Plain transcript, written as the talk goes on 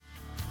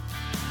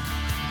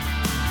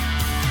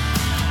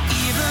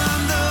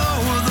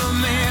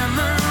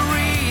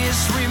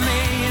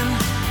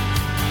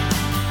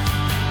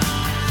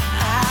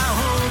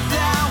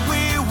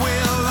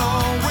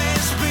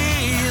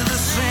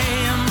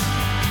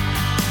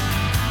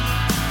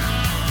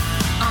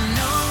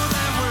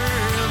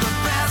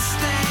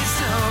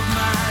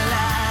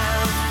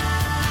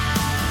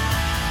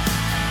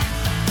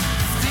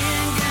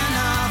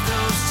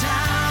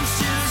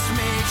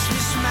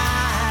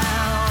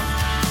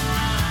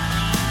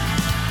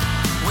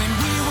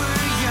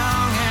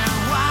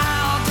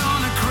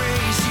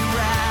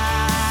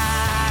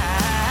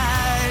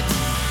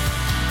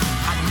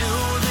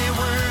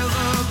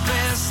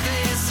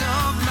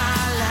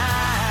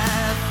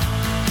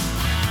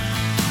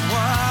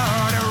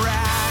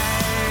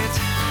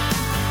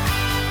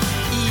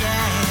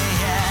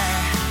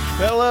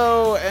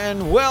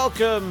And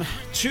welcome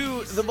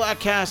to the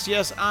Bladtcast.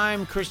 Yes,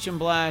 I'm Christian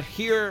Blatt,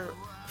 here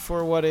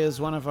for what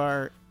is one of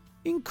our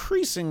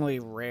increasingly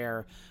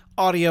rare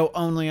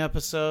audio-only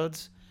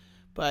episodes.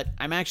 But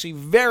I'm actually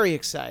very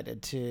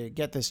excited to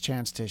get this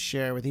chance to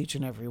share with each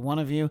and every one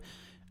of you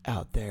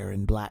out there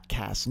in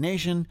Bladtcast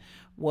Nation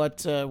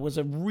what was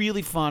a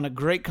really fun, a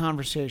great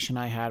conversation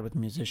I had with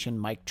musician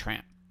Mike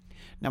Tramp.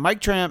 Now,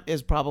 Mike Tramp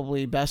is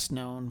probably best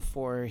known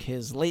for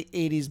his late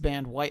 80s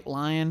band White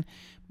Lion,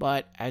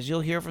 but as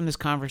you'll hear from this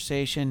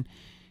conversation,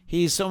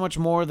 he's so much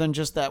more than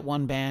just that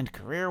one band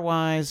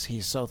career-wise.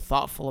 He's so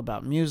thoughtful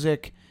about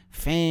music,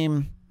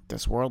 fame,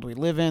 this world we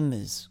live in,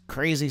 these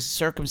crazy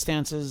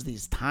circumstances,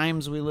 these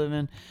times we live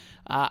in.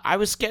 I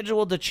was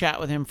scheduled to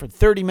chat with him for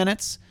 30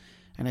 minutes,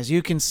 and as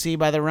you can see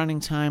by the running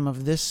time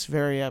of this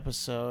very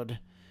episode,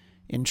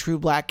 in true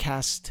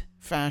Bladtcast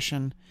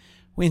fashion,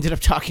 we ended up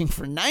talking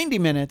for 90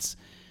 minutes,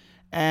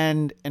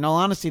 and in all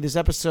honesty, this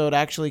episode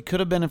actually could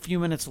have been a few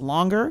minutes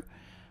longer.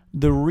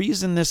 The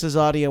reason this is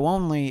audio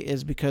only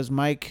is because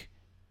Mike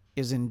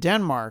is in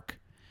Denmark,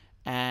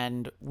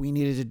 and we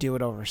needed to do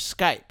it over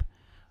Skype.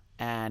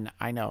 And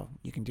I know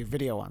you can do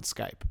video on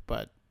Skype,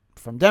 but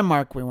from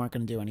Denmark, we weren't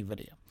going to do any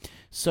video.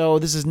 So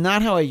this is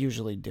not how I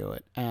usually do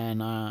it,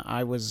 and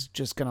I was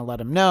just going to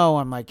let him know.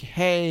 I'm like,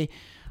 hey,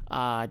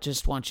 I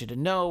just want you to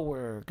know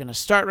we're going to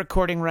start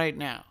recording right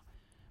now.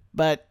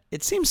 But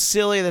it seems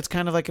silly. That's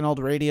kind of like an old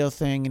radio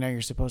thing. You know,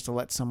 you're supposed to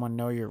let someone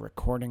know you're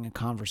recording a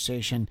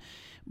conversation,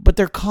 but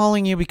they're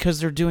calling you because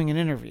they're doing an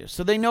interview.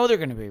 So they know they're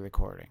going to be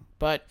recording.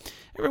 But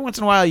every once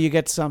in a while you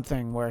get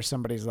something where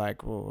somebody's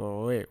like,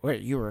 whoa, wait,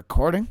 you were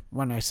recording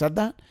when I said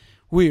that?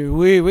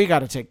 We got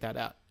to take that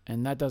out.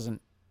 And that doesn't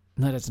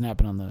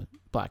happen on the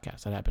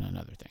Bladtcast. That happened in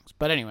other things.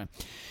 But anyway,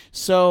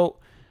 so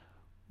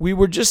we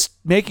were just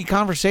making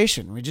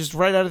conversation. We just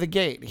right out of the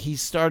gate, he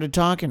started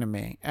talking to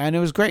me, and it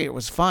was great. It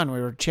was fun. We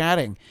were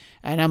chatting,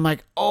 and I'm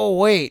like, oh,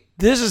 wait,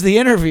 this is the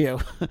interview.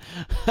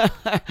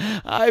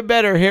 I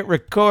better hit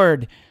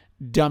record,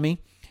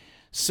 dummy.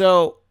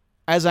 So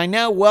as I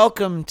now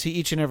welcome to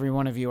each and every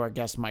one of you our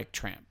guest, Mike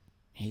Tramp.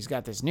 He's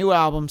got this new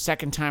album,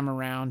 second time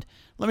around.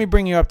 Let me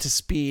bring you up to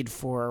speed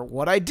for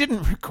what I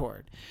didn't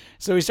record.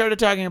 So we started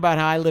talking about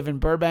how I live in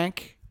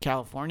Burbank,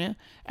 California,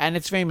 and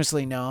it's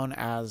famously known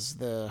as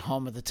the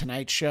home of The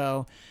Tonight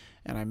Show.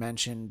 And I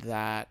mentioned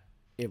that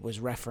it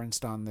was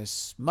referenced on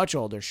this much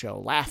older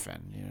show,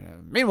 Laugh-In. You know,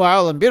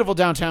 meanwhile, in beautiful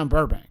downtown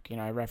Burbank, you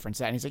know, I referenced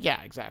that, and he's like,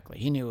 yeah, exactly.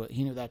 He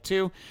knew that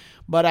too.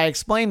 But I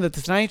explained that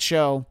The Tonight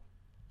Show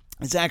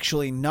is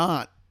actually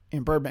not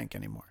in Burbank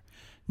anymore.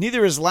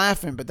 Neither is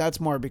Laugh-In, but that's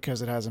more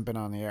because it hasn't been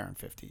on the air in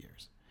 50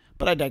 years.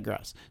 But I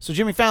digress. So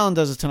Jimmy Fallon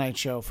does a Tonight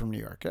Show from New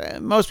York.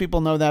 Most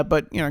people know that,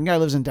 but, you know, a guy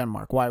lives in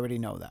Denmark. Why would he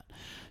know that?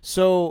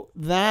 So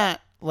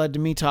that led to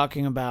me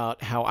talking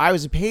about how I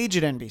was a page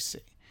at NBC.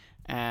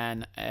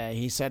 And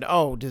he said,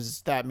 oh,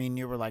 does that mean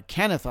you were like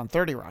Kenneth on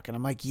 30 Rock? And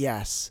I'm like,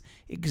 yes,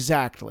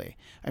 exactly.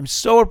 I'm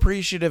so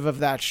appreciative of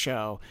that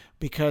show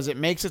because it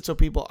makes it so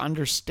people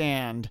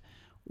understand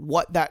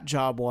what that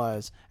job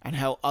was and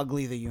how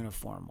ugly the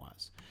uniform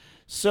was.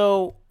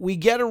 So we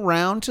get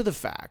around to the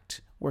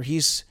fact where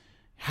he's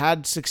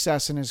had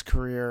success in his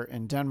career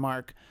in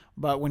Denmark,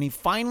 but when he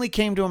finally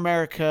came to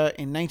America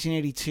in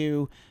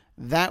 1982,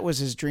 that was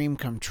his dream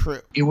come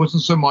true. It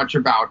wasn't so much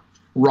about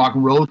rock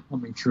and roll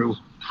coming true.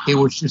 It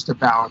was just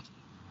about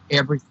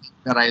everything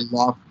that I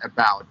loved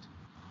about,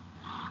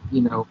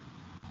 you know,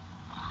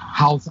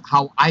 how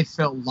I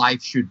felt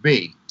life should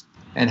be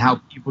and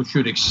how people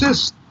should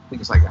exist,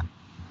 things like that.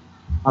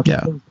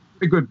 Yeah.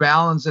 A good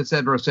balance, et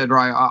cetera, et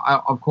cetera.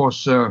 I of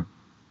course,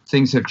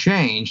 things have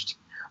changed,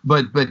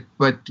 but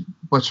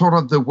sort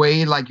of the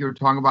way, like you're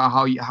talking about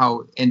how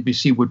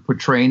NBC would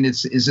portray it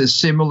is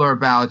similar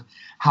about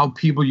how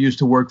people used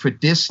to work for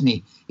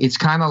Disney. It's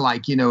kind of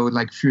like, you know,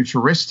 like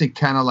futuristic,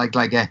 kind of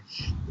like a,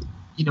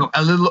 you know,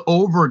 a little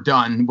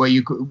overdone where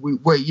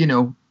you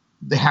know,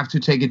 they have to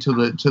take it to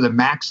the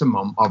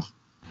maximum of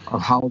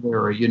how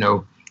they're, you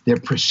know, they're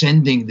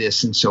presenting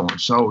this and so on.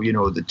 So, you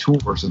know, the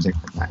tours and things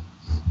like that.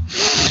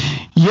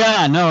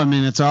 Yeah, no, I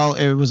mean,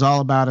 it was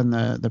all about in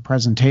the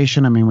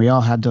presentation. I mean, we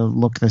all had to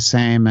look the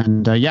same.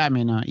 And yeah, I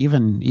mean,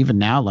 even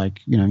now, like,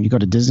 you know, you go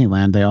to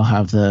Disneyland, they all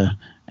have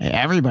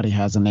everybody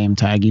has a name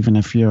tag, even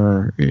if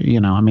you're,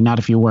 you know, I mean, not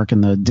if you work in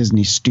the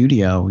Disney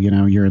studio, you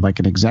know, you're like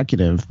an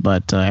executive,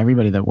 but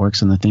everybody that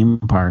works in the theme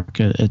park,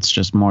 it's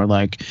just more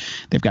like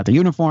they've got the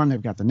uniform,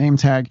 they've got the name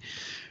tag.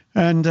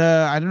 And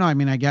I don't know. I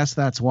mean, I guess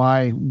that's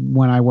why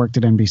when I worked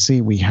at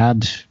NBC, we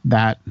had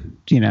that,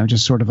 you know,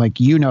 just sort of like,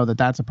 you know,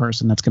 that's a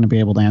person that's going to be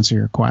able to answer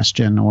your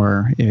question,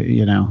 or,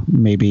 you know,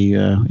 maybe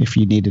if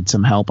you needed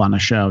some help on a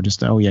show,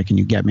 just, oh, yeah, can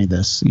you get me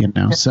this, you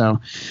know? So,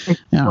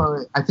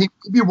 yeah. I think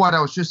maybe what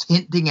I was just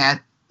hinting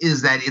at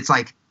is that it's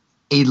like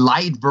a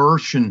light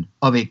version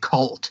of a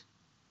cult.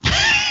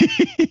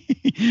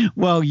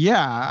 Well,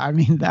 yeah, I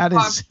mean, that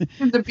is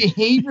the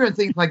behavior and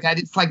things like that.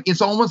 It's like,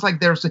 it's almost like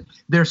there's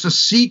a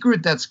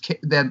secret that's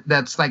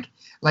like,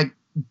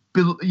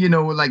 you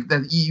know, like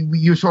that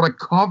you're sort of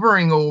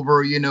covering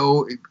over, you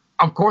know,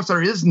 of course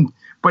there isn't,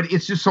 but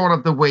it's just sort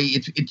of the way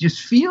it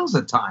just feels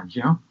at times,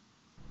 you know?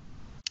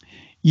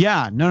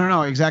 Yeah,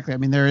 no, exactly. I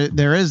mean,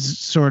 there is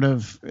sort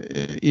of,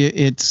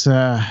 it's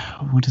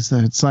what is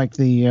that? It's like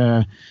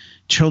the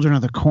Children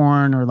of the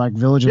Corn or like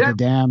Village of the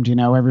Damned. You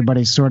know,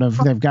 everybody's sort of,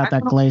 they've got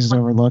that glazed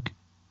over look.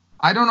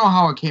 I don't know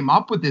how I came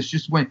up with this.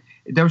 Just when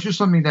there was just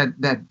something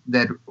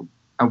that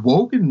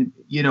awoke in,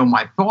 you know,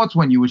 my thoughts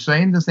when you were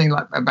saying this thing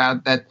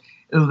about that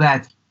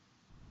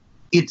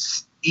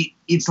it's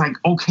like,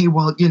 okay,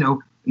 well, you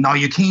know, no,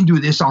 you can't do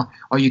this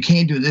or you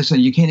can't do this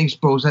and you can't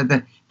expose that.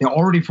 They're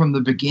already from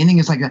the beginning.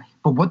 It's like that.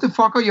 But what the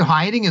fuck are you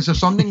hiding? Is there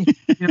something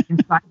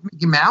inside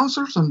Mickey Mouse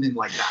or something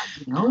like that?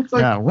 You know, it's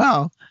like, yeah,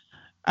 well,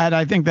 and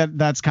I think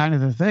that's kind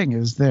of the thing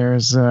is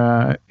there's,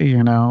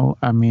 you know,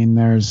 I mean,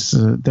 there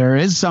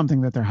is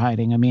something that they're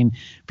hiding. I mean,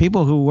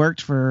 people who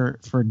worked for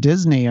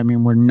Disney, I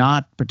mean, were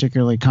not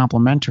particularly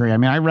complimentary. I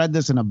mean, I read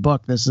this in a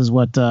book. This is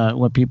what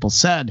people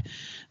said,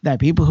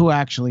 that people who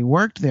actually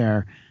worked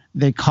there,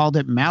 they called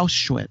it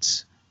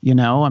Mauschwitz. You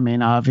know, I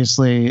mean,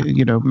 obviously,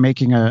 you know,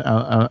 making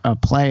a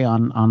play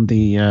on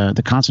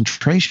the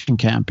concentration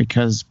camp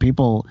because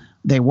people,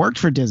 they worked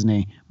for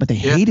Disney, but they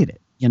hated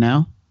it, you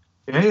know?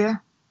 Yeah.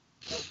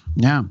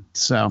 Yeah.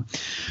 So,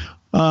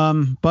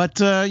 but,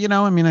 you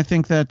know, I mean, I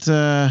think that,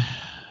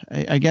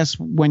 I guess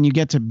when you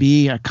get to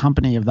be a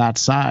company of that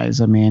size,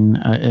 I mean,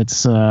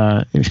 it's,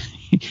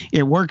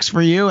 it works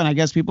for you. And I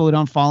guess people who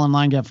don't fall in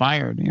line get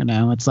fired. You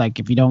know, it's like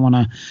if you don't want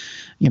to,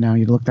 you know,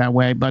 you look that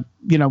way. But,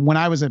 you know, when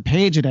I was at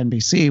Page at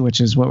NBC, which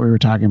is what we were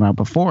talking about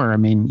before, I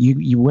mean,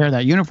 you wear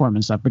that uniform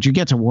and stuff, but you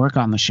get to work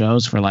on the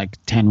shows for like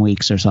 10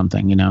 weeks or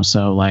something, you know.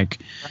 So like,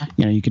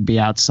 you know, you could be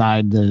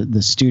outside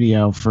the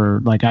studio for,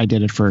 like I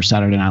did it for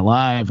Saturday Night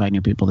Live. I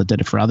knew people that did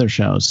it for other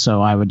shows.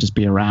 So I would just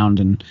be around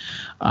and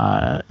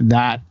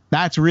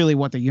that's really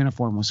what the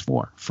uniform was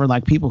for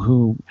like people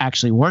who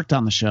actually worked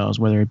on the shows,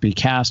 whether it be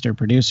cast or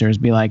producers,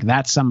 be like,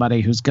 that's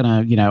somebody who's going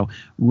to, you know,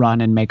 run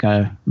and make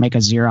a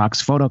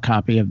Xerox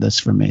photocopy of this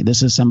for me.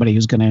 This is somebody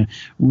who's going to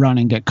run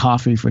and get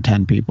coffee for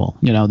 10 people.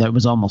 You know, that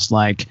was almost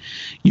like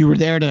you were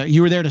there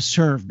to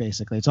serve,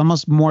 basically. It's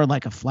almost more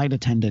like a flight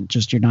attendant,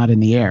 just you're not in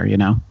the air, you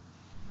know?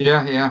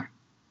 Yeah.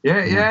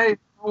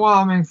 Well,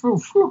 I mean,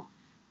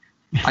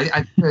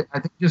 I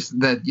think just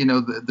that, you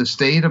know, the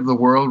state of the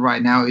world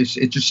right now it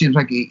just seems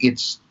like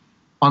it's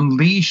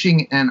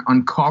unleashing and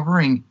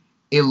uncovering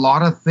a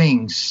lot of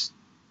things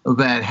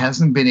that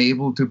hasn't been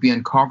able to be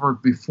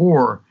uncovered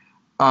before.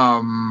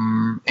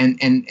 And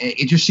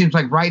it just seems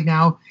like right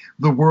now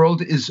the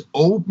world is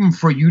open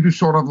for you to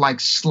sort of like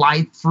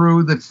slide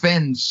through the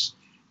fence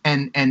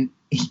and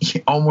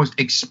almost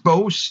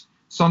expose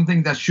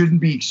something that shouldn't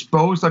be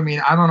exposed. I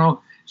mean, I don't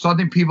know.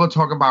 Something people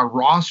talk about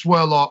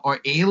Roswell or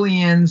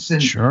aliens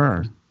and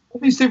sure, all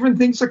these different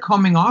things are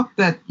coming up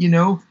that, you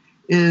know,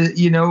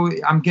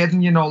 I'm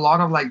getting, you know, a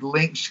lot of like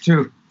links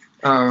to,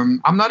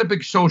 I'm not a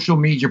big social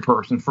media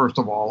person, first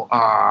of all.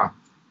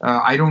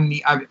 I don't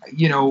need, I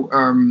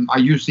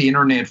use the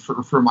internet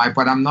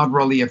but I'm not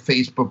really a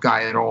Facebook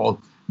guy at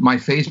all. My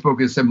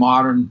Facebook is a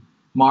modern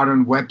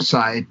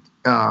website,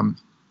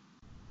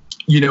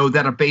 you know,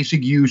 that are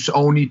basic use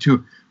only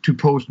to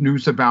post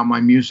news about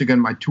my music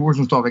and my tours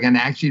and stuff. And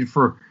actually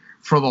for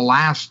the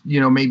last, you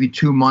know, maybe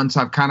 2 months,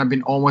 I've kind of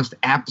been almost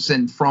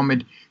absent from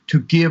it to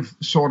give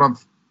sort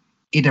of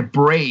it a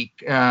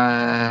break.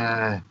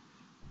 I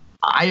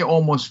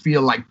almost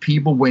feel like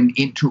people went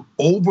into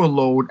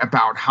overload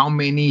about how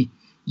many,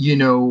 you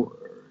know,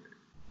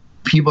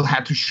 people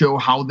had to show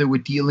how they were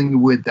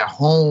dealing with their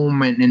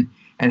home and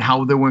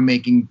how they were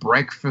making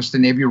breakfast,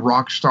 and every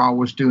rock star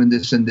was doing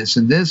this and this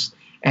and this.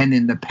 And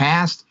in the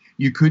past,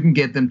 you couldn't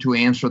get them to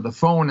answer the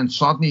phone, and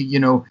suddenly, you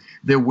know,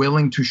 they're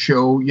willing to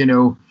show,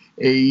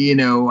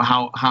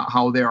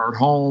 how they're at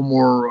home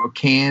or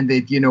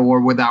candid, you know, or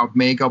without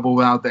makeup or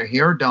without their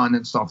hair done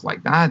and stuff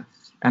like that.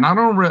 And I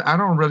don't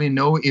really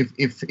know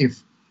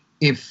if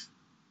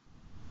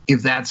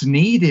that's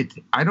needed.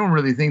 I don't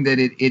really think that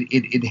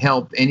it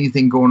helped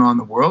anything going on in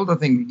the world. I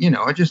think, you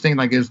know, I just think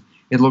like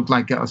it looked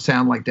like a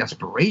sound like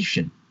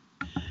desperation.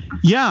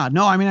 Yeah,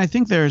 no, I mean, I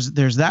think there's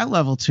that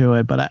level to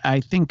it, but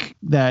I think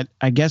that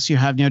I guess you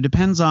have, you know,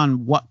 depends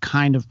on what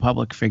kind of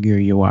public figure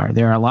you are.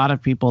 There are a lot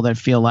of people that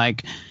feel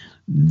like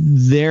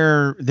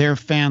their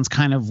fans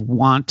kind of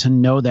want to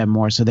know them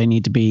more, so they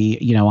need to be,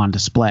 you know, on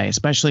display,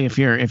 especially if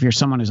you're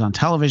someone who's on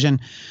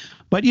television.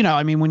 But, you know,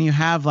 I mean, when you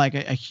have like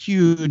a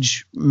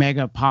huge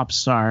mega pop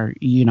star,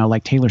 you know,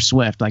 like Taylor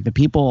Swift, like the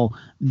people,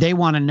 they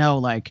want to know,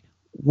 like,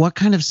 what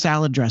kind of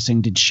salad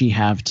dressing did she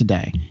have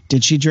today?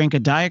 Did she drink a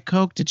Diet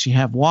Coke? Did she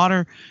have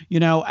water? You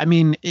know, I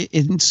mean,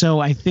 so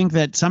I think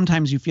that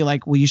sometimes you feel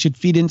like, well, you should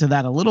feed into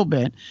that a little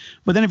bit.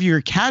 But then if you're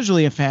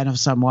casually a fan of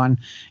someone,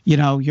 you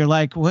know, you're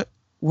like, what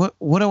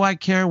do I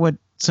care what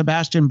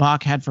Sebastian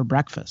Bach had for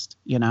breakfast?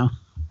 You know?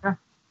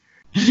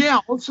 Yeah.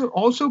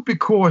 Also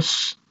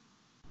because,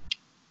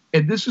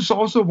 and this is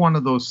also one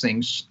of those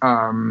things,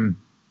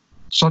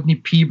 suddenly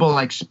people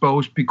are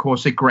exposed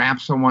because they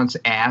grabbed someone's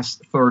ass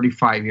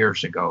 35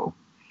 years ago.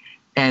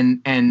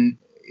 And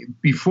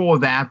before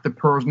that, the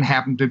person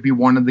happened to be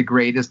one of the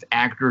greatest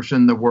actors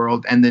in the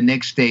world, and the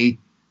next day,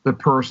 the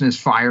person is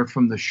fired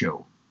from the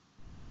show.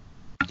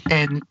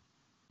 And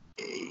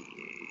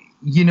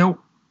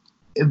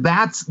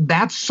that's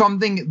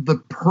something the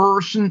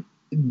person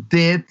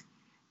did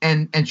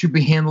and should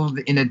be handled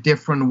in a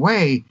different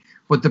way.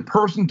 But the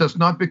person does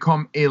not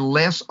become a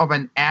less of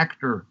an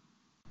actor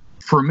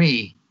for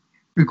me,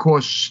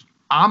 because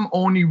I'm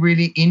only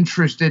really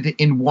interested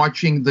in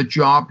watching the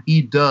job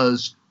he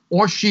does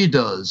or she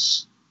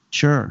does.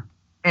 Sure.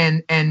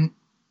 And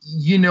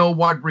you know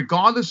what,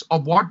 regardless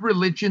of what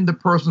religion the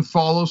person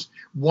follows,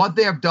 what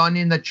they have done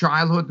in the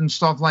childhood and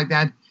stuff like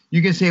that,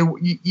 you can say,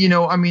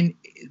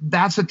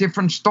 that's a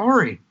different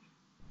story.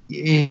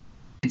 To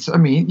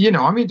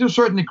a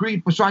certain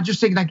degree. So I just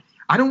think, like,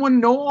 I don't want to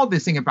know all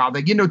this thing about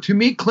that. To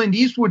me, Clint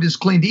Eastwood is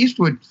Clint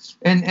Eastwood,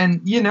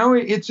 and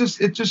it's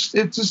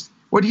just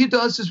what he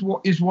does is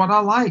what I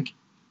like,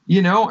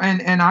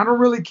 and I don't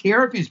really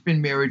care if he's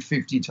been married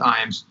 50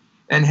 times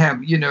and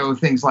have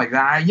things like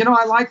that.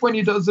 I like when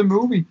he does a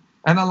movie,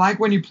 and I like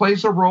when he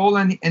plays a role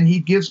and he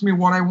gives me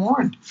what I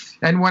want.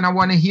 And when I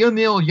want to hear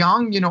Neil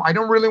Young, I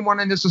don't really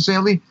want to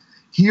necessarily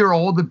hear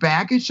all the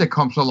baggage that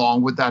comes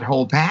along with that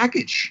whole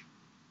package.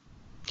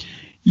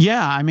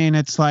 Yeah, I mean,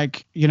 it's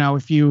like,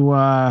 if you,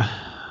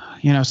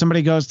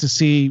 somebody goes to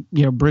see,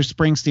 Bruce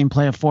Springsteen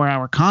play a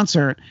 4-hour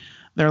concert,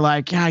 they're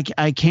like, yeah,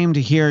 I came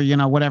to hear,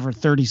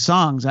 30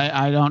 songs.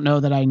 I don't know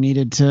that I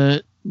needed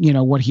to,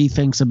 what he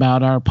thinks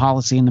about our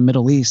policy in the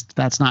Middle East.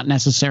 That's not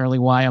necessarily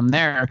why I'm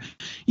there.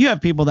 You have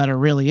people that are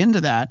really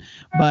into that.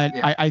 But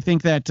yeah. I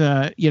think that,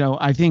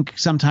 I think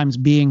sometimes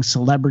being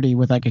celebrity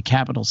with like a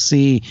capital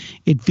C,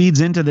 it feeds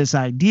into this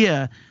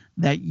idea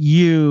that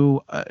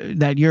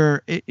that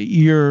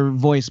your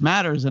voice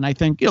matters. And I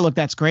think, look,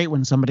 that's great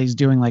when somebody's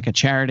doing like a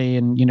charity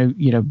and,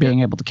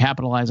 being able to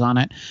capitalize on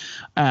it.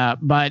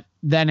 But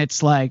then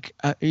it's like,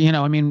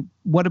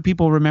 what do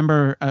people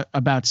remember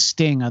about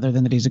Sting other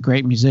than that he's a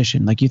great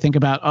musician? Like, you think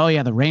about, oh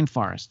yeah, the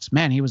rainforests.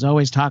 Man, he was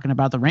always talking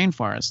about the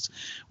rainforests,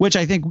 which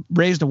I think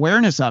raised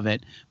awareness of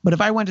it. But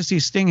if I went to see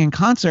Sting in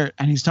concert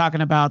and he's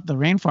talking about the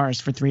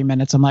rainforest for 3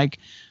 minutes, I'm like,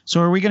 so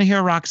are we going to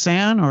hear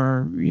Roxanne,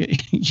 or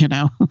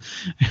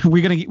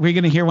we're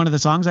going to hear one of the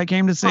songs I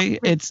came to see?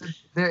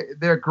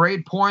 They're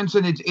great points,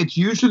 and it's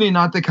usually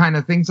not the kind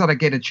of things that I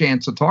get a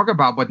chance to talk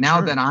about. But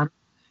now that I'm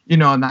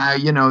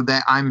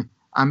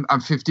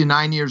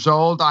 59 years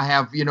old. I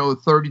have,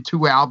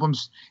 32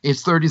 albums.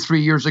 It's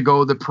 33 years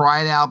ago the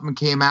Pride album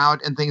came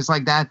out and things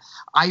like that.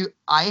 I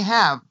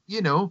have,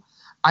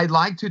 I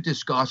like to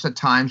discuss at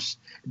times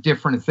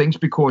different things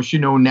because,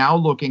 now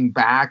looking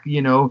back,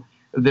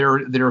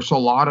 there's a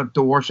lot of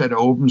doors that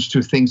opens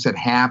to things that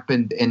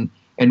happened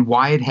and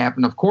why it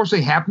happened. Of course,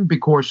 they happened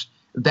because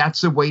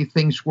that's the way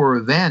things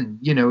were then.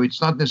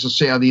 It's not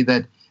necessarily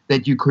that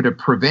you could have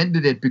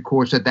prevented it,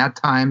 because at that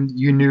time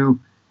you knew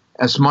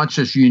as much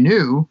as you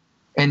knew,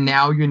 and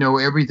now you know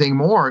everything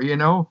more,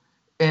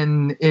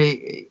 and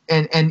it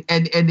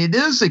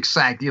is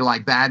exactly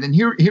like that. And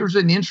here's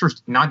an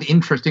not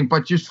interesting,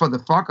 but just for the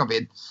fuck of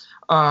it,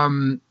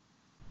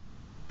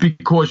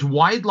 because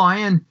White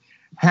Lion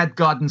had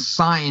gotten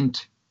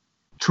signed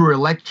to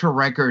Elektra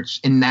Records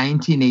in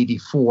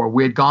 1984.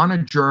 We had gone to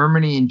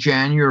Germany in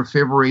January or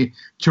February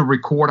to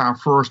record our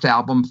first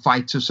album,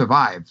 Fight to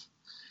Survive,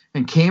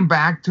 and came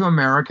back to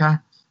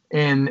America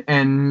and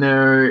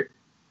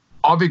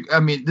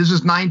this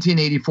is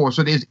 1984,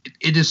 so it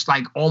is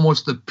like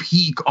almost the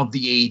peak of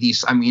the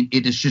 80s.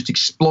 It is just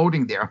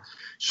exploding there.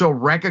 So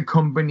record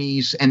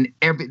companies and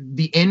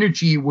the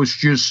energy was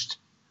just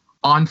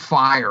on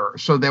fire.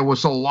 So there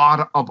was a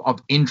lot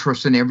of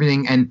interest in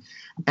everything,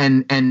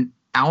 and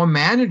our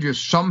manager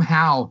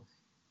somehow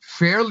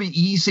fairly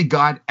easy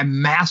got a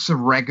massive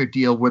record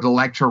deal with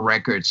Elektra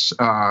Records.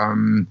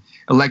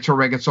 Elektra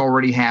Records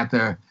already had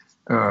the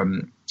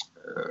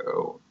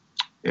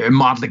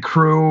Motley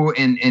Crue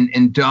and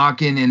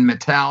Dokken and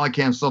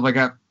Metallica and stuff like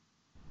that.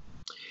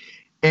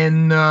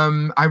 And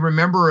I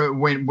remember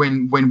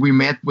when we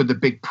met with the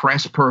big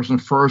press person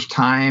first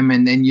time,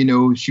 and then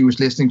she was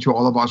listening to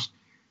all of us.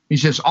 He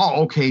says,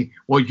 "Oh, okay.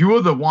 Well,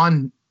 you're the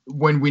one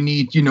when we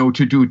need to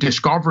do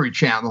Discovery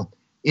Channel."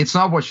 It's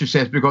not what she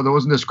says, because there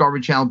wasn't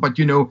Discovery Channel, but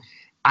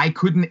I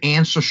couldn't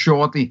answer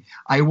shortly.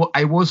 I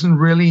wasn't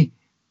really,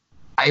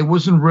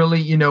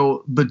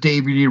 the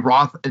David Lee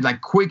Roth,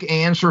 like quick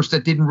answers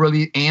that didn't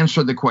really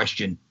answer the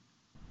question.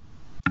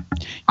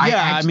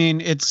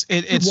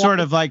 It's sort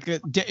of like,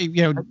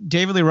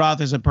 David Lee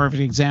Roth is a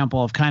perfect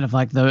example of kind of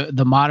like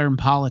the modern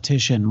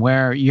politician,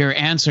 where your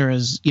answer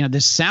is,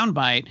 this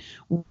soundbite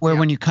where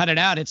when you cut it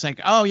out, it's like,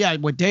 oh yeah,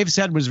 what Dave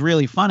said was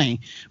really funny.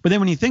 But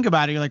then when you think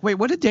about it, you're like, wait,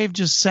 what did Dave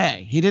just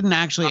say? He didn't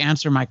actually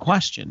answer my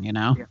question,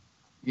 Yeah.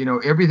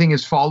 Everything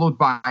is followed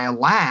by a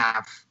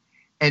laugh.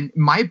 And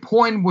my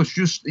point was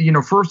just,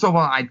 first of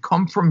all, I'd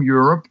come from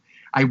Europe.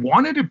 I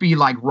wanted to be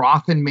like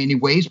Roth in many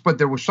ways, but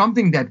there was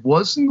something that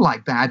wasn't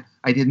like that.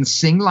 I didn't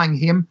sing like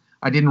him.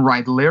 I didn't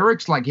write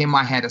lyrics like him.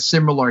 I had a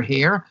similar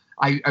hair.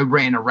 I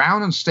ran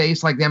around on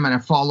stage like them, and I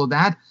followed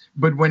that.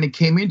 But when it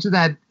came into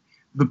that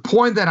the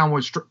point that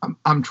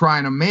I'm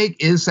trying to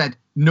make is that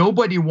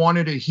nobody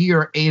wanted to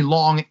hear a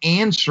long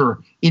answer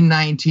in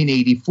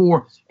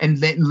 1984, and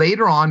then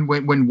later on,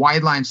 when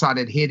White Line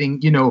started hitting,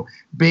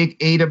 big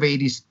 8 of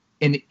 80s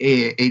in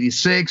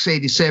 86,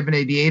 87,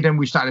 88, and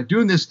we started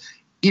doing this,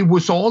 it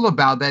was all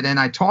about that. And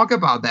I talk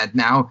about that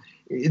now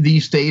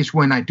these days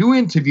when I do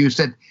interviews,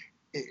 that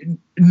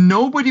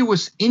nobody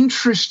was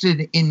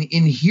interested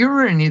in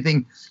hearing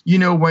anything.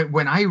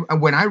 When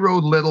I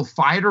wrote Little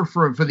Fighter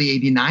for the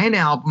 89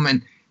 album,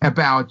 and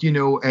about,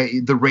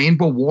 the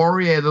Rainbow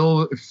Warrior, a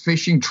little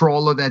fishing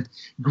trawler that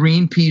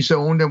Greenpeace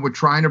owned and were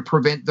trying to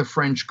prevent the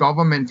French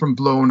government from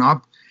blowing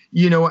up,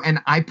 and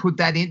I put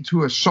that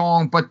into a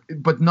song,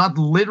 but not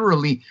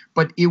literally,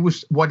 but it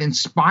was what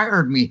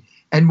inspired me.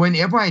 And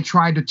whenever I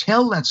tried to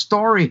tell that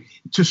story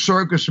to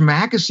Circus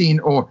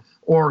Magazine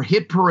or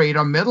Hit Parade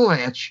or Metal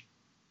Edge,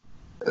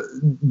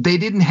 they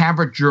didn't have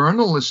a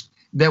journalist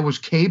that was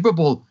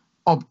capable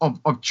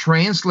of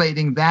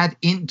translating that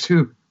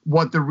into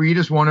what the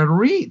readers wanted to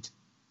read.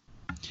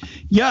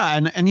 Yeah,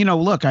 and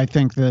look, I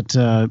think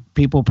that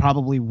people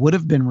probably would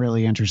have been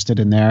really interested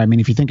in there. I mean,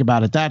 if you think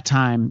about it, that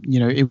time,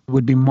 it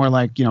would be more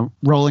like,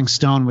 Rolling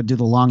Stone would do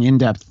the long,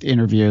 in-depth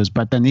interviews,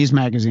 but then these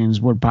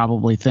magazines would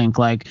probably think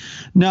like,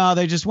 no,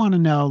 they just want to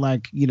know,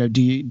 like,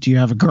 do you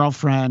have a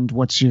girlfriend?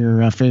 What's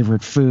your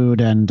favorite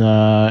food? And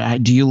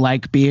do you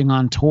like being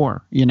on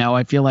tour?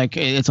 I feel like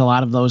it's a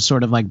lot of those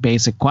sort of like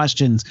basic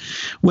questions,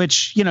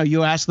 which,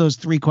 you ask those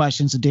 3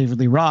 questions to David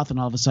Lee Roth, and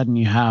all of a sudden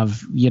you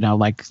have,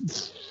 like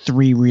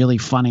 3 really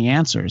funny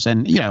answers.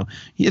 And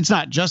it's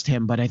not just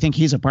him, but I think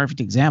he's a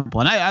perfect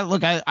example. And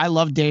I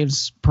love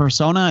Dave's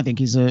persona. I think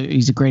he's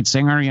a great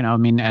singer, a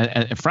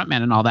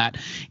frontman and all that.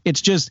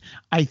 It's just,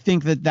 I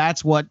think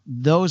that's what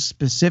those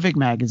specific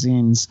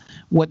magazines,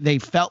 what they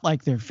felt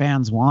like their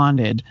fans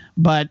wanted.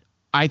 But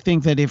I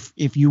think that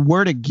if you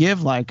were to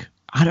give, like,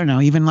 I don't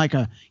know, even like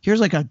here's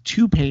like a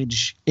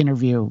 2-page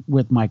interview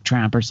with Mike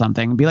Tramp or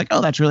something, and be like, oh,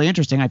 that's really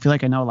interesting. I feel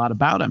like I know a lot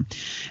about him.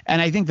 And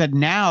I think that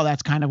now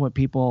that's kind of what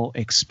people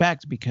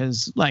expect,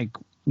 because like,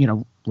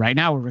 right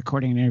now we're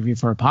recording an interview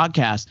for a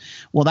podcast.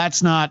 Well,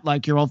 that's not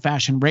like your old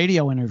fashioned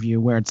radio interview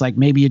where it's like,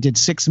 maybe you did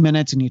 6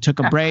 minutes and you took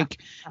a break.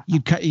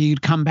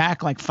 You'd come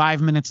back like 5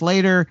 minutes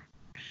later.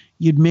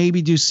 You'd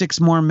maybe do 6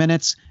 more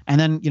minutes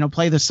and then,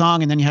 play the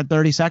song, and then you had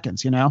 30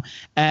 seconds,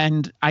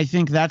 And I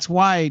think that's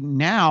why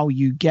now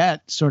you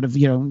get sort of,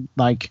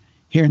 like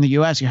here in the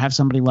US, you have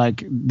somebody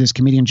like this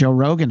comedian Joe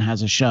Rogan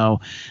has a show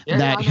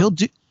he'll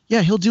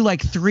do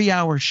like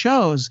 3-hour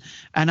shows.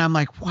 And I'm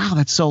like, wow,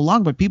 that's so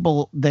long. But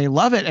people, they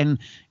love it. And,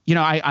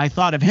 I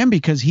thought of him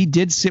because he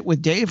did sit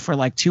with Dave for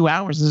like 2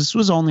 hours. This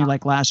was only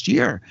like last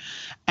year.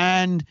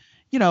 And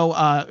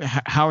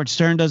Howard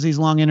Stern does these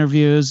long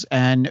interviews,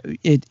 and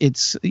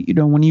it's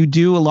when you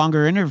do a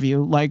longer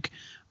interview, like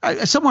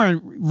somewhere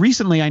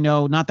recently, I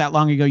know not that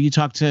long ago, you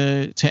talked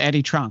to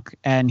Eddie Trunk,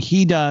 and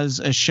he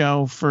does a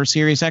show for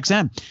Sirius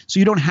XM, so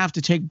you don't have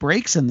to take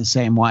breaks in the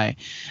same way.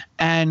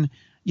 And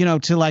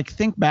to like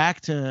think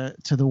back to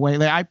the way,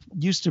 like, I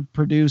used to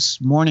produce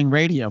morning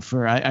radio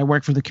I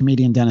worked for the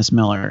comedian Dennis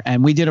Miller,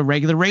 and we did a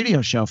regular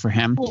radio show for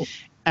him. Cool.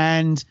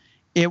 And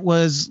it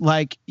was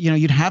like,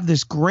 you'd have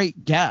this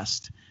great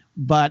guest,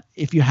 but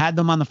if you had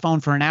them on the phone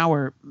for an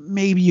hour,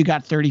 maybe you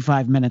got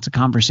 35 minutes of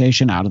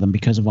conversation out of them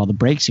because of all the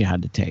breaks you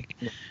had to take.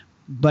 Yeah.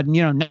 But,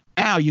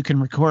 now you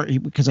can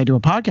record, because I do a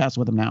podcast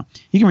with them now.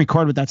 You can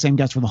record with that same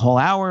guest for the whole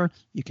hour.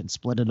 You can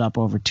split it up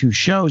over 2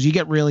 shows. You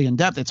get really in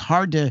depth. It's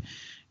hard to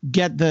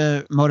get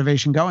the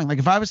motivation going. Like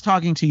if I was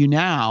talking to you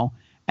now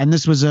and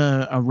this was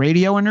a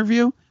radio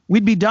interview,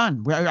 we'd be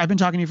done. I've been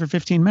talking to you for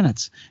 15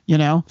 minutes.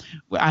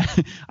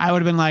 I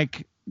would have been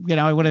like,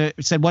 I would have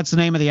said, what's the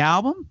name of the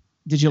album?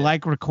 Did you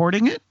like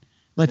recording it?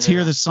 Let's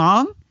hear the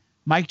song.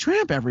 Mike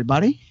Tramp,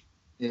 everybody.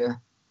 Yeah.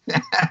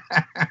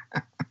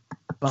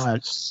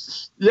 But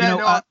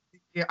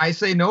I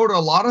say no to a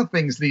lot of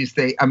things these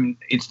days. I mean,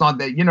 it's not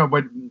that,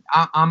 but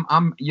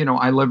I'm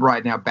I live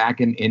right now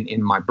back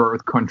in my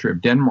birth country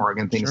of Denmark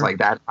and things like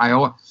that. I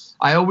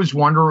always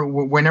wonder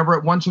whenever,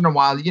 once in a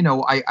while,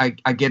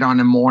 I get on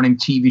a morning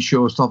TV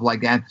show, stuff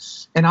like that.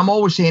 And I'm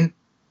always saying,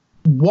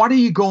 what do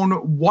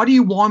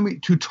you want me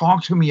to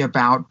talk to me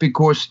about?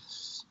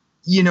 Because,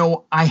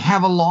 I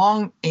have a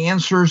long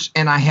answers,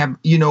 and I have,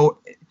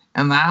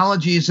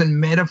 analogies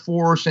and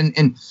metaphors,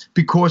 and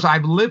because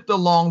I've lived a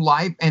long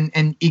life,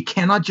 and it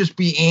cannot just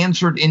be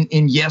answered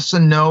in yes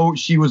and no.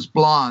 She was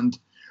blonde,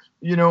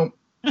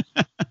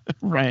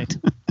 Right.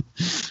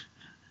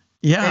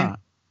 Yeah. And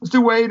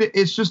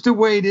it's just the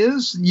way it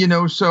is,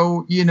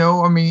 so,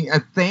 I mean,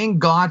 thank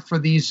God for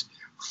these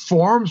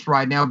forums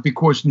right now,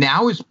 because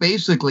now it's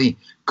basically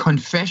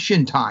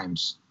confession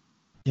times.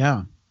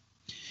 Yeah.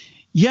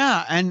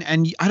 Yeah. And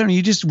I don't know,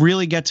 you just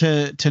really get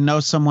to know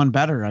someone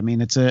better. I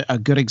mean, it's a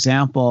good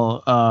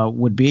example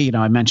would be,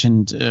 I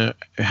mentioned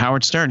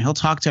Howard Stern. He'll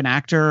talk to an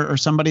actor or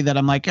somebody that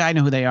I'm like, I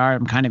know who they are.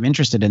 I'm kind of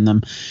interested in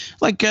them.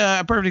 Like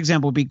a perfect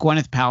example would be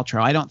Gwyneth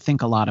Paltrow. I don't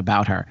think a lot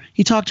about her.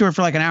 He talked to her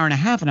for like an hour and a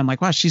half, and I'm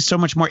like, wow, she's so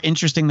much more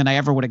interesting than I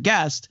ever would have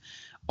guessed.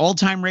 Old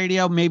time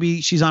radio,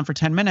 maybe she's on for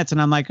 10 minutes and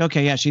I'm like,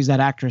 okay, yeah, she's that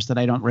actress that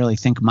I don't really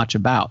think much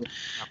about.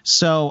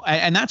 So,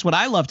 and that's what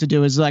I love to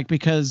do is like,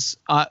 because,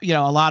 a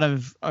lot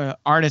of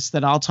artists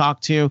that I'll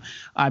talk to,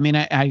 I mean,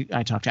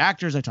 I talk to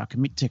actors, I talk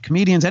to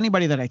comedians,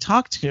 anybody that I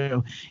talk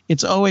to,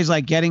 it's always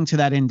like getting to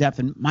that in depth.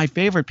 And my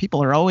favorite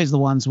people are always the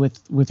ones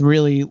with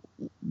really,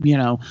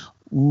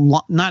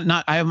 not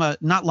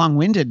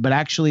long-winded, but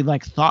actually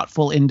like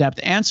thoughtful, in-depth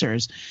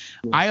answers.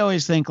 I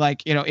always think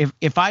like,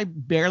 if I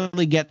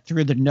barely get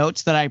through the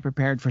notes that I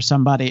prepared for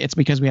somebody, it's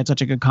because we had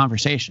such a good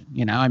conversation.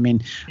 I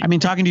mean,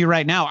 talking to you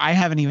right now, I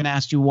haven't even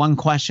asked you one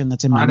question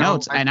that's in my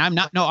notes, and I'm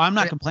not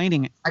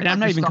complaining. And I'm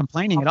not even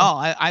complaining at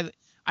all.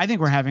 I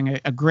think we're having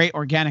a great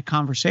organic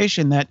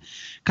conversation that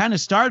kind of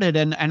started,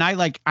 and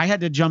I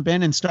had to jump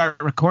in and start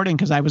recording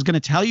because I was going to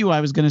tell you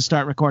I was going to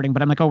start recording,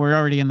 but I'm like, oh, we're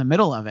already in the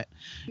middle of it,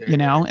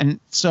 and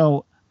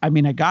so I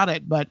mean, I got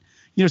it, but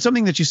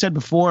something that you said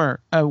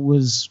before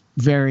was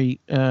very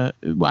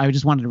I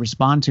just wanted to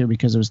respond to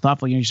because it was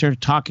thoughtful. You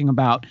started talking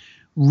about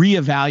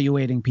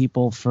reevaluating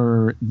people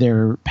for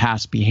their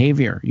past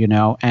behavior,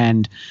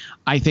 and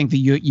I think that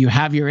you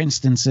have your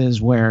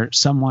instances where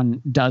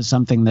someone does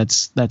something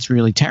that's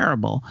really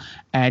terrible,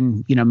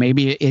 and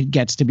maybe it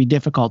gets to be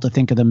difficult to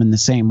think of them in the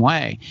same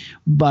way.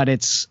 But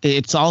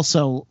it's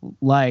also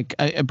like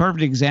a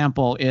perfect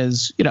example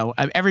is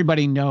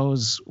everybody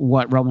knows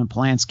what Roman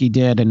Polanski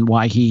did and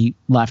why he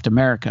left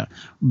America,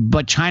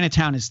 but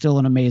Chinatown is still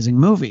an amazing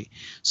movie.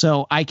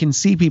 So I can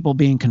see people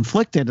being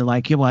conflicted,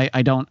 like,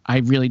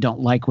 I really don't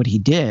like what he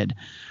did,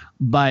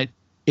 but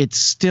it's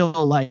still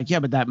like, yeah,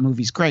 but that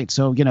movie's great.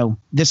 So,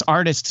 this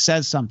artist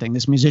says something,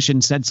 this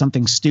musician said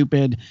something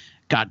stupid,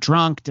 got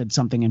drunk, did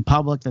something in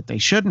public that they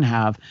shouldn't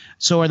have.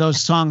 So are those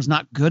songs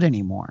not good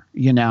anymore,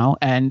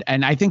 And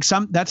I think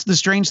that's the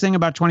strange thing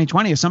about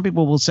 2020 is some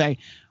people will say,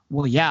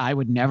 well, yeah, I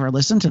would never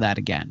listen to that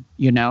again,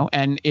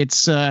 and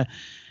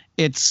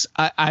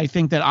I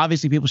think that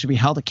obviously people should be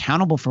held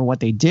accountable for what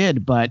they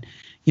did, but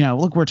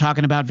look, we're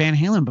talking about Van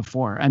Halen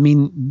before. I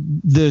mean,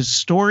 the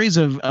stories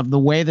of the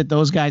way that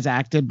those guys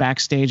acted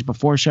backstage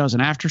before shows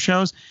and after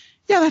shows.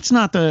 Yeah, that's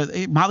not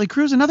Motley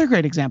Crue is another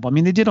great example. I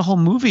mean, they did a whole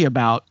movie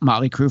about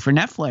Motley Crue for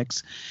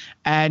Netflix,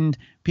 and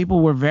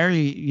people were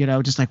very,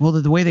 just like, well,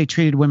 the way they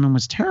treated women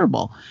was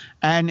terrible.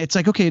 And it's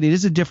like, okay, it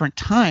is a different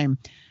time.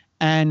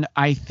 And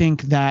I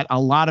think that a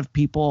lot of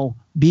people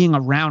being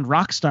around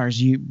rock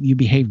stars, you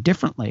behave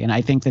differently. And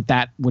I think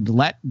that would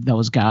let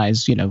those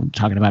guys,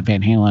 talking about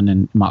Van Halen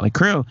and Motley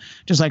Crue,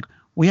 just like,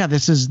 well, yeah,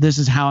 this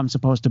is how I'm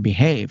supposed to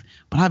behave.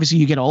 But obviously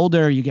you get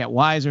older, you get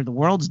wiser, the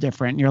world's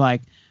different. And you're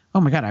like, oh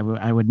my God,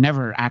 I would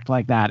never act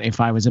like that if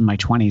I was in my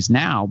 20s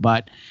now.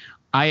 But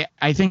I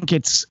think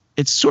it's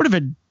sort of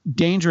a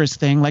dangerous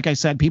thing. Like I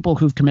said, people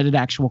who've committed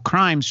actual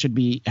crimes should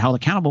be held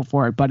accountable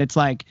for it. But it's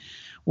like,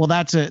 well,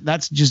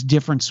 that's just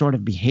different sort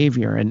of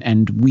behavior,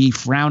 and we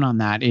frown on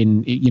that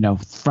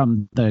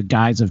from the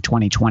guise of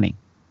 2020.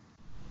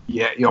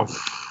 Yeah,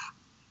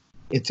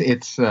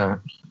 it's I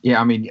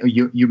mean,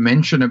 you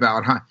mentioned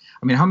about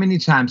how many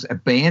times a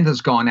band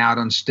has gone out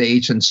on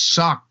stage and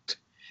sucked,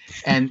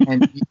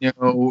 and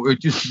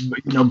just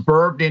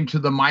burped into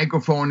the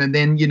microphone, and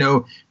then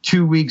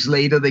 2 weeks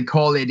later they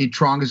call Eddie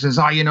Trunk and says,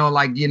 I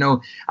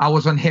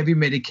was on heavy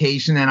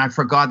medication and I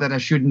forgot that I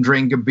shouldn't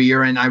drink a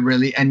beer,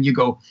 and you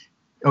go,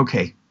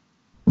 okay.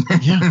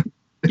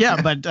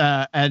 Yeah, but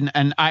and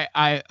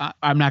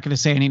I'm not going to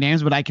say any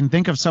names, but I can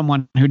think of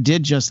someone who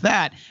did just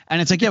that, and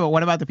it's like, yeah, but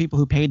what about the people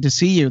who paid to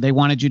see you? They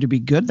wanted you to be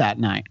good that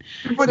night.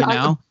 But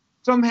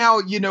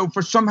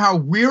somehow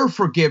we're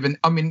forgiven.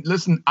 I mean,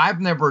 listen, I've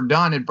never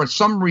done it, but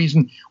some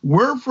reason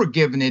we're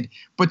forgiven it.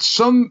 But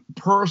some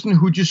person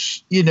who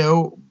just I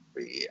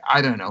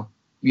don't know,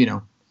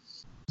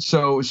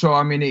 So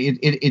I mean,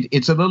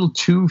 it's a little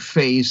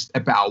two-faced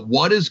about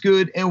what is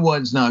good and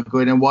what's not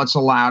good, and what's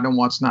allowed and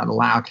what's not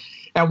allowed.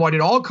 And what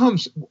it all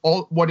comes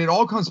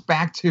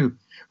back to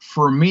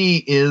for me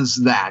is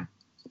that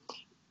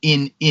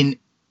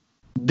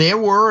there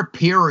were a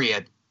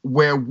period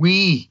where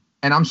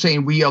and I'm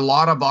saying we, a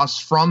lot of us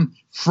from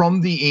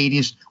the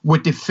 80s, were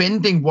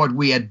defending what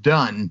we had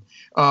done.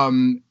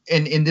 And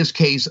in this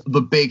case,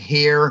 the big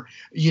hair,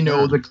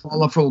 the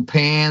colorful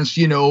pants,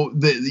 all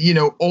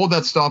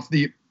that stuff,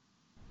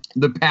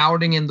 the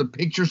pouting in the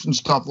pictures and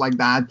stuff like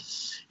that.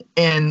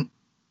 And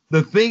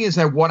the thing is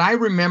that what I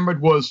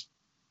remembered was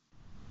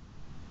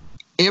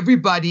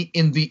everybody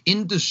in the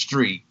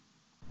industry,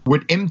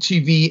 with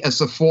MTV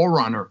as a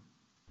forerunner,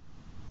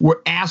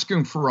 were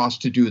asking for us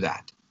to do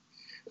that.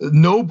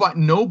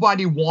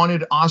 Nobody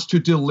wanted us to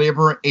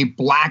deliver a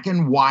black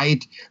and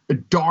white,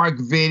 dark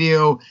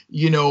video,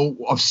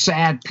 of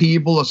sad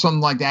people or something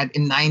like that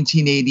in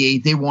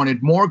 1988. They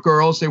wanted more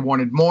girls, they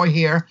wanted more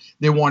hair,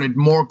 they wanted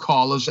more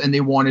colors, and they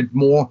wanted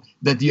more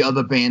that the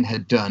other band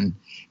had done.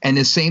 And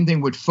the same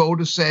thing with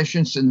photo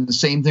sessions, and the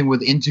same thing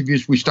with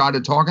interviews. We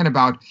started talking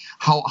about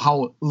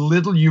how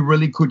little you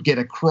really could get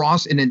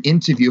across in an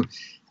interview.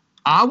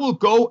 I will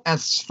go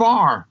as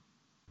far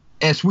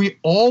as we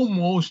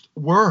almost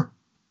were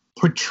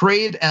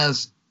portrayed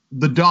as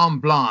the dumb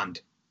blonde.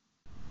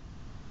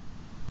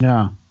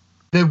 Yeah.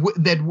 That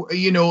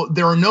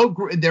there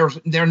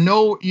are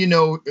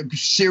no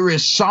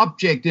serious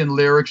subject in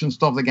lyrics and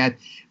stuff like that.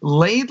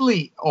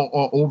 Lately,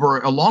 or over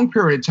a long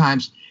period of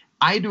times,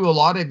 I do a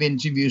lot of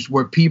interviews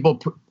where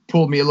people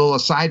pull me a little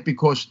aside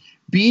because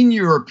being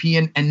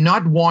European and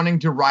not wanting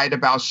to write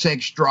about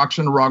sex, drugs,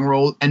 and rock and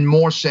roll and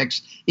more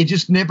sex, it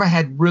just never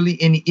had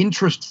really any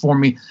interest for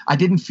me. I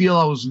didn't feel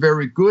I was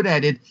very good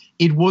at it.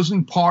 It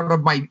wasn't part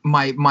of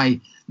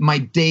my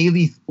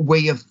daily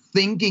way of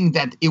thinking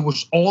that it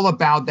was all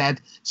about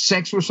that.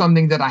 Sex was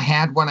something that I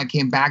had when I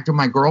came back to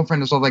my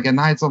girlfriend and stuff like at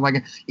night. Stuff like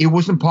that. It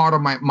wasn't part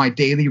of my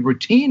daily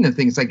routine and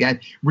things like that.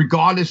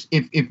 Regardless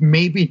if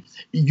maybe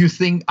you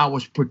think I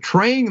was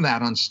portraying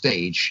that on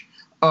stage.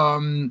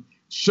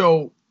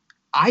 So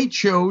I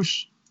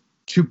chose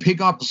to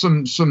pick up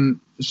some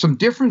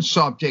different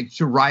subjects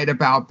to write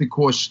about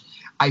because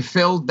I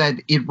felt that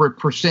it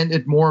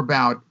represented more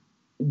about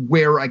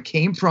where I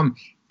came from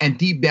and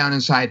deep down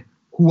inside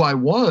who I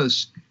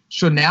was.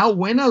 So now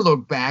when I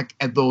look back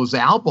at those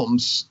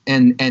albums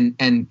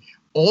and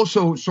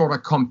also sort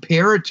of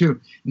compare it to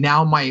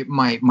now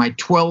my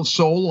 12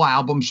 solo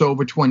albums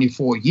over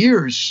 24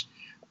 years,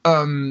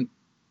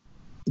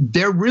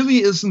 there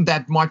really isn't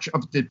that much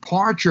of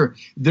departure.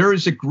 There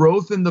is a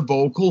growth in the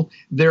vocal.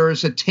 There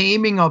is a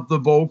taming of the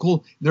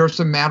vocal. There's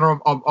a matter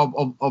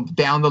of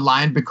down the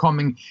line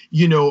becoming,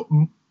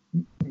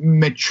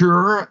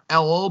 mature,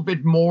 a little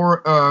bit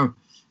more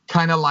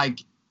kind of like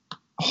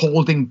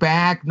holding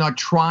back, not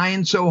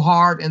trying so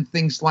hard and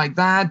things like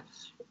that.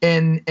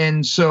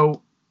 And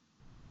so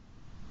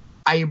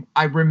I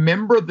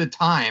remember the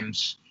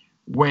times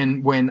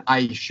when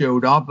I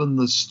showed up in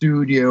the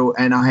studio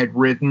and I had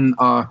written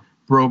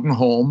Broken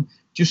Home,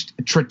 just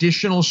a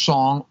traditional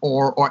song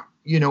or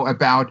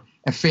about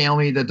a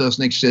family that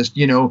doesn't exist,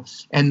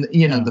 and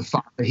the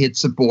father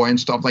hits a boy and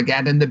stuff like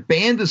that, and the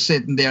band is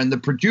sitting there and the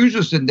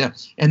producer's sitting there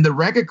and the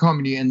record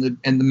company and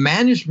the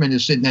management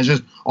is sitting there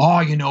just,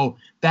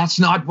 that's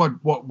not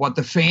what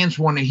the fans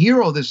want to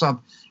hear, all this stuff.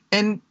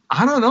 And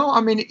I don't know,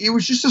 I mean, it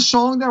was just a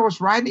song that was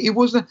right. It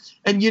wasn't,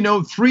 and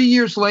 3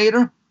 years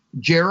later,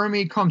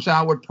 Jeremy comes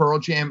out with Pearl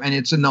Jam and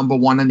it's a number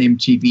one on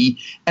MTV.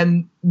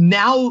 And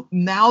now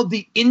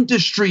the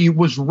industry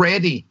was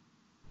ready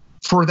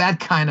for that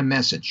kind of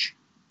message.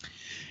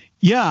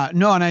 Yeah,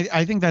 no, and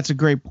I think that's a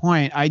great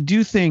point. I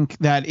do think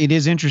that it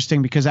is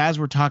interesting because as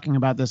we're talking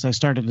about this, I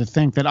started to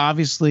think that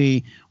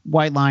obviously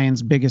White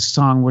Lion's biggest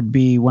song would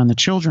be When the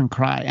Children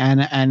Cry.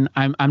 And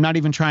I'm not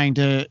even trying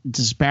to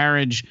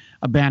disparage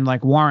a band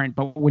like Warrant,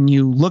 but when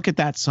you look at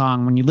that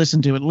song, when you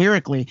listen to it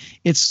lyrically,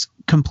 it's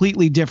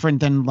completely different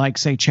than like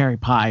say Cherry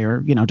Pie or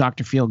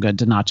Dr. Feelgood,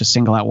 to not just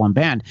single out one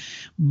band.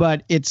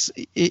 But it's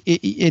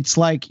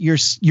like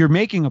you're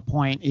making a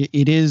point.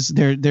 It is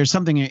there's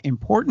something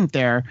important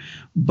there,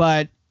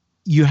 but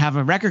you have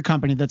a record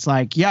company that's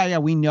like, yeah,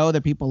 we know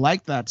that people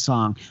like that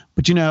song,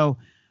 but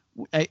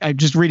I'm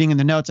just reading in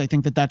the notes, I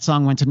think that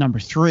song went to number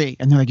 3,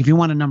 and they're like, if you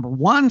want a number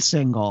 1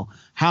 single,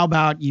 how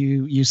about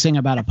you sing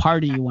about a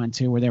party you went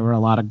to where there were a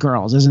lot of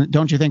girls?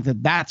 Don't you think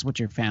that that's what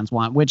your fans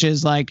want? Which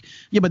is like,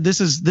 yeah, but this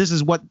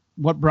is what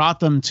brought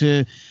them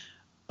to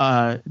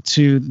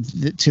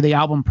the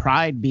album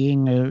Pride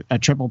being a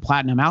triple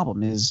platinum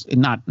album, is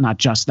not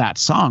just that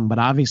song, but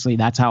obviously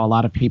that's how a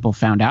lot of people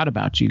found out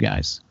about you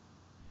guys.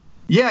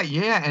 Yeah,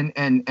 and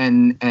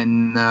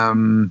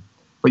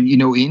but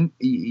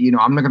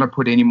I'm not going to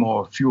put any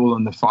more fuel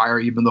on the fire,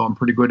 even though I'm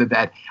pretty good at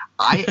that.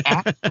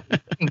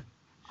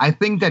 I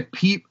think that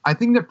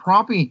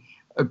probably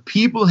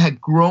people had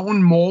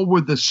grown more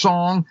with the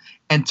song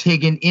and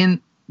taken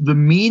in the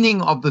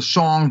meaning of the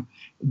song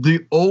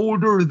the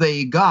older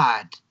they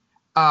got,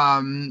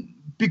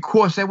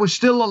 because there was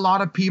still a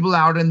lot of people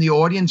out in the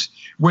audience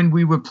when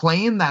we were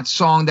playing that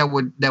song that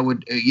would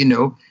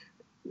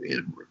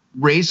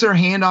raise their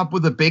hand up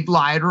with a big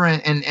lighter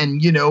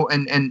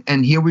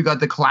and here we got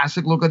the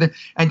classic look at it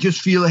and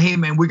just feel, hey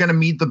man, we're gonna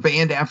meet the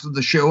band after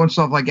the show and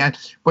stuff like that,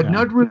 but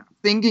not really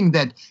thinking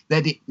that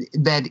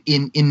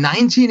in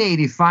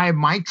 1985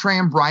 Mike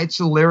Tramp writes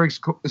the lyrics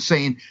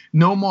saying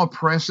no more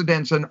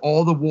presidents and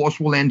all the wars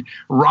will end.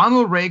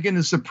 Ronald Reagan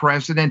is the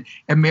president.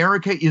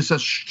 America is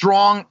as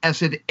strong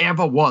as it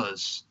ever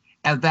was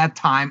at that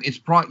time. It's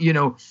probably,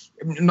 I'm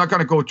not going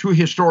to go too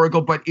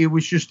historical, but it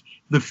was just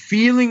the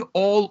feeling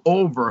all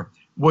over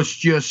was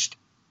just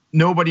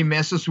nobody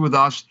messes with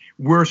us.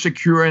 We're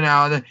secure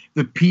now.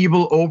 The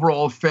people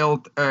overall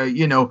felt,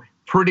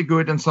 pretty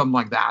good and something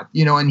like that,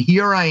 and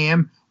here I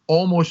am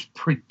almost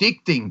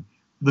predicting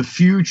the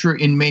future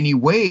in many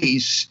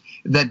ways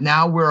that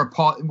now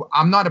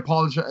I'm not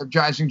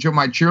apologizing to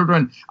my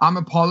children. I'm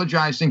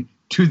apologizing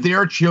to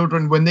their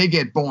children when they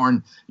get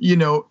born,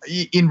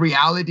 in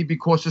reality,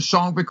 because the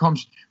song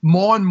becomes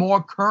more and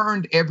more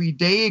current every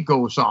day it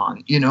goes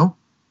on,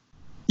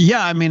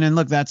 Yeah, I mean, and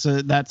look, that's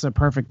a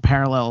perfect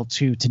parallel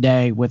to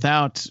today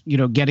without,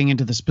 getting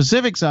into the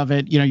specifics of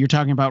it. You're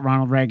talking about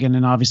Ronald Reagan,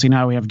 and obviously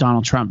now we have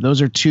Donald Trump.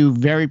 Those are two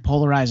very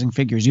polarizing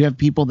figures. You have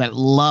people that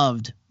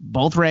loved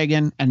both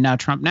Reagan and now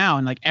Trump now,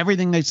 and like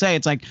everything they say,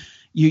 it's like,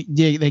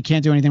 they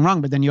can't do anything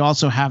wrong. But then you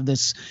also have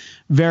this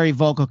very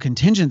vocal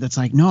contingent that's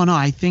like, no,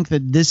 I think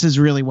that this is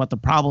really what the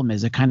problem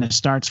is. It kind of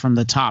starts from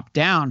the top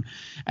down.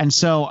 And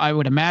so I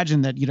would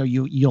imagine that,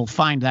 you'll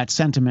find that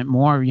sentiment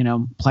more,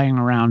 playing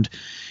around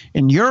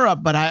in Europe.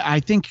 But I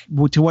think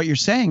to what you're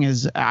saying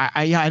is,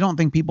 I don't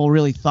think people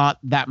really thought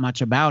that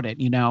much about it.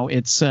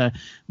 It's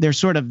there's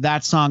sort of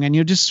that song, and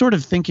you're just sort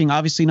of thinking,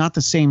 obviously not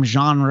the same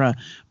genre,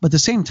 but the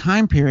same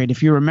time period.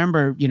 If you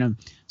remember,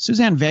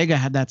 Suzanne Vega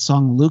had that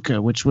song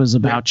Luca, which was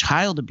about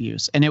child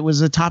abuse, and it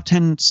was a top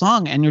 10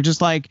 song. And you're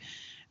just like,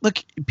 look,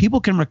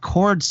 people can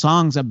record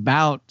songs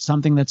about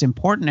something that's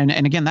important.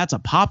 And again, that's a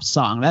pop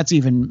song. That's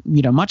even,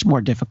 much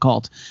more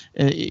difficult,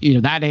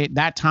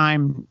 that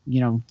time,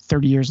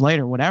 30 years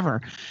later,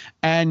 whatever.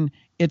 And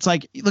it's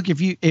like, look,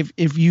 if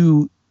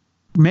you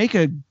make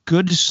a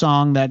good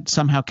song that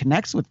somehow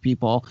connects with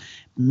people,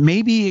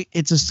 maybe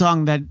it's a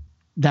song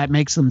that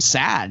makes them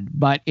sad,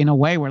 but in a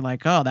way we're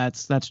like, oh,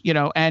 that's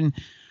and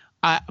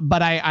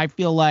but I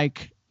feel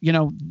like,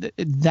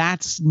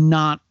 that's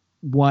not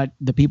what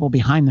the people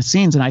behind the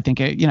scenes. And I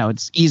think,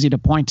 it's easy to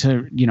point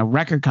to,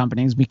 record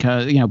companies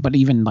because, but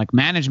even like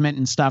management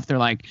and stuff, they're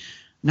like,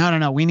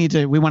 no, we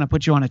want to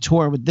put you on a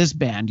tour with this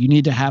band. You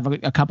need to have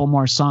a couple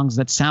more songs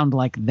that sound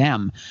like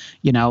them.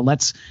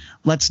 Let's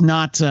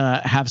not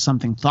have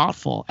something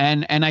thoughtful.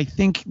 And I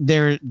think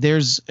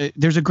there's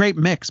a great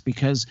mix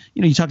because,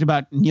 you talked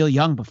about Neil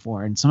Young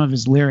before, and some of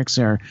his lyrics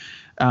are,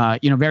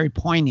 very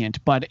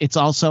poignant, but it's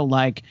also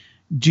like,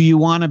 do you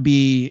want to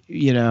be,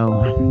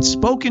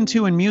 spoken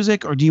to in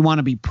music, or do you want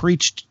to be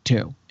preached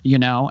to?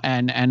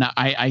 And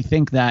I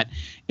think that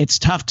it's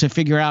tough to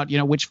figure out,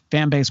 which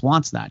fan base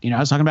wants that. I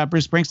was talking about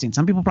Bruce Springsteen.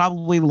 Some people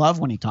probably love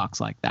when he talks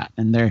like that,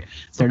 and they're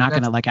not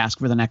going to like ask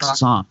for the next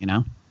song.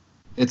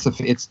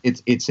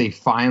 It's a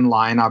fine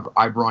line.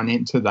 I've run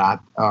into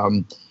that.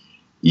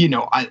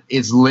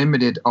 It's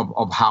limited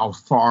of how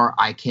far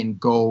I can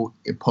go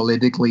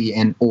politically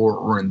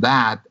or in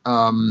that.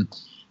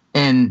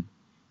 And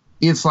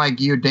it's like,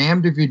 you're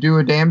damned if you do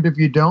or damned if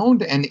you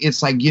don't. And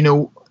it's like,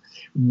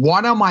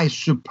 what am I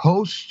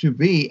supposed to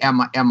be? Am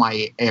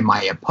I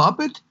a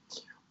puppet,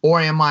 or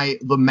am I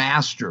the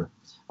master?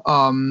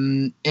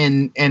 And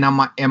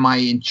am I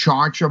in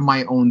charge of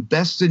my own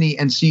destiny?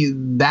 And see,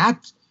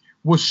 that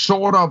was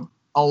sort of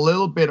a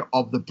little bit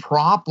of the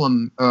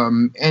problem.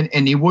 And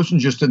it wasn't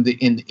just in the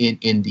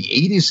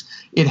 80s.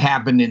 It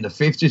happened in the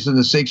 50s and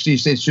the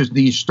 60s. It's just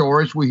these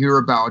stories we hear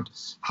about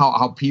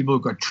how people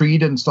got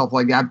treated and stuff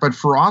like that. But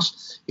for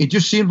us, it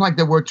just seemed like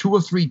there were 2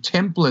 or 3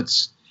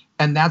 templates.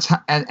 And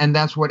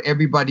that's what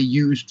everybody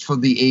used for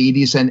the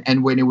 80s.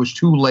 And when it was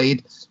too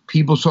late,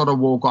 people sort of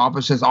woke up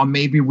and says, oh,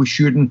 maybe we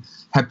shouldn't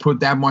have put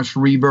that much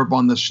reverb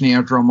on the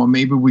snare drum, or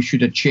maybe we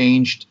should have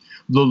changed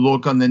the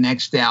look on the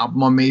next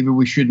album, or maybe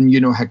we shouldn't,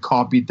 have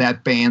copied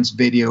that band's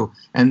video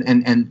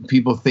and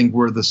people think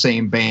we're the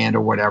same band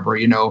or whatever.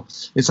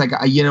 It's like,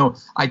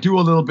 I do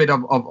a little bit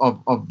of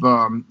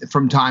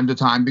from time to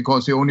time,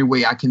 because the only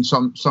way I can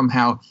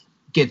somehow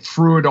get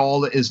through it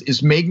all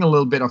is making a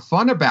little bit of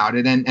fun about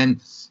it.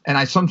 And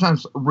I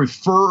sometimes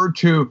refer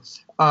to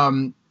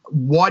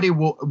what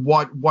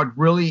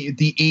really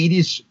the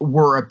 80s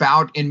were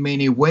about in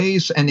many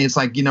ways. And it's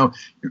like,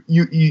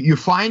 you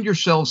find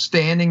yourself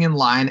standing in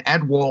line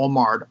at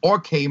Walmart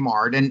or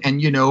Kmart, and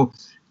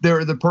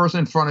the person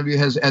in front of you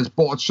has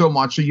bought so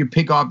much, so you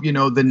pick up,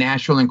 the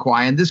National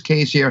Enquirer. In this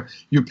case here,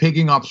 you're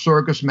picking up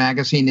Circus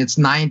Magazine. It's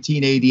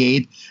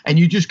 1988, and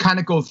you just kind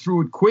of go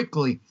through it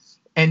quickly.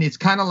 And it's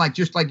kind of like,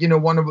 just like,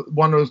 one of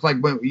those, like,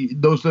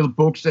 those little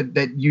books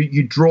that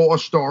you draw a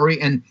story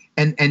and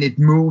it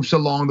moves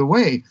along the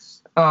way.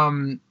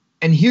 And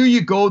here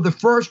you go. The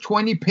first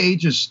 20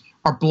 pages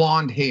are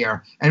blonde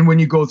hair. And when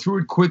you go through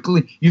it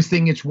quickly, you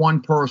think it's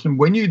one person.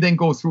 When you then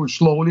go through it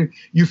slowly,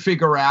 you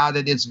figure out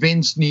that it's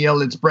Vince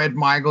Neil, it's Bret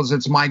Michaels,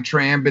 it's Mike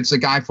Tramp, it's a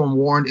guy from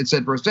Warren, et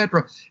cetera, et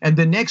cetera. And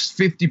the next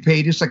 50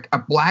 pages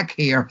are black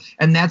hair.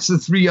 And that's the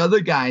 3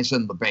 other guys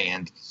in the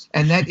band.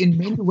 And that in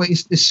many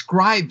ways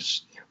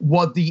describes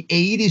what the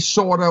 80s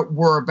sort of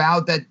were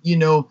about, that,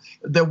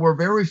 there were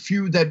very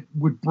few that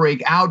would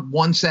break out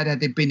once that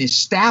had been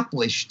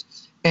established.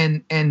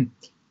 And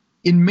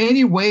in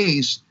many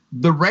ways,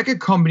 the record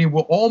company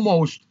were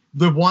almost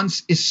the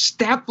ones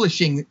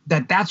establishing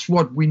that that's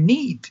what we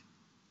need.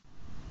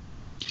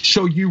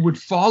 So you would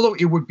follow.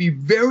 It would be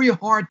very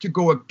hard to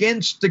go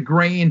against the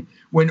grain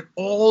when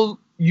all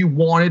you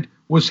wanted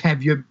was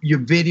have your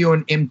video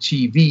on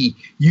MTV.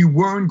 You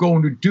weren't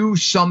going to do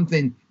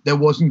something that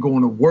wasn't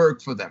going to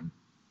work for them.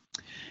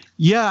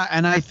 Yeah,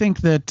 and I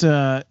think that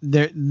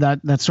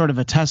that's sort of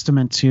a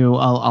testament to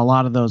a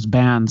lot of those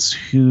bands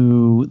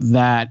who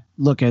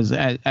look as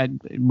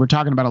we're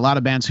talking about a lot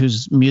of bands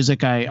whose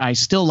music I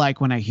still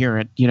like when I hear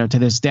it, to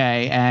this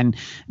day.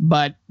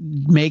 But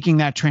making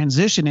that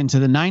transition into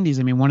the 90s,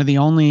 I mean, one of the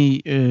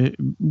only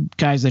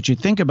guys that you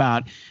think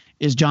about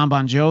is John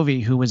Bon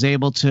Jovi, who was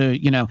able to,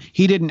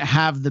 he didn't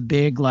have the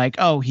big, like,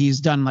 oh, he's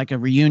done like a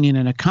reunion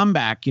and a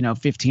comeback,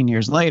 15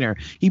 years later.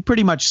 He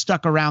pretty much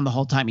stuck around the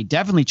whole time. He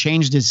definitely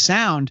changed his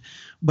sound,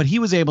 but he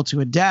was able to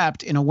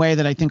adapt in a way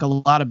that I think a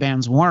lot of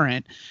bands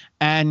weren't.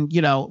 And,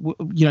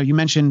 you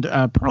mentioned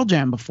Pearl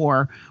Jam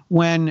before.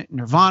 When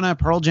Nirvana,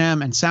 Pearl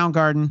Jam, and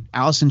Soundgarden,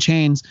 Alice in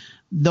Chains,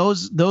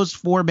 those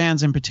four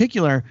bands in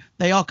particular,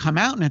 they all come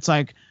out and it's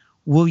like,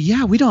 well,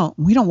 yeah, we don't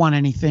want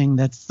anything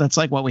that's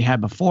like what we had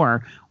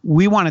before.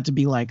 We want it to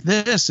be like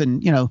this.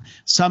 And,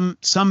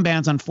 some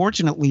bands,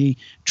 unfortunately,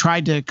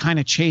 tried to kind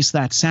of chase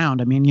that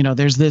sound. I mean,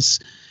 there's this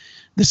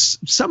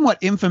somewhat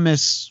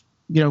infamous,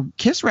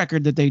 Kiss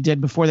record that they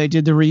did before they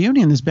did the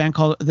reunion,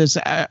 this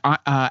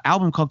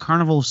album called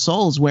Carnival of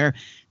Souls, where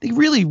they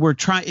really were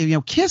trying,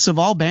 Kiss of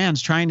all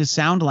bands trying to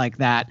sound like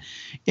that.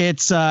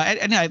 It's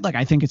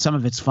I think some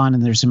of it's fun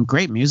and there's some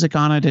great music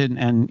on it.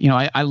 And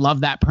I love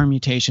that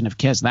permutation of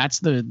Kiss. That's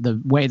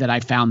the way that I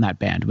found that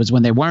band, was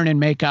when they weren't in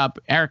makeup,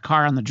 Eric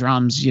Carr on the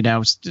drums,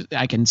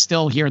 I can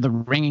still hear the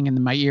ringing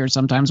in my ears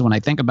sometimes when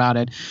I think about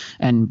it.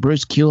 And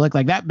Bruce Kulick,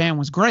 like, that band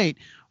was great.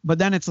 But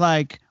then it's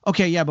like,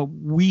 okay, yeah, but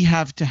we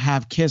have to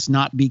have Kiss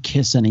not be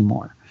Kiss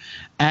anymore.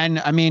 And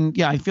I mean,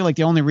 yeah, I feel like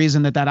the only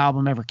reason that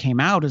album ever came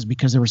out is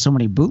because there were so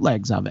many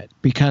bootlegs of it,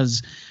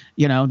 because,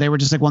 they were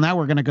just like, well, now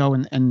we're going to go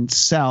and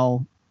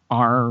sell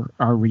our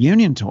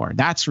reunion tour.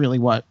 That's really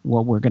what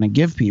we're going to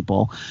give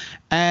people.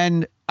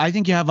 And I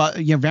think you have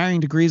varying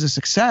degrees of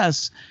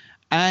success.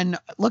 And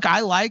look,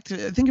 I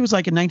think it was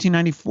like in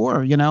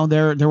 1994,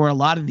 there were a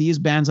lot of these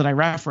bands that I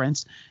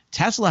referenced.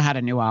 Tesla had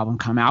a new album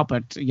come out,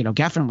 but,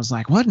 Geffen was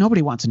like, what?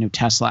 Nobody wants a new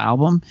Tesla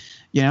album,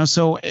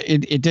 so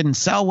it didn't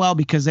sell well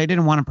because they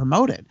didn't want to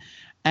promote it.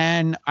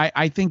 And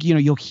I think,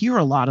 you'll hear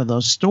a lot of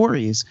those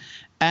stories.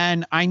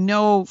 And I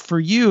know for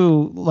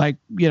you, like,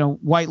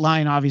 White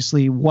Lion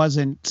obviously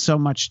wasn't so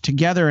much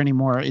together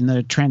anymore in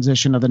the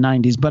transition of the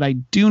 90s, but I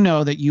do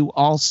know that you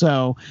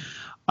also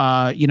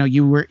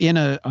you were in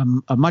a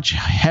much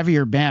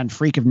heavier band,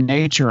 Freak of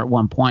Nature, at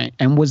one point.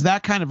 And was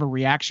that kind of a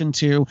reaction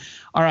to,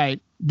 all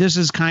right, this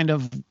is kind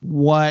of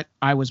what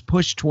I was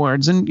pushed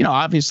towards? And,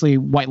 obviously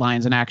White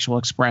Lion's an actual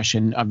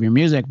expression of your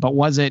music, but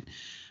was it,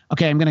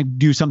 okay, I'm going to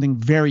do something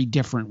very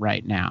different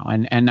right now?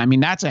 And I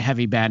mean, that's a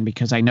heavy band,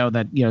 because I know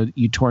that,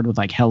 you toured with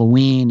like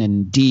Halloween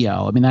and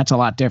Dio. I mean, that's a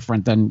lot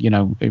different than,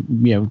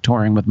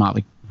 touring with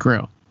Motley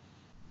Crue.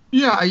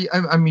 Yeah,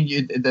 I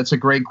mean, that's a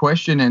great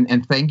question,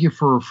 and thank you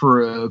for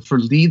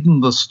leading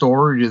the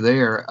story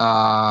there.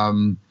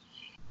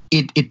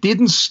 It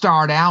didn't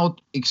start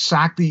out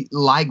exactly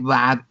like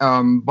that,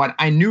 but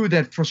I knew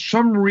that for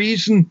some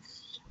reason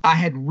I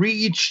had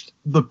reached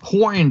the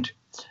point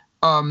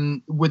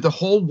with the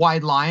whole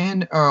White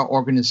Lion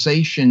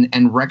organization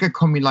and record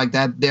company like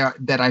that,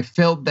 that I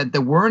felt that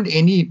there weren't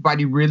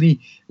anybody really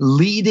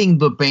leading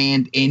the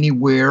band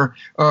anywhere.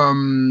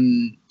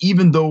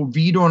 Even though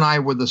Vito and I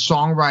were the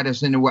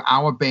songwriters and it were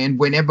our band,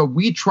 whenever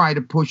we tried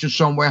to push it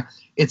somewhere,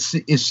 it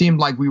seemed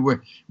like we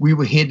were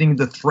hitting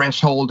the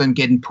threshold and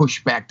getting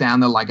pushed back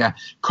down to like a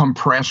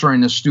compressor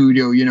in a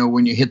studio.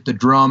 When you hit the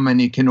drum and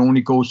it can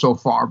only go so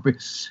far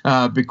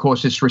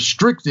because it's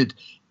restricted.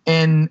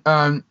 And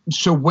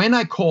so when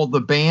I called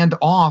the band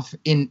off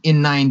in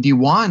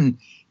 91,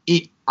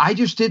 I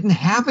just didn't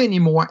have any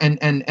more.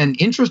 And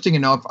interesting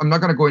enough, I'm not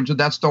going to go into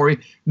that story.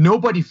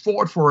 Nobody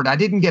fought for it. I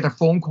didn't get a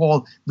phone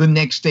call the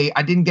next day.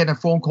 I didn't get a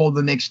phone call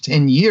the next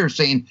 10 years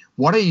saying,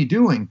 what are you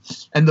doing?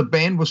 And the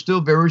band was still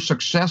very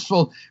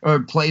successful,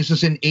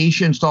 places in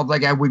Asia and stuff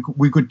like that.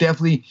 We could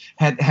definitely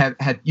had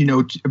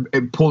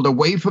pulled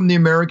away from the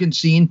American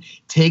scene,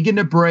 taken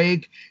a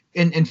break,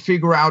 and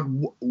figure out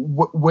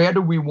where do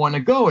we want to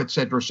go, et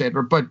cetera, et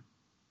cetera. But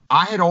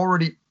I had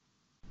already,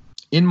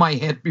 in my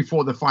head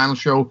before the final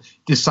show,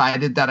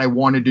 decided that I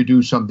wanted to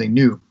do something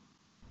new.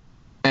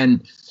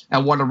 And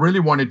what I really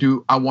wanted to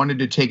do, I wanted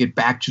to take it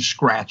back to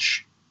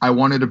scratch. I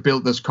wanted to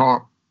build this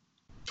car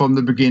from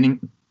the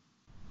beginning.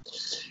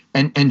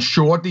 And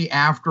shortly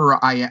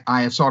after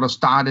I sort of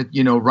started,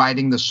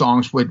 writing the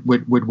songs with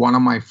one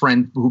of my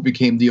friends who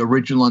became the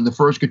original and the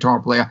first guitar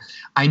player,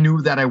 I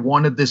knew that I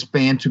wanted this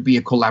band to be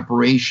a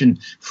collaboration,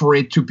 for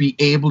it to be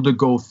able to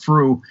go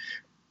through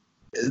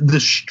the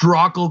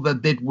struggle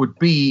that it would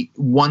be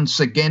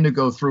once again to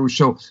go through.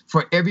 So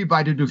for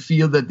everybody to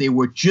feel that they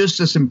were just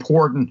as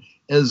important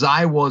as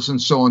I was,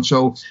 and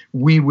so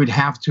we would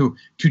have to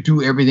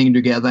do everything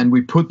together. And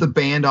we put the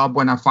band up.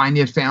 When I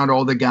finally had found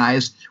all the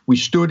guys, we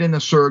stood in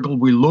a circle,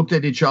 we looked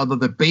at each other.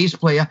 The bass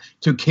player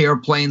took care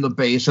of playing the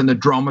bass and the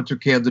drummer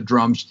took care of the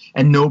drums,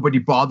 and nobody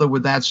bothered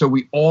with that. So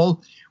we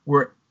all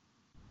were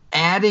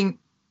adding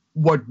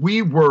what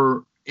we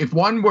were. If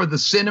one were the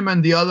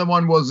cinnamon, the other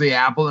one was the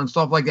apple and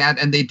stuff like that,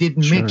 and they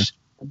didn't mix.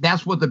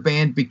 That's what the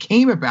band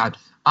became about.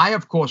 I,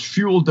 of course,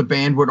 fueled the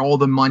band with all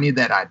the money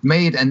that I'd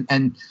made,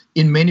 and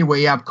in many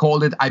ways I've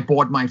called it, I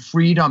bought my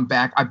freedom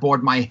back, I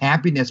bought my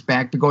happiness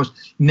back, because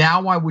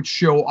now I would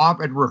show up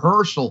at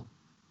rehearsal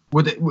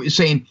with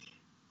saying,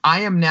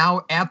 I am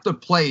now at the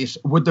place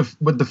with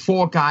the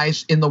four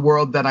guys in the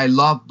world that I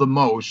love the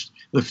most.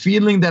 The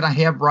feeling that I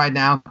have right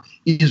now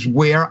is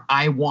where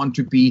I want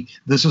to be.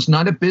 This is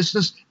not a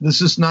business.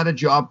 This is not a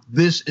job.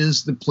 This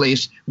is the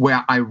place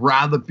where I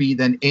rather be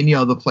than any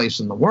other place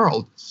in the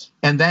world.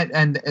 And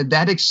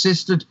that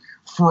existed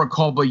for a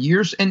couple of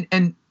years.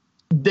 And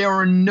there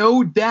are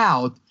no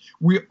doubt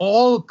we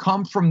all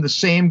come from the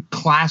same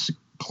classic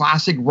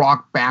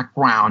rock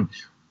background,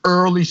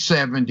 early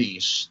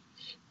 70s.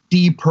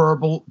 Deep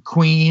Purple,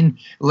 Queen,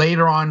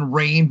 later on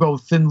Rainbow,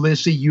 Thin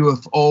Lizzy,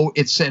 UFO,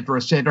 etc.,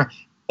 etc.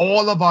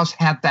 All of us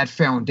had that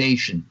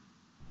foundation.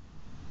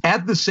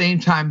 At the same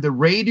time, the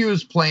radio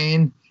is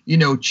playing,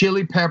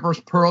 Chili Peppers,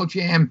 Pearl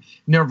Jam,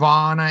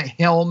 Nirvana,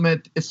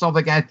 Helmet, stuff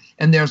like that.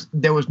 And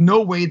there was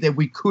no way that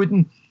we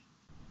couldn't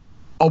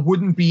or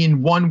wouldn't be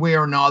in one way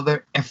or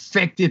another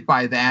affected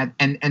by that.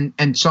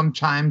 And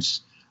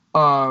sometimes,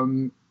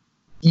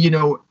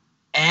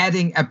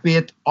 adding a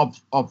bit of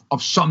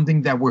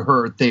something that we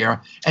heard there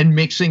and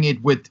mixing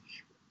it with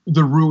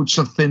the roots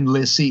of Thin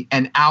Lizzy,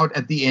 and out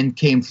at the end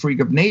came Freak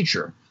of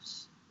Nature.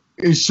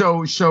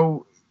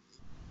 So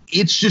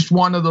it's just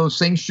one of those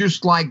things,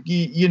 just like,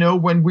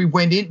 when we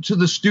went into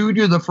the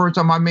studio the first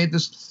time, I made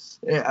this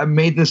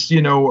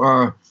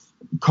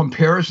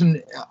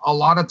comparison a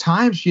lot of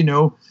times,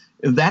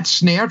 that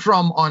snare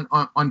drum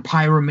on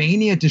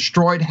Pyromania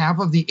destroyed half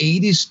of the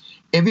 80s.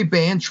 Every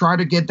band tried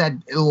to get that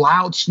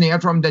loud snare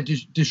drum that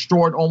just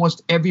destroyed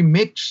almost every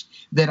mix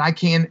that I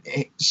can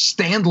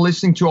stand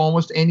listening to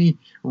almost any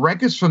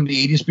records from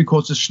the 80s,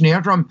 because the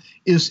snare drum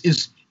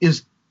is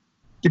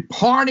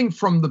departing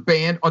from the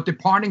band or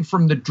departing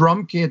from the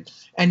drum kit,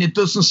 and it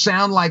doesn't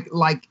sound like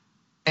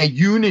a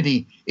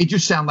unity. It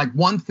just sounds like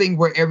one thing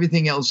where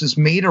everything else is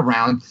made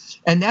around.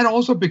 And that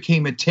also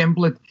became a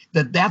template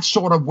that's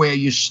sort of where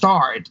you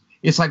start.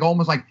 It's like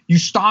almost like you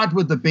start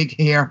with the big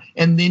hair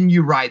and then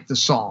you write the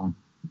song.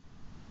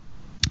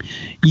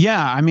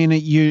 Yeah, I mean,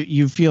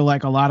 you feel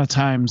like a lot of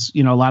times,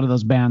 a lot of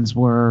those bands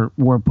were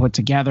put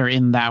together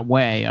in that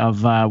way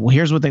of, well,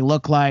 here's what they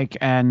look like,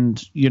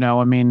 and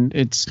I mean,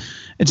 it's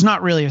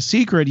not really a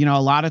secret. A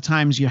lot of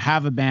times you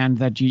have a band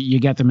that you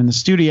get them in the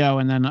studio,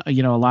 and then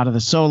a lot of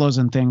the solos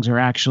and things are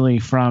actually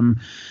from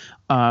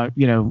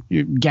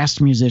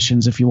guest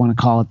musicians, if you want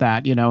to call it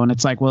that, and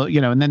it's like, well,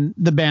 and then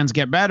the bands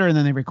get better and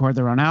then they record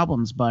their own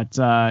albums. But,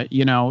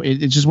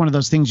 it's just one of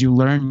those things you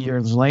learn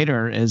years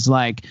later is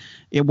like,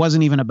 it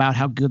wasn't even about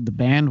how good the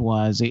band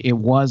was. It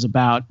was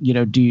about,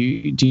 do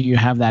you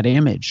have that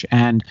image?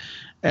 And,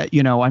 I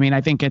mean,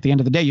 I think at the end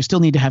of the day, you still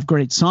need to have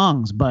great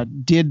songs,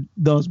 but did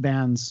those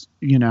bands,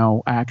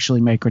 actually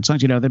make great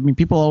songs? I mean,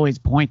 people always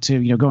point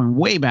to, going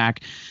way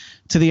back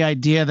to the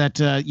idea that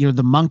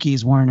the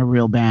Monkees weren't a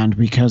real band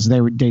because they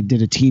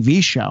did a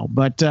TV show.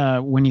 But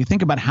when you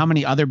think about how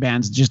many other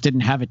bands just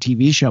didn't have a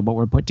TV show but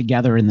were put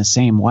together in the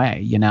same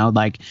way,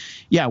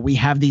 we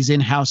have these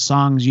in-house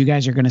songs. You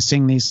guys are going to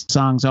sing these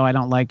songs. Oh, I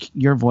don't like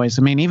your voice.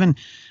 I mean, even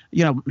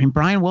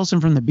Brian Wilson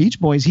from the Beach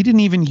Boys, he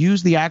didn't even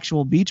use the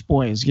actual Beach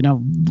Boys.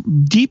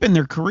 Deep in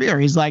their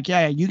career, he's like,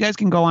 yeah, you guys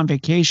can go on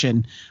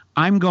vacation.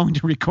 I'm going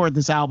to record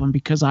this album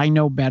because I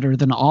know better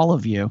than all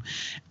of you.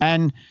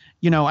 And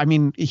I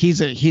mean, he's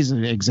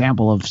an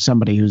example of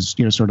somebody who's,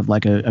 sort of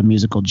like a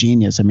musical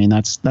genius. I mean,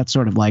 that's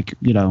sort of like,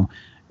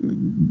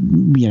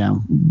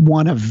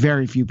 one of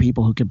very few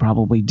people who could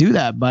probably do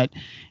that. But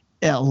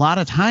a lot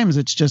of times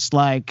it's just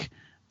like,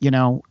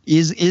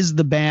 is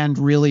the band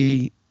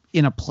really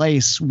in a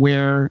place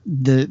where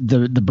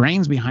the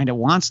brains behind it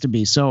wants to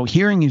be? So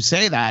hearing you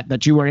say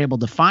that you were able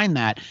to find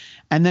that.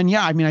 And then,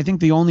 I mean, I think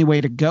the only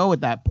way to go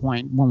at that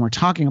point when we're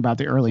talking about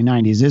the early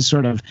 90s is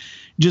sort of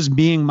just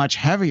being much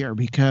heavier,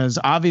 because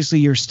obviously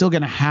you're still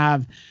going to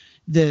have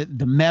the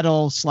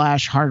metal /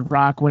 hard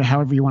rock,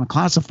 however you want to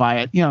classify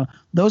it.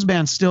 Those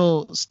bands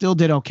still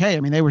did okay. I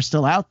mean, they were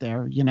still out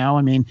there,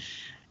 I mean,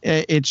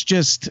 it's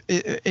just,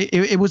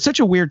 it was such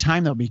a weird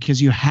time though,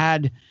 because you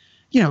had,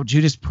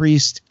 Judas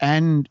Priest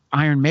and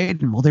Iron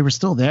Maiden. Well, they were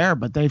still there,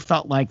 but they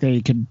felt like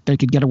they could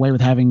get away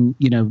with having,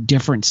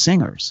 different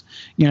singers,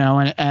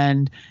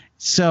 and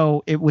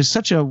so it's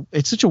such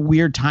a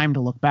weird time to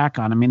look back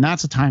on. I mean,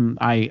 that's a time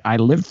I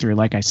lived through.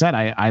 Like I said,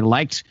 I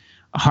liked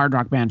a hard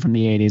rock band from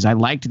the 80s. I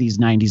liked these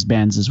 90s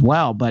bands as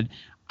well, but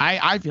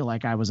I feel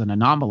like I was an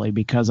anomaly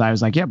because I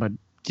was like, yeah, but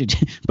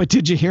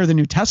did you hear the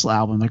new Tesla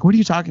album? Like, what are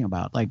you talking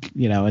about? Like,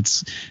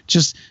 it's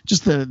just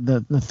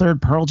the third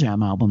Pearl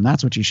Jam album.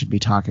 That's what you should be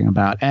talking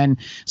about. And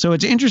so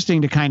it's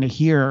interesting to kind of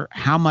hear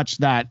how much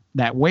that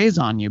weighs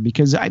on you,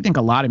 because I think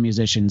a lot of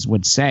musicians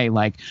would say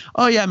like,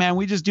 oh yeah, man,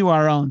 we just do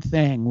our own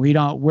thing.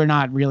 We're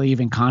not really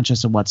even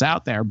conscious of what's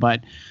out there.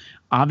 But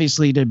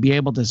obviously to be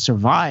able to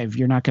survive,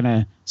 you're not going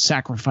to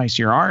sacrifice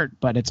your art,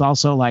 but it's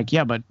also like,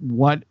 yeah, but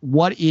what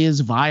is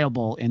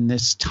viable in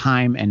this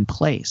time and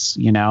place,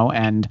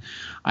 and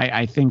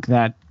I think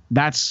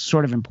that's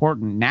sort of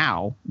important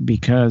now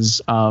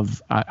because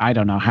of, I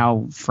don't know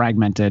how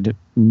fragmented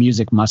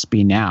music must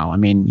be now. I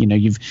mean,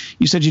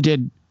 you said you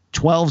did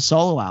 12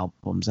 solo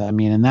albums. I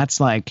mean, and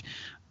that's like,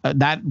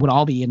 that would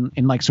all be in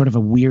like sort of a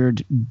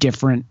weird,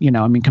 different,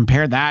 I mean,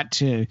 compare that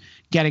to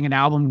getting an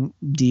album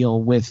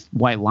deal with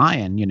White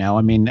Lion,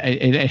 I mean,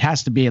 it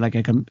has to be like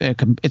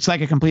it's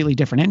like a completely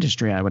different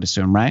industry, I would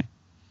assume, right?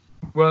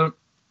 Well,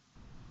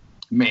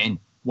 man,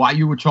 while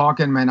you were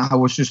talking, man, I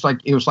was just like,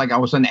 it was like I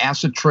was on an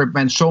acid trip,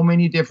 man. So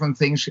many different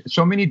things,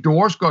 so many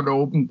doors got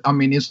opened. I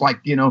mean, it's like,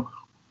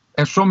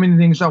 there's so many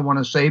things I want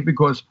to say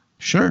because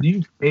sure,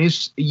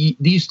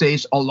 these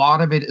days, a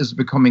lot of it is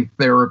becoming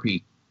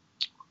therapy.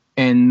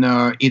 And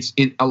a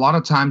lot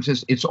of times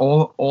it's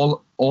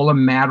all a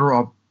matter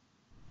of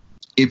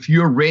if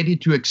you're ready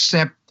to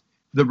accept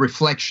the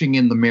reflection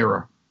in the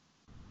mirror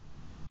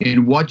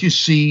and what you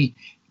see,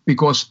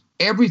 because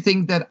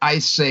everything that I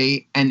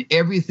say and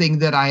everything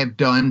that I have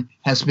done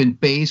has been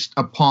based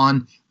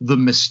upon the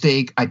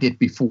mistake I did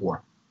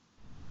before.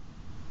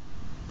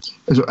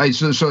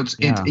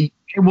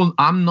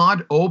 I'm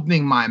not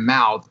opening my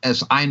mouth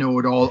as I know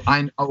it all.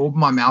 I open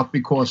my mouth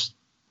because,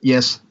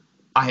 yes,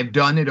 I have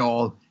done it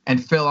all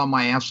and fell on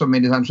my ass so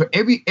many times. So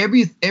every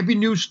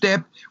new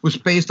step was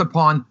based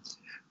upon,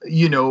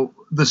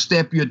 the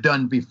step you'd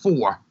done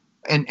before,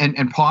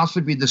 and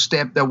possibly the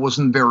step that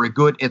wasn't very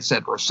good, et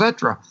cetera, et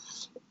cetera.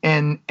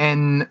 And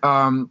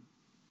a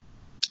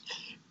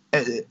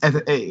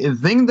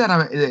thing that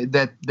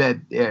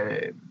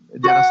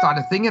I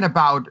started thinking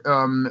about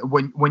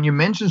when you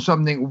mentioned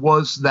something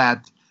was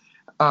that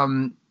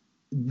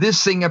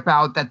this thing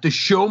about that the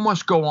show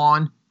must go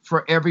on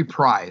for every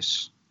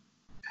price.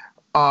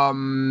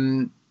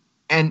 And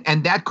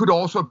that could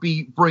also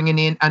be bringing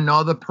in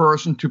another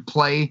person to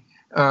play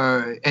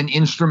an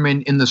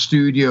instrument in the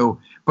studio,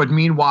 but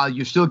meanwhile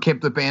you still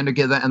kept the band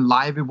together and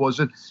live it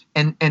wasn't.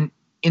 And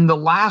in the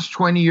last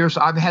 20 years,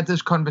 I've had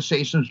these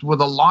conversations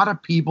with a lot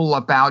of people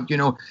about,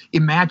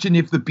 imagine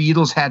if the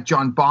Beatles had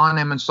John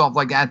Bonham and stuff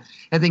like that.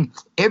 I think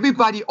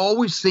everybody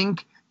always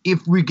think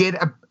if we get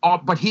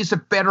but he's a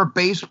better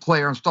bass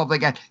player and stuff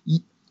like that.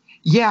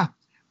 Yeah,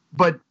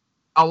 but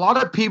a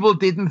lot of people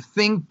didn't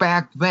think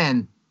back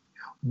then,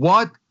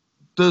 what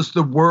does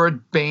the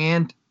word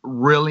band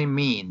really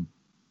mean?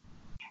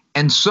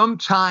 And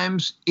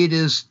sometimes it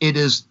is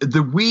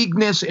the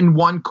weakness in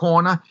one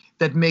corner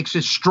that makes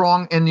it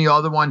strong in the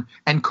other one,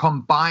 and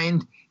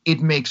combined,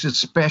 it makes it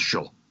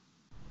special.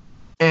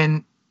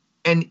 And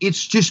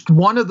it's just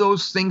one of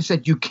those things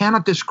that you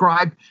cannot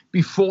describe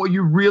before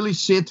you really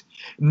sit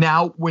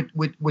now with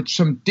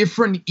some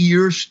different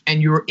ears,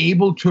 and you're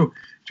able to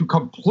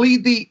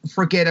completely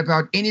forget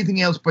about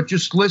anything else but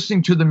just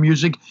listening to the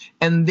music.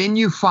 And then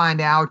you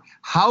find out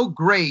how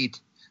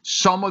great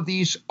some of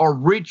these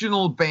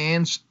original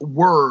bands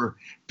were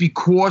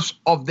because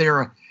of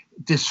their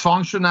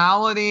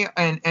dysfunctionality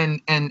and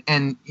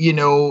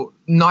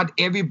not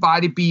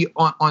everybody be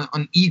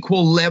on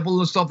equal level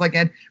and stuff like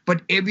that,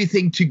 but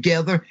everything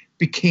together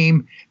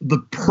became the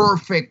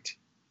perfect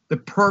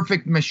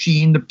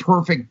machine, the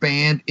perfect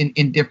band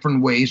in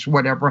different ways,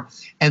 whatever.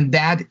 And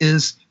that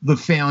is the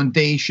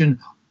foundation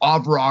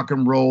of rock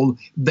and roll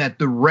that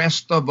the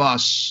rest of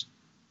us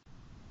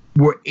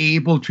were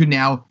able to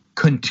now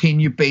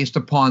continue based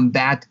upon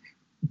that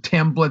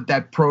template,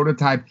 that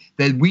prototype,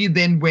 that we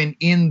then went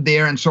in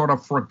there and sort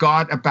of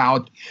forgot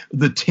about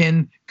the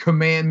 10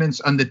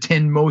 commandments and the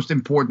 10 most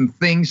important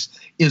things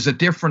is a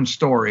different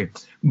story.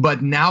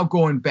 But now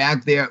going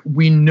back there,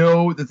 we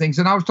know the things.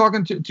 And I was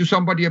talking to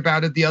somebody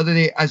about it the other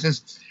day. I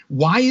says,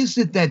 why is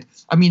it that,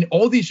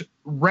 all these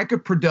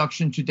record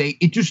production today,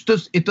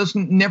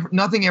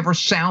 nothing ever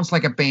sounds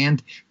like a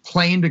band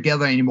playing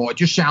together anymore. It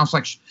just sounds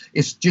like a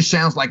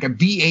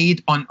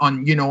V8 on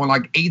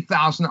like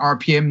 8,000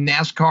 RPM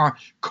NASCAR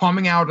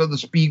coming out of the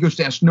speakers.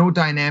 There's no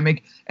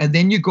dynamic. And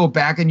then you go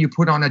back and you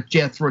put on a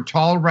Jethro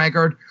Tull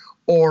record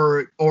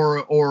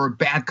or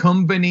Bad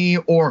Company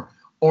or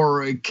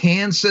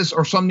Kansas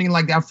or something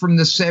like that from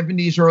the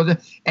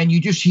 70s and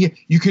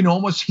you can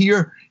almost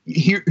hear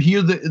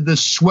the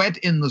sweat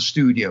in the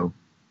studio.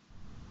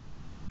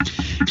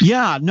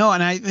 Yeah, no,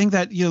 and I think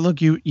that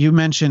you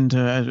mentioned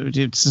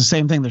it's the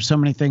same thing. There's so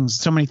many things,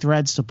 so many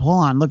threads to pull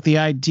on. Look, the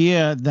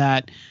idea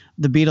that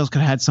the Beatles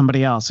could have had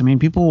somebody else.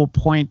 People will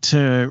point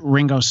to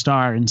Ringo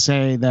Starr and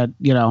say that,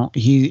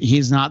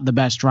 he's not the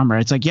best drummer.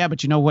 It's like, yeah,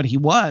 but what he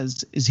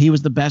was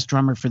the best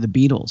drummer for the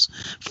Beatles.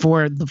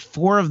 For the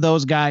four of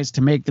those guys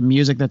to make the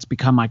music that's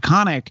become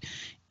iconic,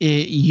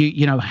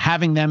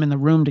 having them in the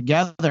room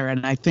together.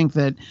 And I think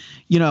that,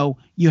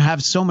 you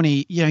have so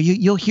many,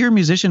 you'll hear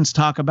musicians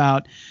talk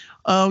about,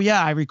 oh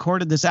yeah, I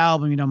recorded this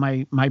album.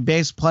 My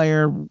bass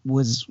player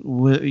was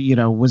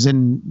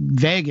in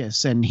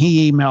Vegas and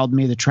he emailed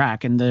me the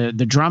track, and the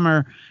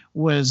drummer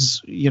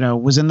was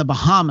in the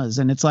Bahamas.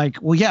 And it's like,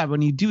 well, yeah,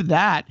 when you do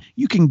that,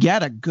 you can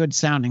get a good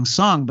sounding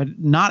song, but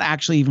not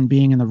actually even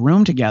being in the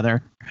room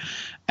together.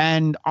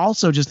 And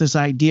also just this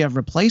idea of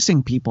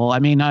replacing people.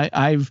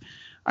 I've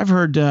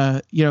heard,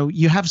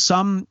 you have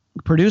some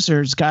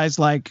producers, guys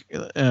like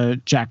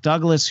Jack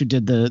Douglas, who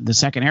did the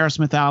second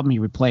Aerosmith album. He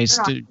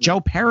replaced Joe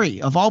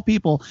Perry, of all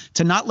people,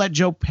 to not let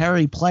Joe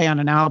Perry play on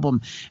an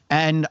album.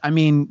 And I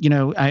mean,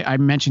 I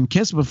mentioned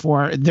Kiss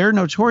before. They're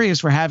notorious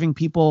for having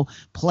people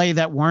play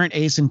that weren't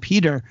Ace and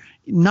Peter,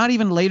 not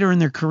even later in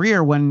their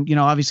career when,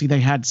 obviously they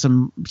had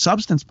some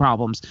substance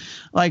problems.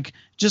 Like,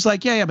 just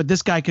like, yeah, but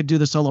this guy could do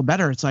the solo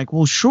better. It's like,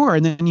 well, sure.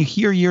 And then you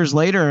hear years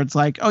later, it's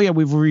like, oh, yeah,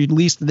 we've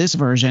released this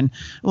version.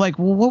 Like,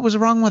 well, what was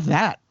wrong with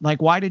that?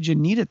 Like, why did you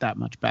need it that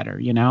much better,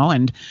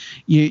 And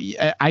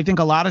I think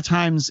a lot of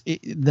times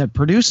the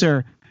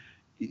producer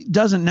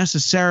doesn't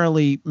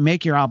necessarily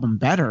make your album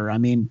better. I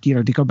mean,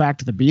 to go back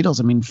to the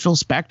Beatles, I mean, Phil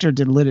Spector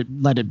did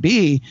Let It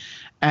Be,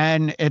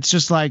 and it's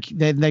just like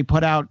they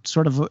put out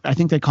sort of, I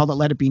think they called it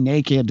Let It Be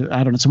Naked,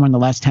 I don't know, somewhere in the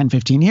last 10,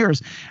 15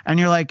 years. And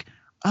you're like,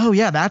 oh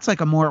yeah, that's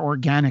like a more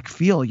organic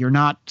feel. You're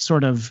not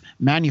sort of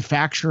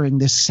manufacturing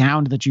this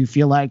sound that you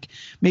feel like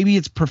maybe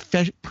it's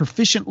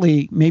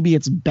proficiently, maybe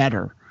it's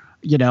better,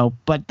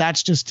 but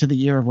that's just to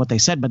the ear of what they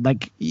said. But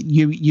like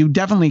you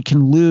definitely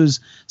can lose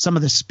some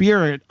of the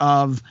spirit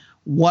of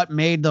what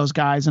made those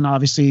guys, and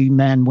obviously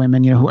men,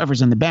 women,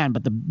 whoever's in the band,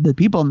 but the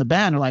people in the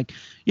band are like,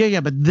 yeah,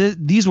 but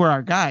these were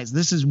our guys.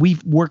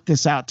 We've worked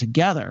this out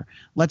together.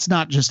 Let's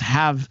not just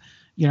have,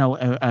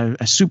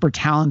 a super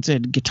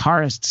talented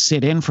guitarist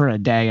sit in for a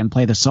day and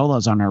play the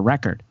solos on our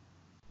record.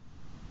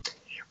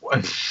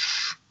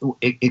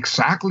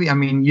 Exactly. I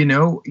mean,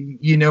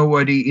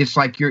 what it's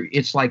like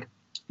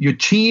your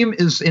team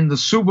is in the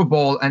Super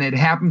Bowl and it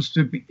happens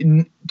to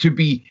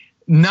be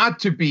not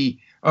to be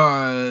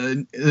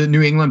the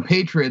New England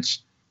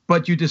Patriots,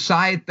 but you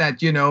decide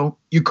that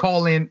you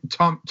call in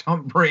Tom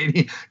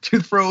Brady to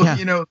throw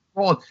the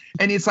ball,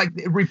 and it's like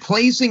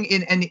replacing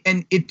it,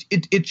 and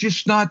it's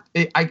just not.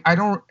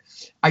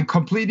 I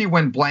completely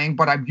went blank,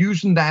 but I'm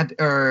using that.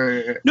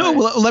 No,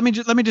 well, let me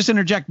just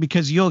interject,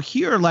 because you'll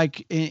hear,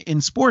 like, in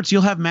sports,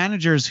 you'll have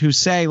managers who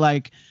say,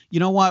 like, you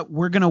know what,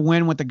 we're going to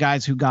win with the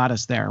guys who got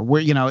us there.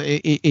 We're,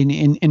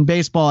 in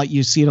baseball,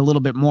 you see it a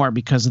little bit more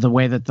because of the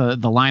way that the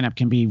lineup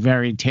can be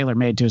very tailor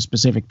made to a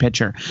specific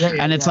pitcher.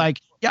 And it's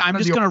like, I'm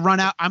just going to run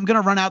out. I'm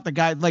going to run out the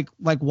guy. Like,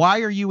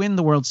 why are you in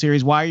the World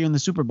Series? Why are you in the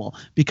Super Bowl?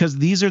 Because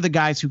these are the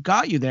guys who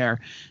got you there.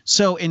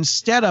 So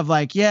instead of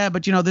like, yeah,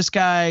 but this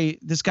guy's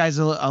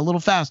a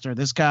little faster.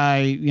 This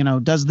guy,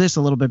 does this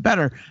a little bit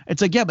better.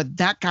 It's like, yeah, but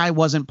that guy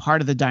wasn't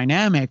part of the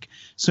dynamic.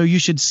 So you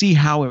should see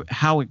how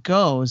it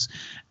goes.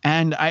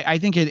 And I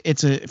think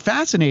it's a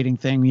fascinating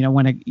thing,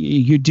 when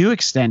you do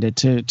extend it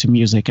to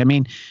music. I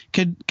mean,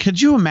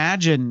 could you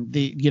imagine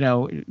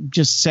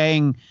just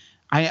saying,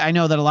 I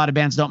know that a lot of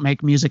bands don't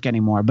make music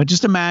anymore, but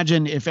just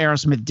imagine if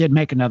Aerosmith did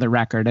make another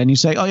record and you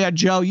say, oh yeah,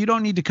 Joe, you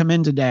don't need to come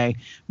in today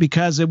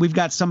because we've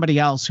got somebody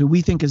else who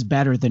we think is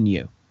better than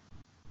you.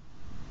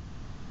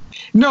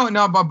 No,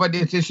 but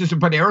it's just,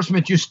 but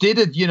Aerosmith just did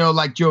it,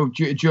 like Joe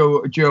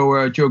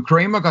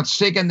Kramer got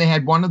sick and they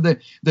had one of the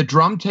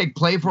drum tech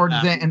play for it,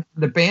 and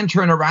the band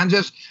turned around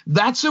and says,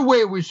 that's the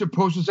way we're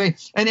supposed to say.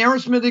 And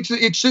Aerosmith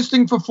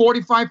existing for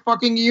 45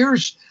 fucking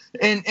years,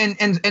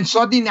 and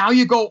suddenly now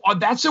you go, oh,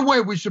 that's the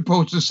way we're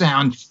supposed to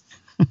sound.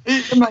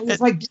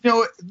 It's like,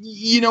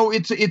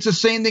 it's the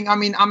same thing. I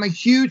mean, I'm a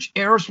huge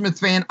Aerosmith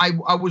fan.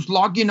 I was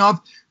lucky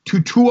enough to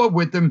tour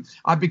with them.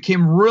 I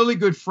became really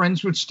good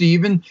friends with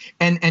Steven,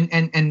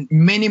 and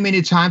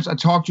many times I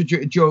talked to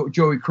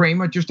Joey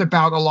Kramer just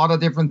about a lot of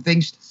different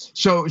things.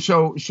 So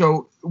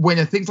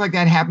when things like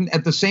that happened,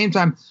 at the same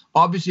time,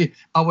 obviously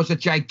I was a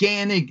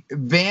gigantic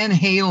Van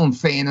Halen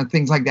fan and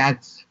things like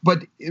that.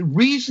 But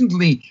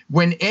recently,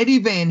 when Eddie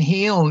Van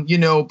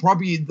Halen,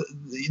 probably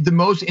the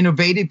most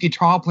innovative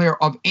guitar player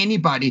of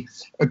anybody,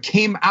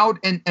 came out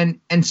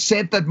and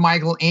said that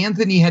Michael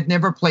Anthony had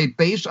never played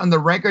bass on the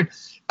record,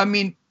 I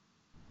mean,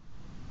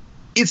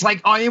 it's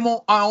like I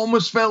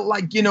almost felt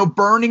like,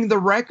 burning the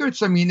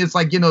records. I mean, it's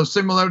like,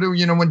 similar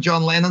to, when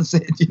John Lennon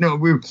said,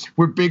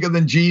 we're bigger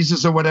than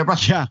Jesus or whatever.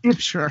 Yeah,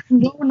 sure.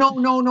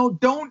 No.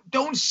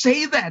 Don't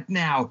say that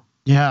now.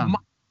 Yeah.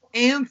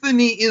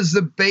 Anthony is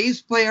the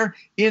bass player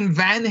in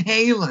Van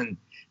Halen.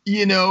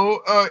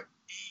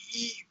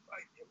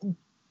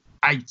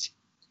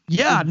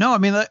 Yeah, no, I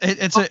mean,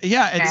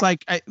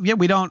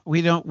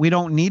 we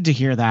don't need to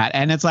hear that.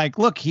 And it's like,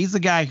 look, he's the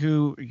guy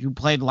who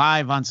played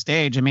live on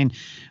stage. I mean,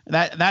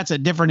 that's a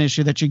different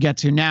issue that you get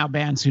to now,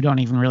 bands who don't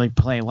even really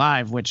play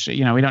live, which,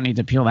 we don't need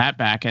to peel that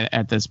back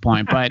at this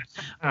point. But,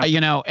 I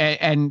mean,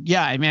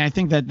 I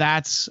think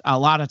that's a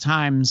lot of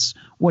times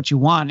what you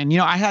want. And,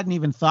 I hadn't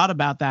even thought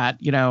about that,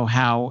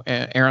 how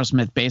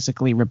Aerosmith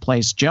basically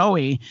replaced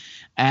Joey.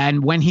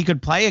 And when he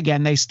could play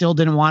again, they still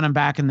didn't want him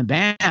back in the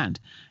band.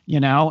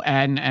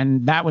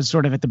 And that was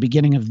sort of at the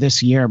beginning of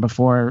this year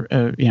before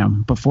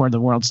the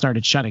world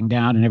started shutting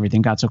down and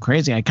everything got so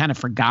crazy. I kind of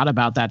forgot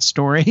about that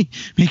story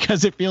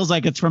because it feels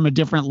like it's from a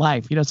different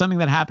life, something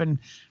that happened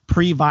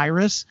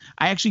pre-virus,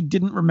 I actually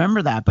didn't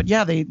remember that. But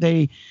yeah,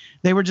 they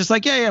were just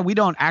like, yeah, we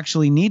don't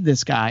actually need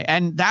this guy.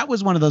 And that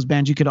was one of those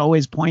bands you could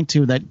always point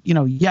to that,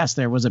 yes,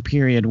 there was a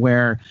period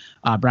where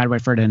Brad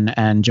Whitford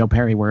and Joe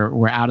Perry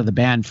were out of the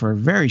band for a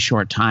very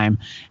short time.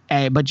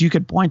 But you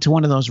could point to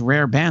one of those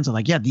rare bands of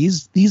like, yeah,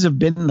 these have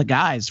been the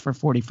guys for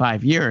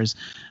 45 years.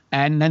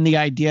 And then the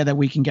idea that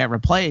we can get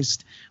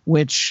replaced,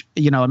 which,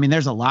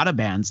 there's a lot of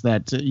bands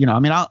that,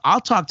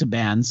 I'll talk to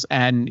bands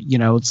and,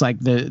 it's like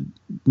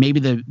maybe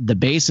the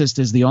bassist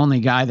is the only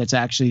guy that's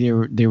actually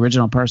the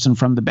original person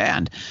from the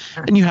band.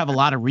 And you have a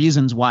lot of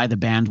reasons why the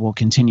band will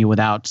continue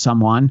without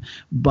someone.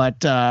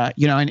 But,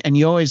 and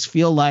you always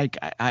feel like,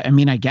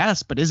 I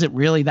guess, but is it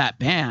really that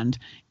band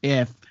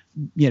if,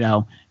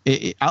 a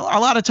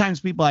lot of times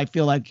people, I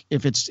feel like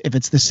if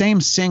it's the same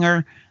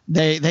singer,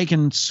 they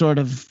can sort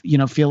of,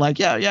 feel like,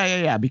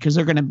 yeah, because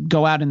they're going to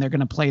go out and they're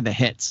going to play the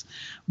hits.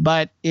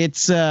 But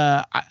it's,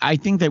 I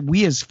think that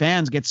we as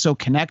fans get so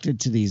connected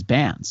to these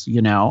bands,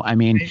 you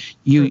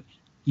think.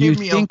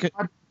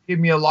 Give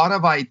me a lot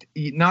of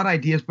not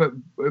ideas, but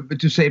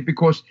to say,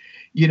 because,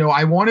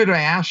 I wanted to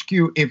ask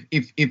you if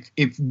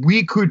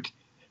we could,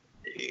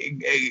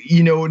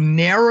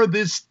 narrow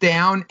this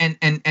down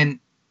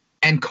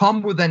and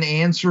come with an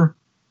answer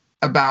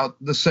about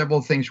the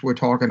several things we're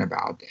talking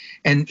about.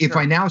 And if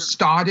I now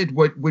started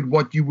with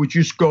what you were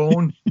just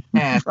going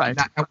at, right.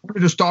 I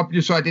wanted to stop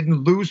you so I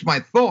didn't lose my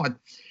thought,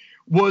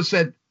 was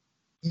that,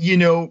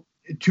 to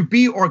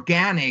be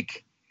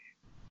organic,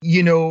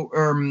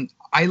 I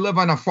live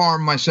on a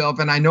farm myself,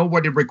 and I know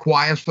what it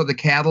requires for the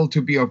cattle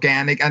to be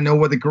organic. I know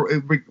what it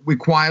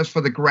requires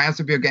for the grass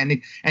to be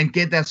organic and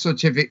get that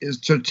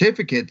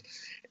certificate.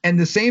 And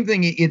the same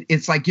thing,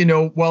 it's like, for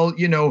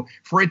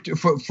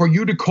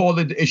you to call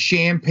it a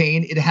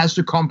champagne, it has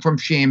to come from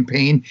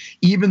Champagne,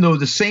 even though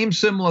the same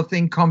similar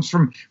thing comes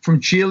from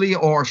Chile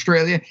or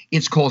Australia.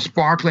 It's called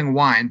sparkling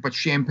wine, but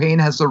Champagne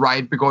has the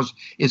right because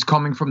it's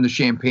coming from the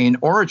Champagne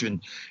origin.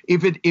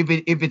 If it's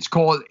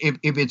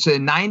a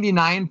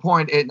 99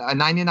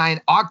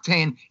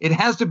 octane, it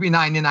has to be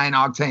 99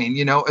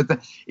 octane.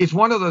 It's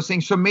one of those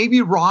things. So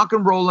maybe rock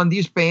and roll and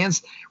these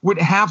bands would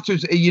have to,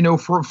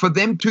 for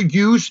them to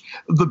use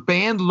the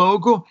band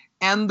logo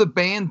and the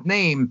band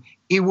name,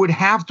 it would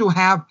have to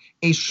have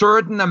a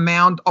certain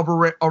amount of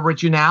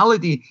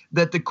originality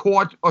that the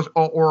court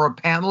or a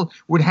panel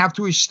would have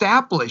to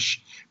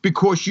establish,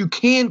 because you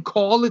can't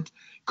call it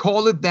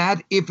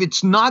that if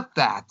it's not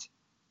that.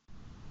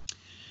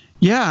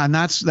 Yeah, and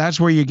that's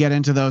where you get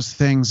into those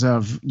things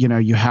of,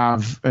 you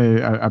have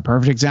a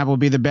perfect example would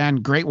be the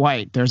band Great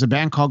White. There's a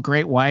band called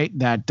Great White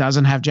that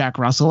doesn't have Jack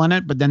Russell in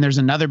it, but then there's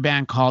another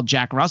band called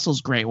Jack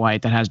Russell's Great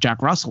White that has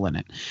Jack Russell in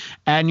it.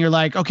 And you're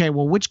like, okay,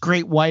 well, which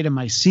Great White am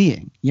I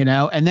seeing?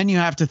 And then you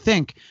have to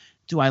think,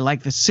 do I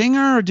like the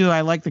singer or do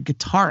I like the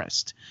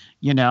guitarist?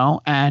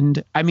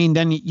 And I mean,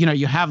 then,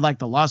 you have like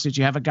the lawsuits.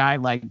 You have a guy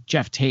like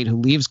Jeff Tate who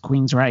leaves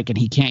Queensryche and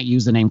he can't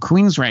use the name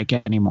Queensryche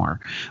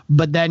anymore.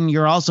 But then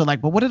you're also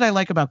like, well, what did I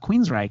like about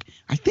Queensryche?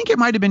 I think it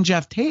might have been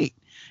Jeff Tate,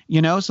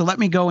 so let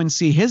me go and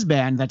see his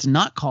band that's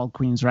not called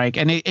Queensryche.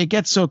 And it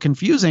gets so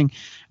confusing.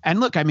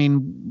 And look, I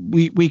mean,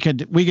 we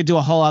could do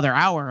a whole other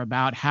hour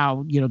about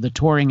how, the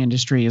touring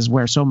industry is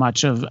where so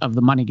much of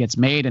the money gets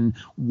made and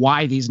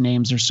why these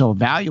names are so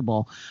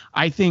valuable.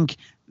 I think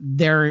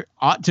there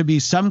ought to be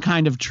some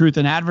kind of truth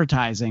in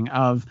advertising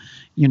of,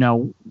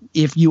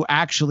 if you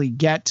actually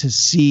get to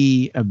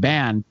see a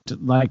band,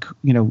 like,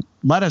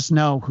 let us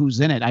know who's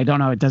in it. I don't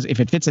know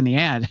if it fits in the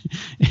ad.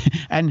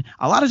 And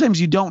a lot of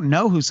times you don't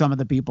know who some of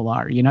the people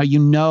are.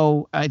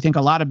 I think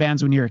a lot of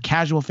bands, when you're a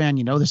casual fan,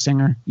 the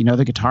singer, the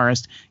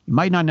guitarist, you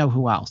might not know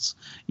who else,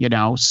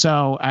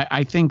 So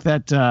I think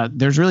that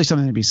there's really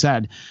something to be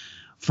said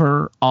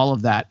for all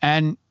of that.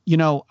 And,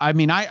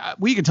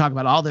 we could talk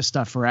about all this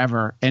stuff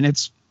forever, and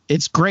it's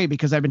great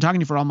because I've been talking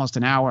to you for almost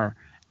an hour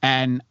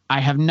and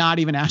I have not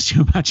even asked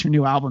you about your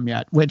new album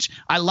yet, which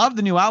I love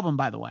the new album,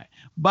 by the way,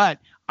 but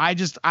I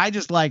just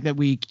like that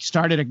we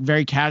started a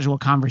very casual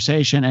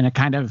conversation and it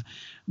kind of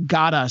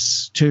got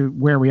us to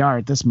where we are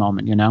at this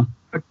moment,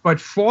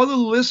 But for the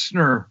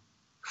listener,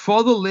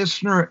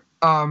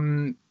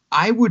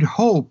 I would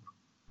hope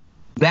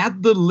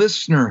that the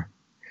listener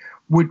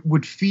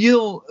would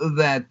feel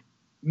that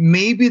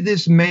maybe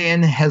this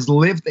man has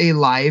lived a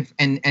life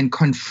and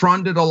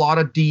confronted a lot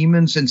of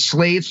demons and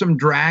slayed some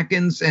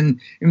dragons and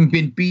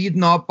been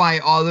beaten up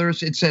by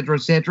others, etc.,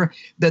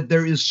 that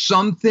there is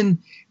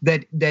something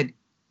that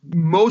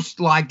most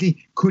likely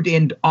could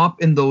end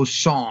up in those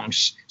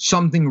songs,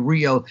 something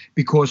real,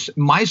 because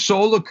my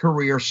solo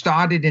career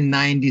started in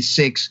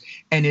 96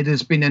 and it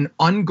has been an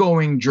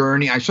ongoing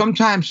journey. I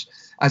sometimes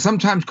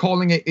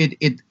calling it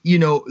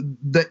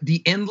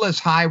the endless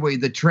highway,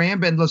 the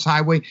Tramp endless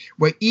highway,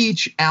 where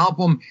each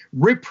album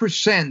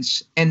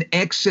represents an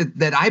exit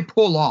that I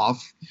pull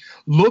off,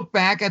 look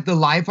back at the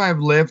life I've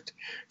lived,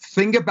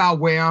 think about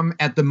where I'm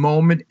at the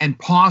moment and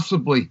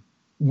possibly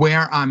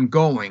where I'm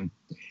going.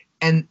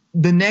 And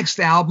the next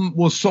album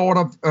will sort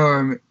of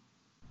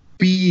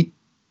be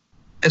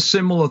a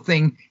similar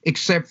thing,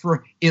 except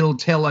for it'll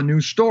tell a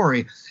new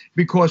story.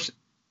 Because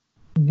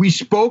we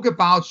spoke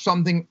about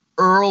something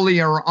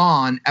earlier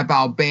on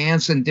about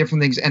bands and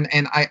different things,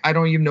 and I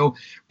don't even know,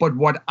 but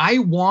what I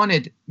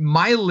wanted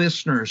my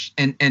listeners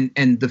and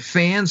the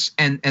fans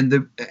and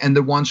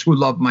the ones who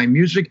love my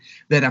music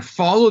that have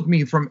followed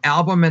me from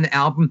album and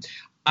album,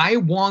 I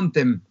want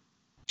them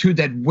to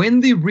that when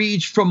they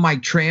reach from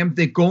Mike Tramp,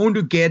 they're going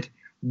to get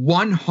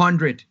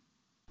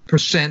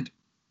 100%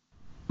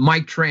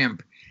 Mike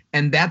Tramp,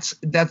 and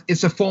that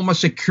it's a form of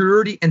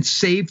security and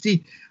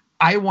safety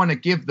I want to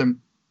give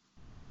them.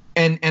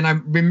 And I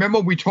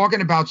remember we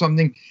talking about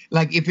something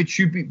like if it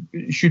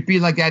should be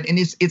like that. And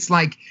it's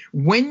like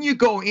when you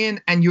go in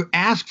and you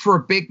ask for a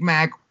Big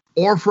Mac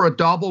or for a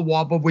double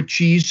Whopper with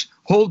cheese,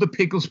 hold the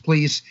pickles,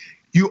 please.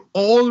 You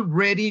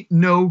already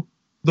know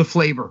the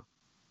flavor.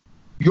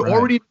 You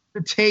already know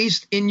the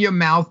taste in your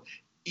mouth.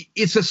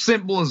 It's as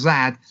simple as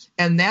that.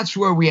 And that's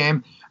where we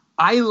am.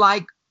 I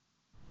like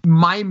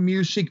my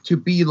music to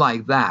be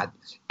like that.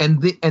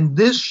 And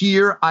this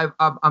year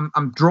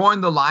I'm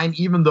drawing the line,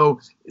 even though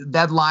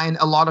that line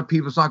a lot of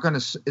people's not going to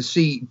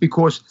see,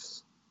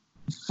 because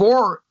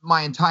for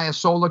my entire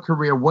solo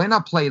career, when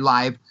I play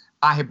live,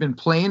 I have been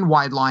playing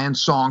White Lion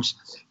songs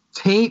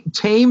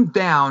tamed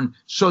down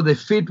so they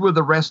fit with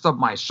the rest of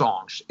my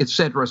songs,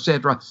 etc.,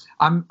 etc.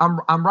 I'm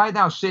right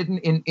now sitting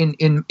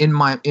in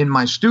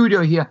my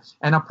studio here,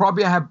 and I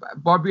probably have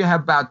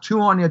about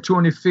 200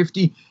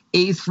 250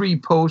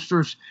 A3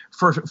 posters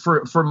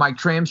for Mike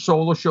Tramp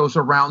solo shows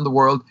around the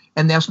world,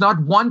 and there's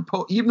not one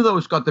even though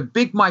it's got the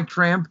big Mike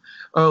Tramp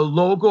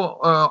logo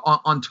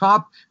on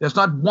top, there's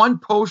not one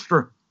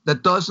poster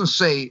that doesn't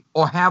say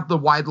or have the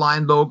White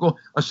Lion logo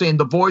or saying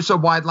the voice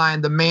of White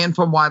Lion, the man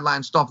from White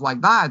Lion, stuff like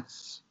that.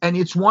 And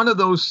it's one of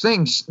those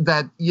things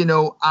that, you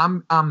know,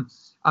 I'm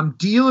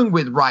dealing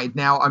with right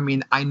now. I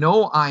mean, I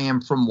know I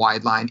am from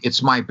White Lion.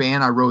 It's my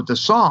band. I wrote the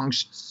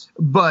songs,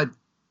 but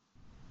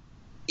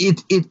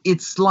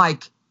it's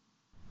like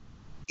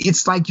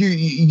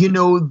you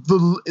know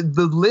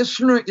the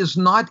listener is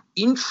not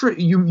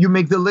interested. You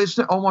make the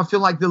listener almost feel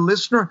like the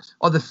listener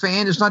or the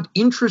fan is not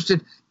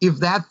interested if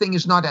that thing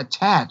is not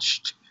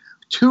attached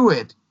to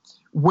it,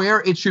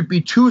 where it should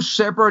be two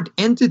separate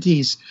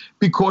entities.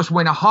 Because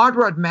when a hard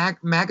rock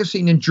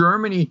magazine in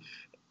Germany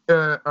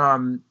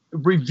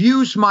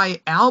reviews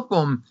my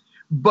album,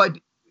 but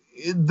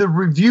the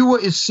reviewer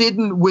is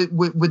sitting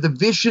with the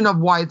vision of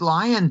White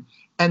Lion,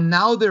 and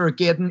now they're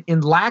getting, in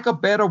lack of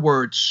better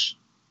words,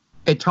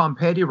 a Tom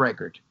Petty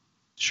record.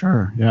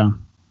 Sure, yeah.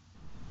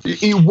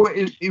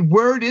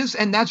 Where it is,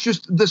 and that's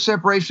just the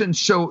separation.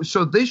 So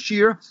this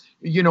year,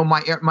 you know,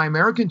 my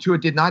American tour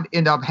did not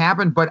end up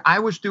happening, but I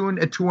was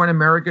doing a tour in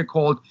America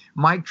called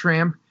Mike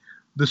Tramp,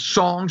 The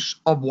Songs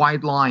of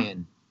White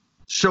Lion.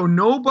 So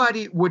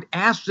nobody would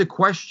ask the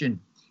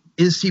question,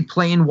 is he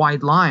playing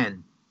White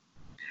Lion?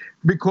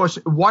 Because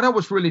what I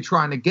was really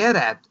trying to get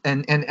at,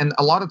 and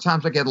a lot of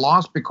times I get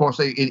lost because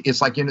it's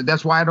like, you know,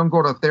 that's why I don't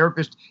go to a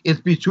therapist.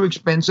 It'd be too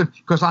expensive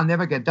because I'll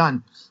never get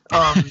done.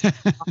 I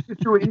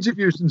do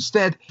interviews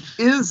instead.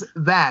 Is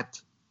that,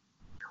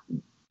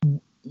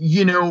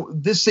 you know,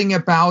 this thing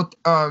about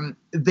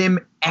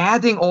them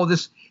adding all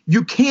this?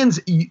 You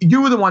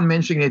were the one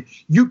mentioning it.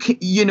 You can,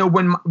 you know,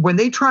 when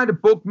they try to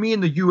book me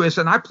in the U.S.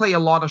 and I play a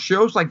lot of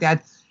shows like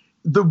that,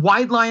 the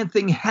White Lion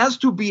thing has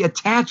to be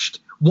attached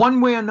one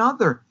way or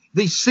another.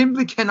 They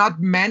simply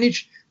cannot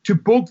manage to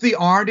book the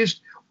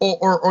artist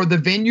or the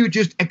venue,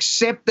 just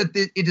accept that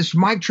it is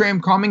Mike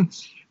Tramp coming.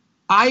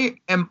 I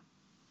am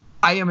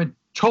a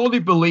totally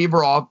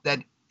believer of that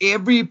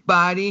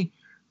everybody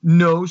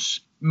knows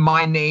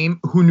my name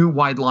who knew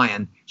White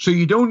Lion. So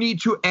you don't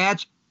need to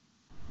add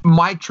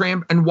Mike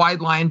Tramp and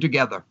White Lion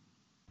together.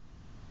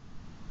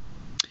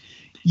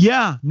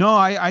 Yeah, no,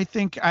 I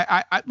think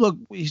I look.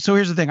 So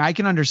here's the thing: I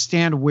can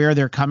understand where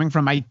they're coming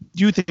from. I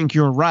do think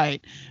you're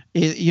right.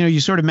 You know, you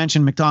sort of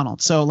mentioned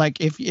McDonald's. So like,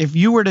 if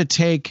you were to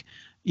take,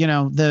 you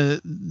know,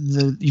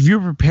 if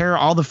you prepare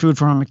all the food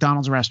from a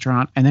McDonald's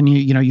restaurant and then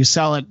you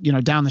sell it, you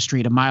know, down the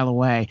street a mile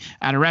away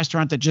at a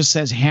restaurant that just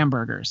says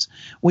hamburgers,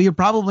 well, you're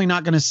probably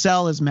not going to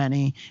sell as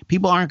many.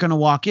 People aren't going to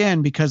walk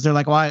in because they're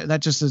like, well,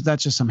 that's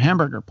just some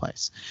hamburger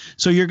place.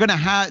 So you're going to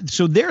have.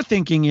 So their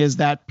thinking is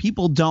that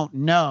people don't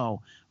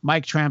know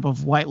Mike Tramp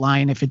of White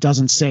Lion if it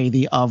doesn't say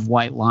the of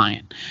White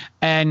Lion.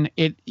 And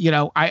it, you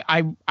know,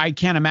 I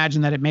can't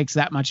imagine that it makes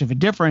that much of a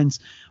difference,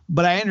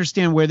 but I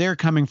understand where they're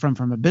coming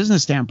from a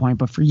business standpoint.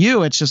 But for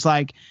you, it's just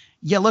like,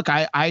 yeah, look,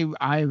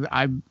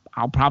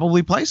 I'll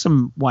probably play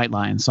some White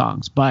Lion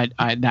songs, but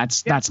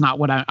that's not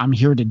what I'm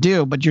here to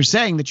do. But you're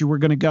saying that you were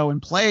going to go and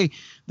play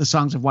the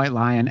songs of White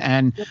Lion,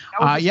 and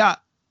yeah.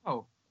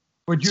 Oh,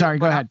 sorry,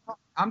 go ahead.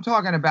 I'm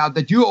talking about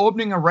that you're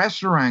opening a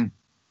restaurant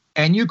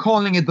and you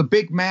calling it the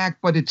Big Mac,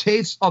 but it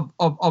tastes of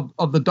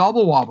the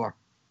double Whopper,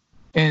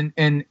 and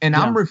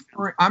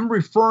yeah. I'm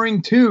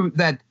referring to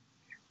that.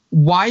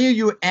 Why are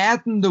you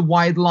adding the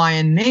White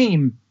Lion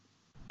name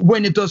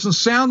when it doesn't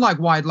sound like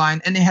White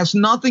Lion and it has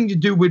nothing to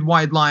do with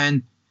White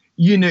Lion?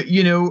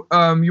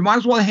 you might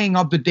as well hang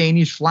up the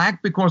Danish flag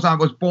because I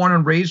was born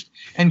and raised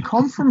and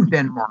come from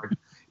Denmark.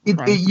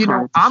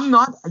 I'm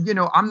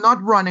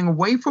not running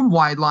away from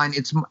White Line.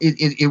 It's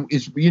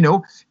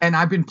and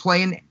I've been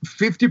playing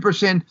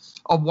 50%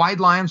 of White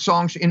Line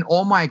songs in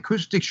all my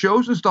acoustic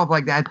shows and stuff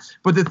like that.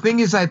 But the thing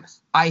is that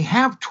I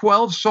have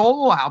 12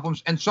 solo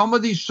albums, and some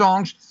of these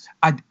songs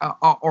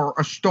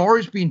are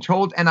stories being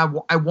told, and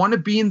I want to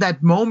be in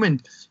that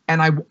moment, and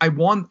I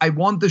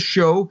want the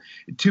show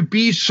to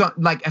be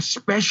like a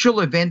special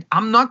event.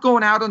 I'm not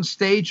going out on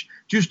stage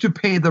just to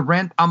pay the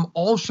rent. I'm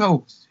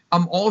also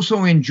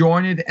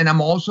enjoying it, and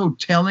I'm also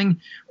telling,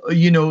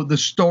 the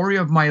story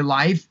of my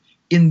life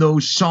in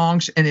those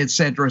songs, and et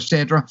cetera, et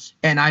cetera.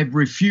 And I've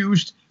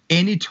refused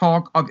any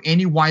talk of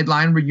any White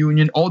Line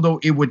reunion, although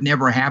it would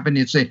never happen.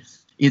 It's a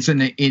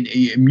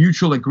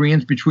mutual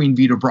agreement between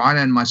Vito Bratta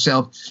and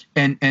myself,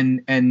 and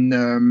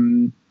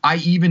I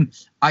even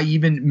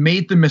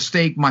made the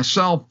mistake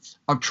myself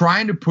of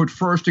trying to put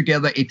first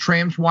together a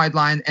Tramp's White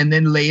Line and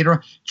then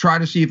later try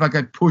to see if I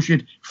could push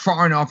it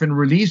far enough and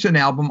release an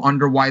album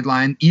under White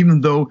Line,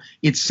 even though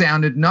it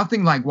sounded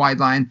nothing like White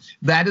Line.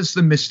 That is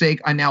the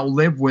mistake I now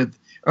live with.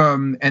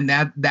 And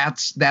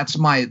that's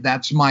my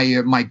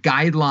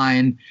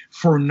guideline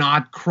for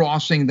not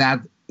crossing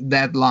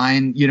that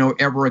line,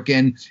 ever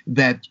again,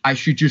 that I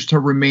should just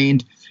have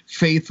remained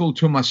faithful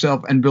to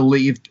myself and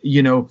believed,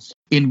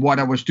 in what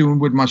I was doing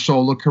with my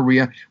solo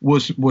career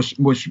was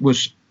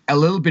a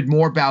little bit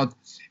more about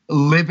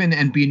living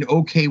and being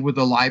okay with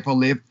the life I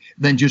lived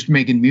than just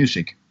making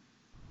music.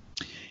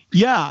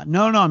 Yeah,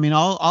 no. I mean,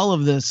 all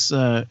of this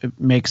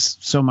makes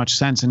so much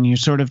sense. And you're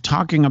sort of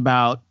talking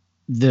about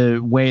the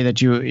way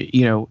that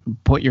you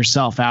put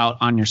yourself out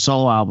on your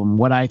solo album.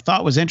 What I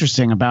thought was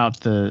interesting about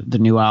the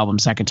new album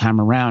Second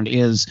Time Around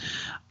is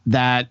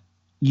that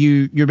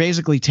you're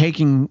basically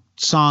taking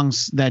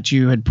songs that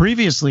you had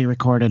previously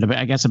recorded,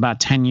 I guess about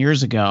 10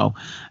 years ago.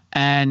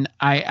 And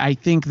I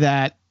think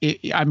that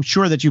I'm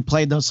sure that you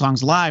played those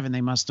songs live and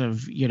they must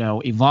have,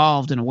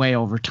 evolved in a way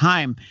over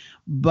time.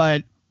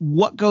 But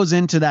what goes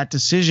into that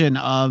decision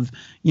of,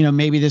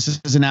 maybe this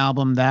is an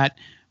album that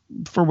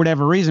for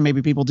whatever reason,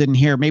 maybe people didn't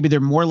hear, maybe they're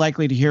more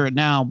likely to hear it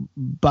now,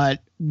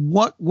 but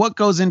what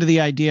goes into the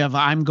idea of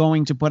I'm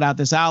going to put out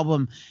this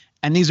album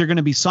and these are going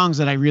to be songs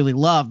that I really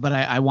love, but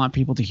I want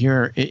people to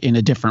hear it in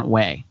a different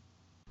way?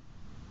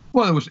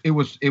 Well, it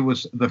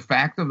was the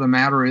fact of the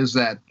matter is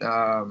that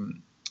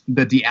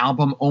that the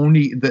album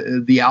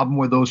the album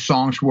where those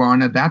songs were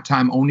on at that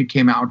time only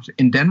came out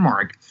in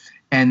Denmark,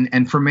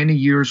 and for many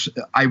years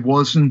I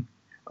wasn't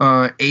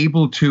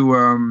able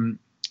to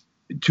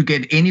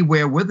get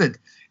anywhere with it.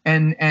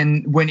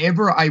 And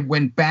whenever I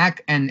went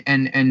back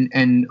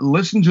and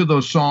listened to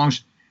those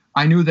songs,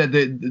 I knew that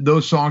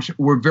those songs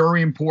were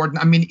very important.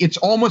 I mean, it's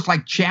almost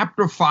like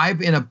chapter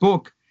 5 in a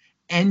book,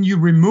 and you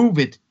remove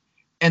it,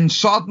 and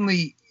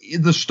suddenly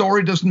the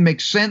story doesn't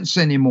make sense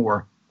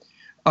anymore.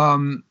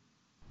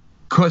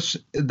 Because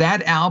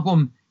that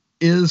album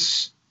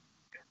is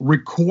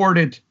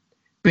recorded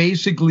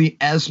basically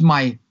as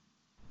my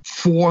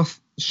 4th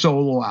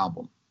solo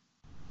album.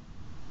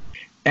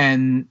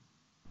 And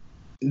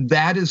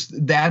that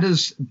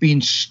is being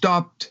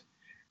stopped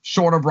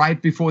sort of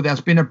right before.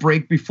 There's been a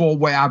break before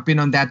where I've been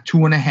on that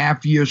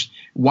 2.5 years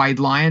White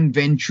Lion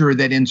venture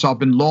that ends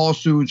up in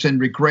lawsuits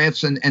and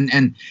regrets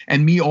and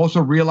me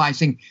also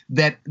realizing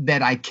that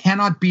I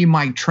cannot be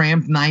Mike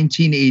Tramp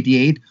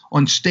 1988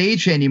 on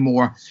stage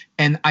anymore.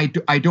 And I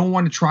don't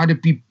want to try to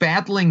be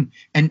battling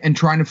and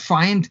trying to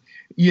find,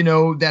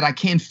 that I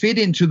can't fit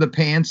into the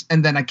pants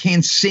and that I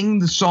can't sing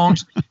the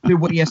songs the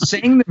way I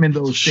sang them in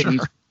those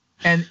days.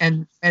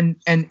 And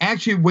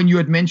actually, when you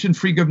had mentioned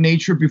Freak of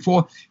Nature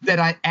before, that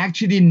I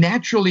actually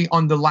naturally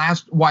on the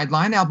last White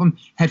Line album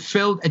had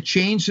felt a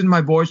change in my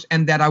voice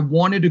and that I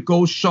wanted to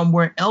go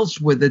somewhere else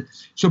with it.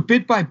 So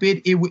bit by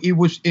bit, it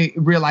was a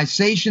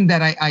realization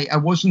that I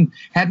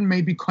hadn't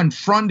maybe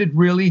confronted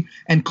really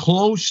and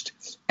closed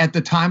at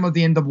the time of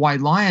the end of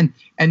White Lion.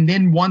 And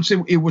then once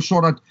it was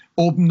sort of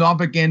opened up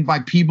again by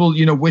people,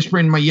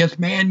 whispering in my ears,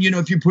 man,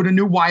 if you put a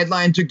new White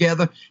Line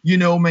together,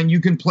 man, you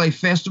can play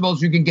festivals,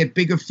 you can get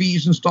bigger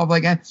fees and stuff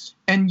like that.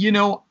 And,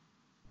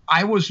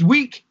 I was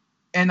weak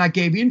and I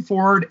gave in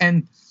for it.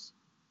 And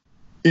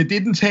it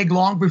didn't take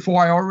long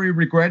before I already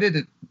regretted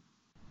it.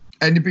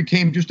 And it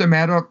became just a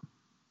matter of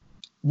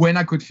when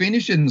I could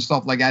finish it and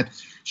stuff like that.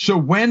 So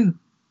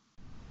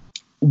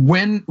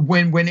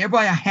whenever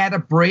I had a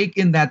break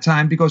in that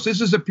time, because this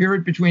is a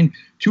period between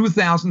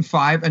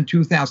 2005 and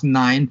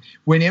 2009,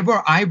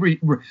 whenever I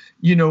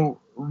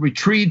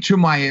retreat to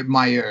my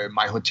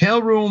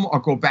hotel room or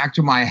go back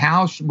to my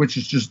house, which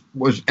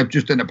was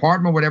just an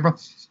apartment, whatever,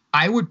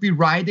 I would be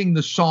writing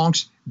the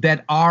songs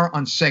that are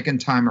on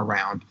Second Time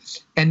Around.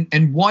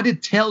 And what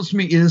it tells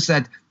me is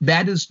that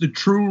is the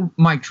true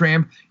Mike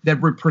Tramp,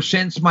 that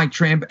represents Mike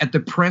Tramp at the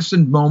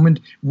present moment,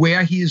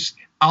 where he's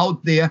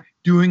out there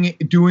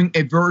doing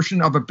a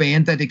version of a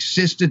band that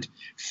existed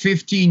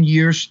 15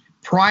 years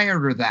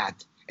prior to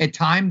that, a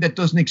time that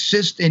doesn't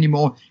exist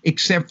anymore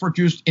except for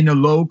just in a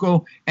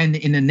logo and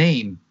in a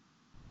name.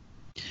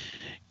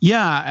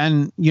 Yeah,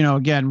 and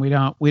again, we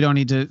don't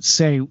need to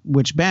say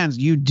which bands.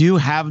 You do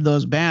have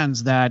those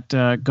bands that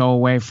go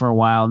away for a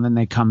while and then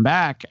they come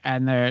back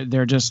and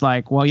they're just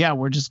like, well, yeah,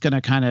 we're just gonna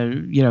kind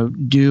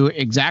of do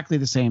exactly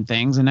the same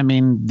things. And I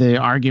mean, the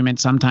argument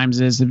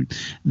sometimes is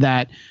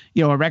that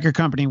a record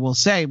company will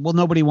say, well,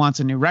 nobody wants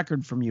a new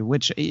record from you,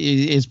 which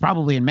is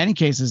probably in many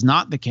cases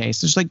not the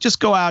case. It's like, just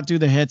go out, do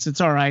the hits.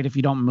 It's all right if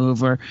you don't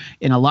move, or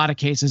in a lot of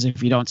cases,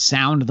 if you don't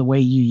sound the way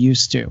you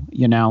used to.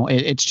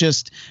 It's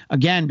just,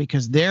 again,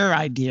 because their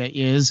idea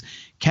is,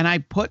 can I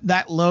put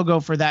that logo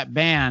for that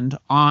band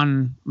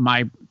on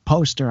my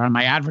poster, on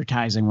my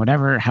advertising,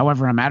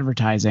 however I'm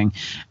advertising?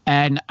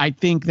 And I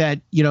think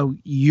that,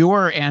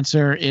 your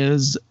answer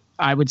is,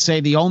 I would say,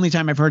 the only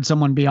time I've heard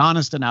someone be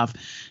honest enough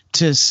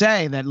to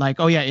say that, like,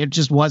 oh yeah, it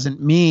just wasn't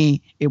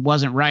me. It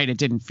wasn't right. It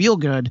didn't feel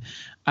good.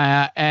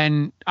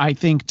 And I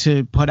think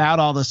to put out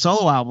all the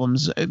solo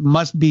albums, it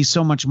must be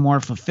so much more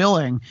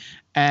fulfilling.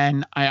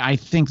 And I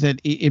think that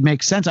it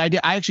makes sense. I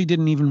actually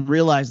didn't even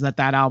realize that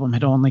album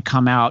had only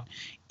come out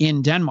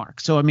in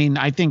Denmark. So, I mean,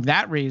 I think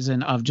that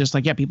reason of just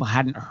like, yeah, people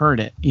hadn't heard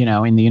it,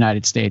 in the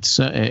United States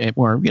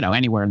or,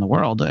 anywhere in the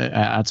world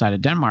outside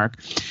of Denmark.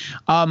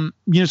 Sort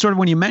of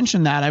when you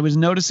mentioned that, I was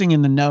noticing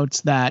in the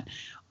notes that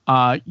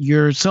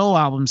your solo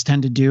albums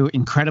tend to do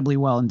incredibly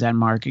well in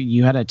Denmark.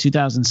 You had a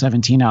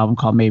 2017 album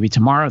called Maybe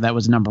Tomorrow that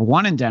was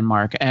 #1 in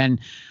Denmark. And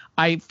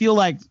I feel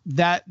like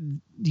that,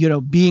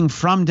 being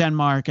from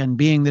Denmark and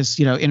being this,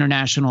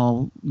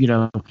 international,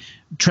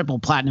 triple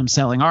platinum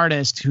selling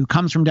artist who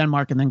comes from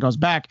Denmark and then goes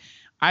back,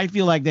 I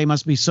feel like they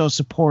must be so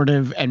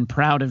supportive and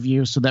proud of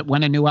you, so that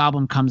when a new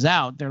album comes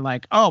out, they're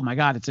like, oh my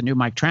God, it's a new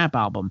Mike Tramp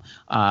album.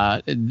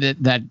 I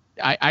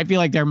feel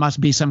like there must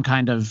be some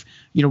kind of,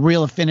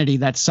 real affinity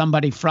that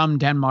somebody from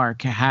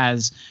Denmark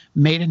has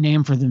made a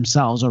name for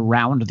themselves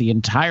around the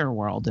entire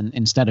world, and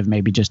instead of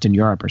maybe just in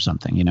Europe or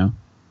something,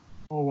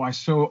 Oh, I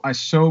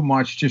so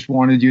much just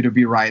wanted you to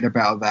be right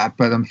about that,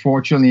 but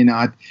unfortunately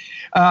not.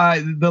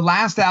 The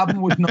last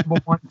album was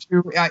 #1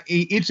 too.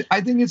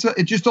 I think it's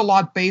just a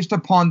lot based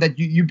upon that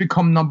you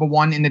become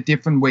 #1 in a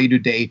different way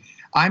today.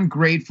 I'm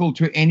grateful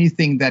to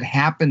anything that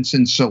happens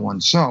and so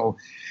on. So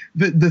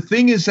the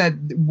thing is that,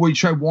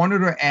 which I wanted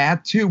to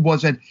add to,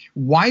 was that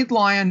White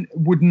Lion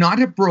would not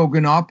have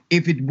broken up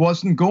if it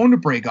wasn't going to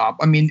break up.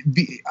 I mean,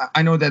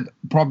 I know that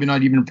probably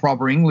not even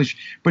proper English,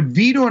 but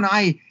Vito and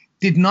I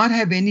did not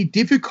have any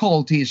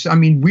difficulties. I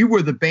mean, we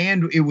were the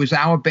band. It was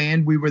our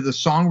band. We were the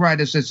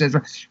songwriters,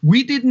 etc.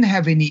 We didn't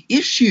have any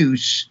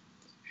issues,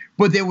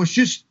 but there was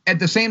just, at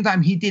the same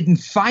time, he didn't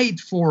fight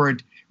for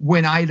it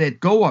when I let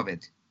go of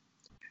it.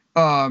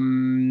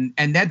 And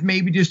that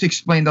maybe just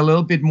explained a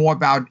little bit more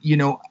about,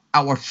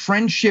 our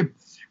friendship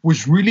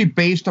was really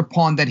based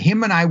upon that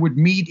him and I would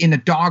meet in a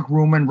dark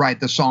room and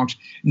write the songs.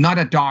 Not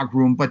a dark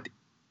room, but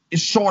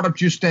it's sort of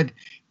just that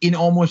in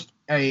almost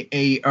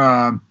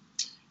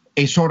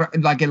a sort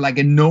of like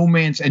a no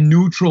man's, a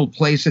neutral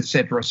place,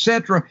 etc.,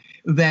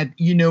 that,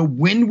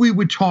 when we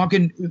were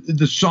talking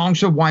the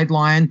songs of White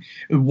Lion,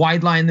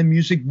 the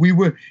music, we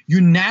were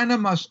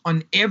unanimous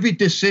on every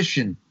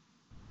decision,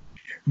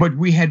 but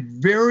we had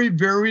very,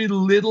 very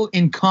little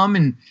in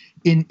common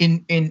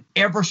in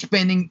ever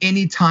spending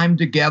any time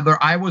together.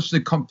 I was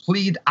the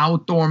complete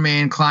outdoor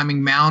man,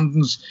 climbing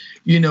mountains,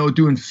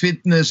 doing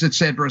fitness, et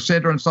cetera,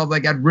 and stuff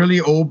like that.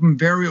 Really open,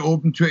 very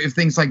open to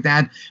things like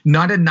that.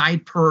 Not a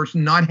night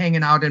person, not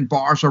hanging out in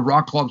bars or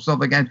rock clubs,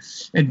 stuff like that.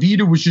 And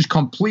Vito was just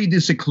completely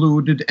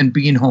secluded and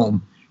being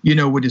home,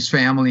 with his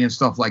family and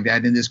stuff like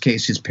that. In this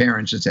case, his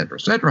parents, et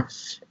cetera.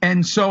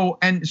 And so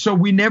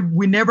we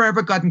never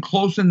ever gotten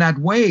close in that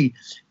way.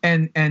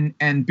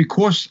 And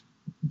because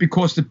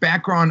the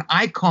background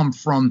I come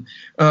from,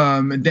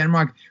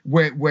 Denmark,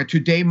 where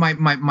today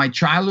my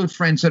childhood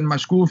friends and my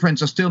school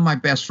friends are still my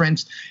best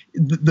friends,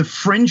 the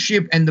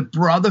friendship and the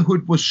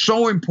brotherhood was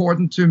so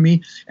important to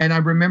me. And I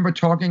remember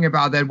talking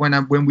about that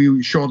when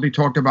we shortly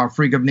talked about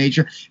Freak of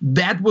Nature.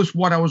 That was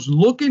what I was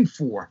looking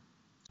for.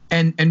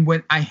 And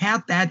when I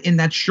had that in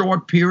that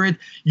short period,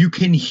 you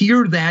can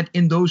hear that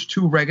in those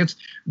two records.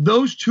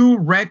 Those two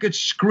records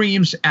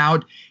screams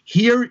out,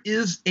 here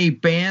is a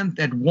band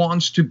that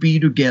wants to be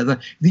together.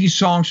 These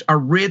songs are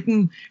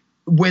written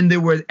when they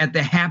were at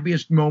the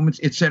happiest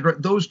moments, etc.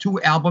 Those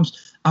two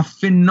albums are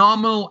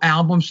phenomenal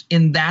albums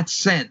in that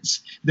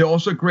sense. They're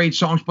also great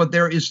songs, but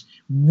there is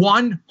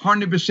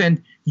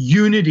 100%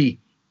 unity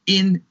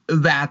in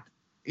that,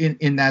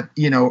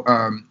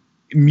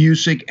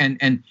 music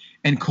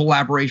and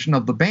collaboration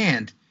of the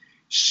band.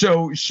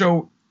 So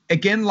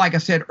again, like I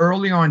said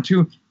early on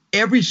too,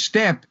 every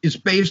step is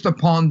based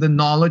upon the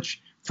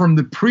knowledge from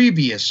the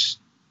previous.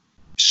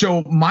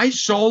 So my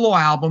solo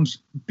albums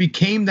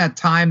became that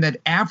time that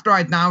after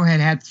I now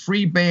had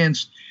 3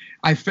 bands,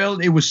 I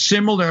felt it was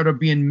similar to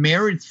being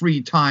married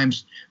 3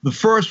 times. The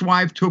first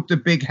wife took the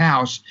big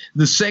house.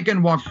 The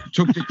second one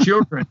took the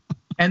children.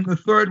 And the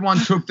third one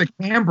took the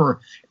camper.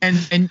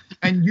 And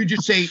you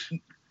just say,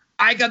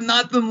 I got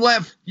nothing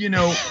left,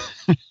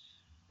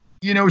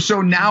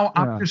 So now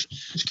I'm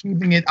just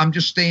keeping it. I'm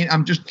just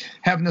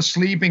having a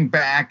sleeping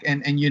bag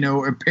and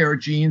a pair of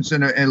jeans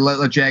and a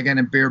leather jacket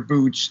and bare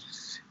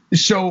boots.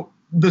 So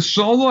the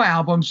solo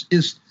albums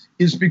is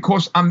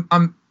because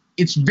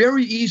it's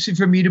very easy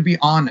for me to be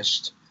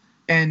honest.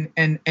 And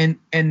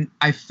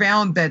I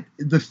found that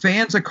the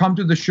fans that come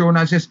to the show and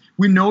I says,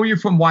 we know you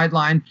from White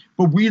Line,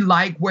 but we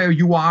like where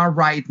you are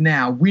right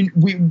now.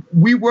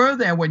 We were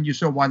there when you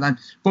saw White Line,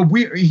 but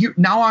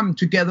now I'm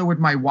together with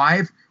my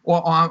wife,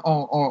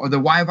 or the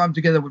wife, I'm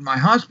together with my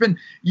husband,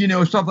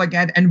 stuff like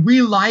that. And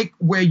we like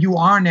where you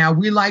are now.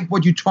 We like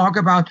what you talk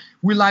about.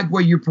 We like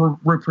what you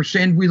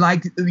represent. We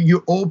like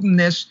your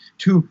openness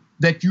to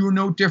that you're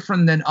no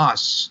different than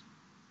us.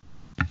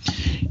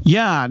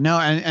 Yeah, no,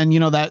 and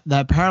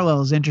that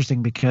parallel is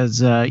interesting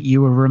because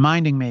you were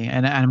reminding me,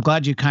 and I'm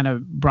glad you kind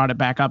of brought it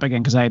back up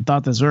again because I had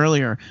thought this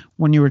earlier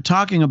when you were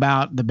talking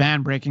about the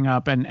band breaking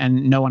up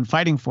and no one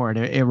fighting for it.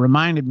 It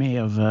reminded me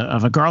of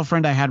a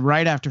girlfriend I had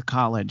right after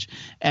college,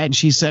 and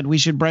she said we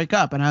should break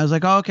up, and I was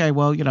like, oh, okay,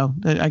 well,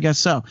 I guess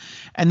so.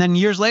 And then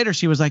years later,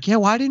 she was like, yeah,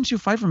 why didn't you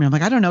fight for me? I'm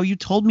like, I don't know. You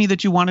told me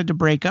that you wanted to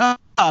break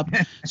up.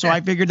 So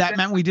I figured that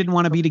meant we didn't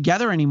want to be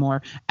together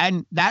anymore.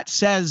 And that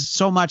says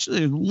so much.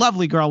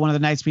 Lovely girl, one of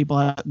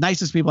the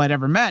nicest people I'd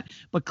ever met.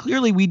 But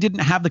clearly we didn't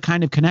have the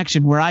kind of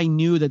connection where I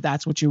knew that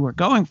that's what you were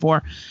going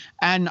for.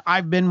 And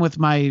I've been with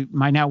my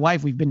now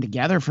wife. We've been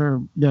together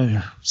for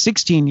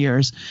 16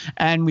 years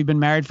and we've been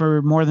married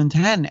for more than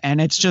 10. And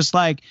it's just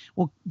like,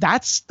 well,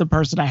 that's the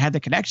person I had the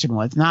connection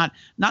with, not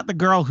the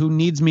girl who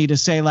needs me to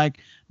say like,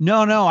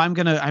 no, I'm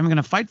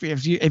gonna fight for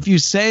you. If you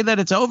say that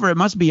it's over, it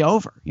must be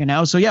over,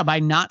 So yeah,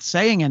 by not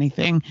saying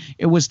anything,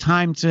 it was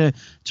time to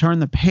turn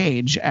the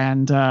page.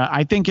 And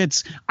I think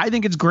it's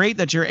great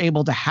that you're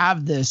able to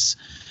have this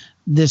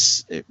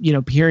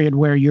period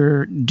where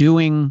you're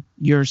doing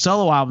your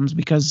solo albums,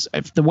 because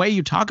if the way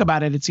you talk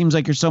about it, it seems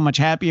like you're so much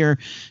happier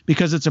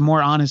because it's a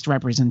more honest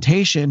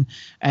representation.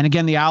 And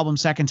again, the album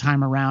second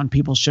time around,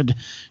 people should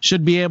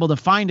be able to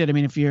find it. I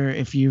mean,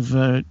 if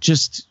you've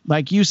just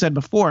like you said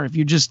before, if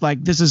you just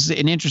like, this is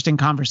an interesting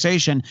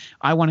conversation,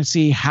 I want to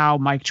see how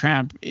Mike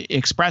Tramp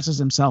expresses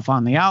himself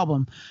on the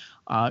album.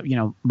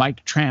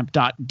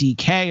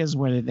 MikeTramp.dk is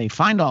where they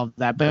find all of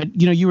that. But,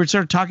 you were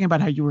sort of talking about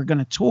how you were going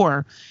to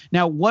tour.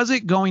 Now, was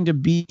it going to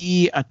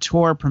be a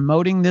tour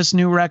promoting this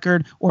new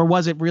record, or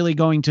was it really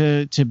going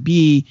to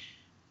be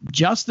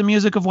just the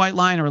music of White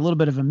Line or a little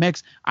bit of a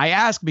mix? I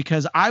ask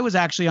because I was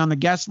actually on the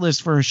guest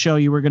list for a show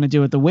you were going to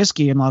do at the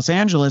Whiskey in Los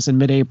Angeles in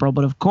mid-April.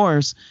 But of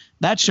course,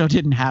 that show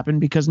didn't happen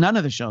because none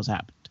of the shows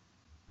happened.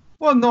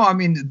 Well, no, I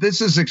mean, this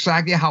is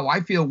exactly how I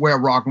feel where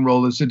rock and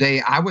roll is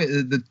today.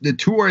 The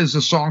tour is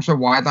the songs of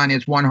White Line.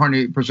 It's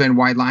 100%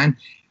 White Line.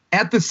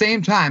 At the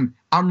same time,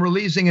 I'm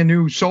releasing a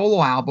new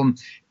solo album,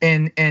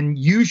 and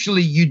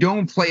usually you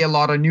don't play a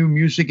lot of new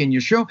music in your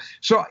show.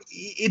 So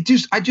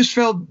I just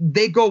felt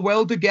they go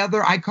well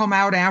together. I come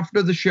out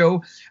after the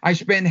show. I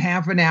spend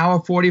half an hour,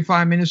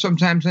 45 minutes,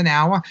 sometimes an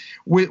hour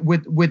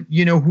with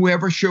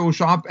whoever shows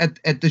up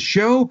at the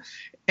show.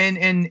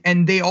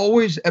 And they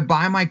always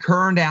buy my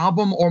current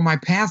album or my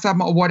past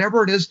album or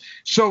whatever it is.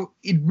 So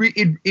it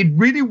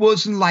really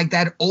wasn't like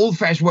that old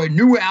fashioned way,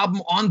 new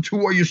album on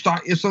tour.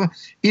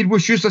 It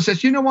was just, I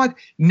said, you know what?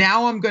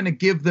 Now I'm going to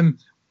give them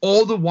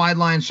all the White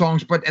Line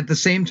songs, but at the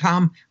same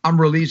time, I'm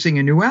releasing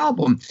a new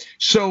album.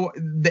 So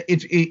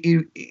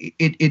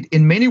it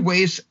in many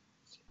ways,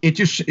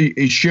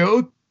 it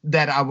showed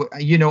that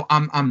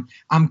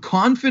I'm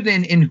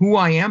confident in who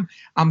I am.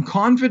 I'm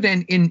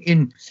confident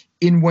in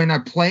when I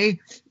play,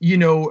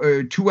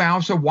 2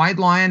 hours of White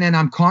Lion, and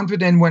I'm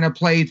confident when I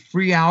play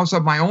 3 hours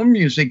of my own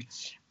music.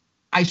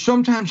 I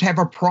sometimes have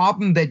a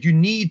problem that you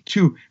need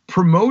to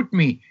promote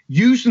me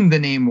using the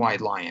name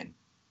White Lion.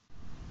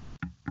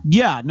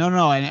 Yeah, no,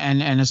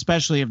 and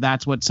especially if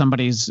that's what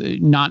somebody's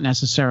not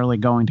necessarily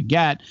going to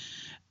get.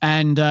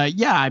 And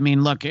I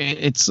mean, look,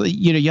 it's,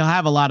 you'll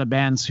have a lot of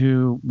bands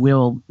who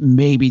will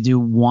maybe do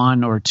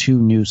 1 or 2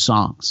 new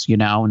songs,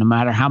 no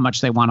matter how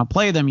much they want to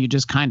play them, you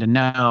just kind of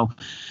know.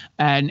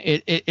 And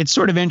it's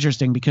sort of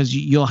interesting because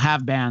you'll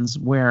have bands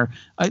where,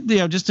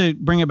 just to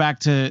bring it back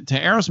to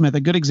Aerosmith,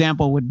 a good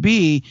example would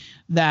be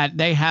that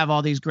they have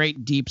all these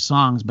great deep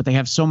songs, but they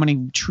have so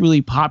many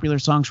truly popular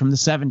songs from the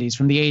 70s,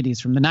 from the 80s,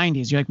 from the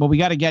 90s. You're like, well, we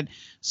got to get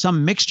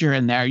some mixture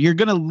in there. You're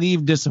going to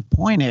leave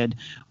disappointed,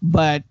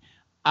 but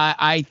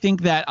I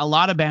think that a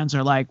lot of bands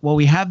are like, well,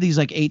 we have these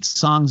like 8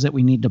 songs that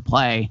we need to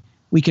play.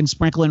 We can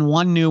sprinkle in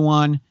 1 new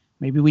one.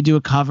 Maybe we do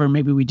a cover.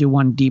 Maybe we do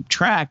 1 deep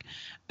track.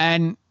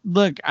 And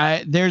look,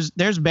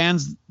 there's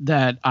bands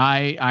that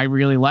I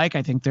really like.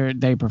 I think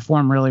they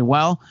perform really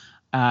well.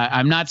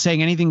 I'm not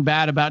saying anything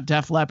bad about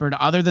Def Leppard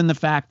other than the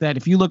fact that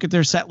if you look at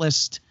their set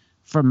list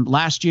from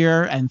last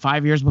year and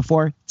 5 years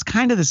before, it's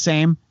kind of the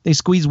same. They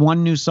squeeze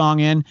 1 new song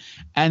in,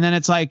 and then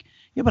it's like,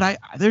 yeah, but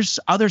there's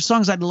other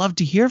songs I'd love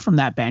to hear from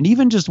that band,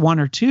 even just 1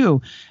 or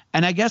 2.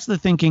 And I guess the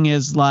thinking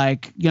is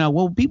like,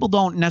 well, people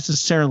don't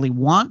necessarily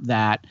want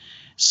that.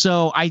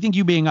 So I think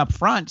you being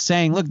upfront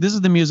saying, look, this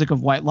is the music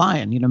of White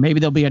Lion. Maybe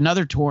there'll be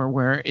another tour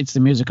where it's the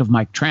music of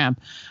Mike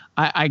Tramp.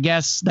 I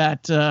guess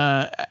that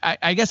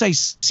I guess I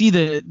see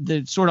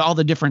the sort of all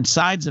the different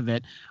sides of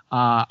it.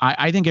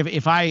 I think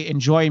if I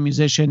enjoy a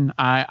musician,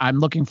 I'm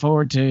looking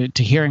forward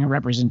to hearing a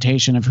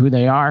representation of who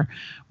they are.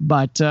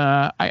 But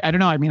I don't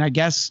know. I mean, I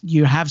guess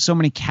you have so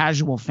many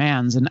casual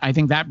fans, and I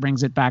think that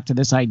brings it back to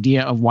this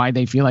idea of why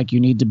they feel like you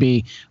need to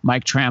be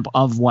Mike Tramp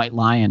of White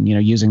Lion,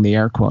 using the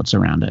air quotes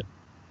around it.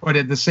 But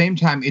at the same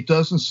time, it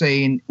doesn't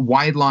say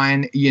White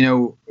Lion,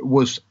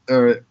 was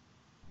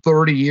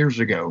 30 years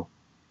ago.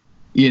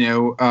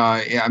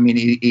 I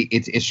mean,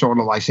 it's sort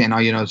of like saying,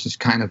 it's this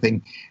kind of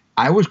thing.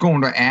 I was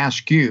going to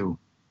ask you,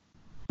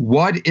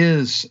 what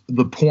is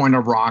the point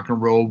of rock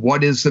and roll?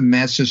 What is the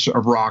message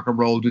of rock and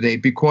roll today?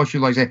 Because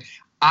like I say,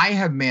 I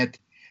have met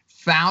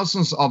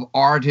thousands of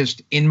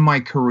artists in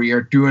my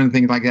career doing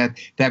things like that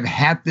have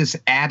had this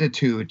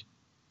attitude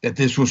that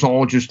this was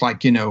all just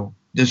like,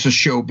 this is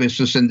show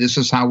business and this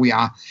is how we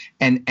are.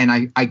 And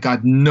I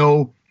got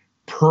no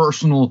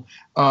personal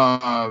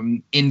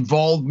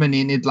involvement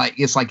in it. Like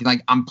it's like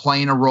I'm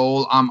playing a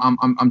role.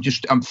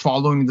 I'm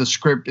following the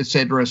script,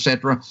 etc.,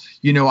 etc.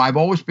 I've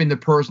always been the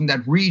person that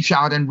reach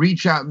out and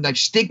like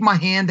stick my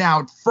hand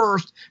out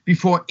first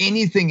before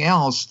anything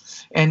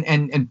else.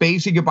 And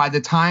basically by the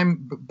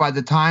time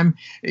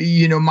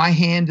my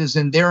hand is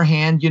in their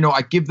hand,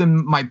 I give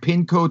them my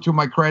PIN code to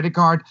my credit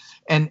card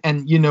and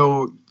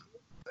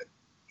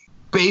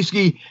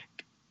basically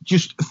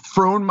just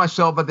throwing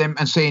myself at them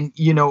and saying,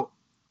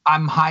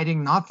 I'm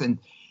hiding nothing.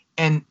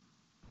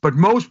 But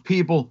most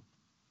people,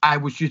 I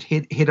was just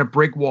hit a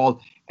brick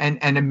wall and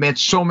I met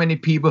so many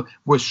people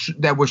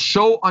that were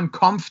so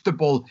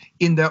uncomfortable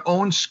in their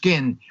own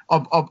skin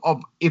of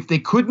if they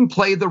couldn't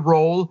play the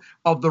role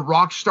of the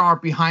rock star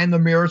behind the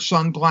mirror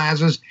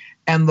sunglasses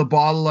and the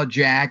bottle of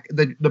Jack.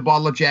 The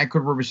bottle of Jack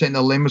could represent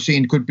a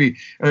limousine, could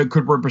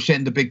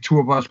represent the big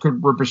tour bus,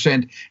 could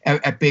represent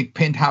a big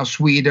penthouse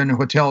suite and a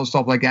hotel and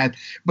stuff like that.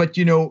 But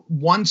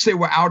once they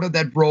were out of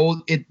that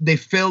role, they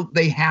felt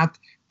they had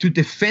to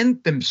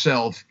defend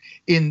themselves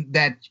in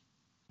that.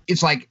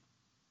 It's like,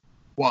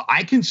 well,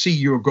 I can see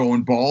you're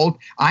going bald.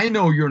 I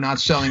know you're not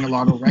selling a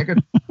lot of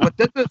records, but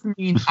that doesn't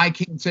mean I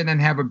can't sit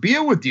and have a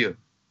beer with you.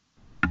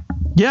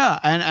 Yeah,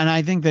 and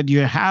I think that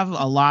you have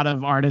a lot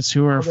of artists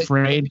who are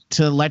afraid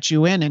to let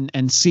you in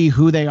and see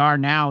who they are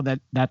now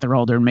that they're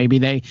older. Maybe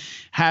they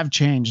have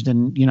changed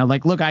and,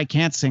 like, look, I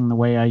can't sing the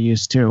way I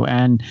used to.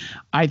 And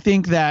I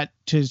think that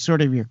to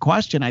sort of your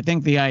question, I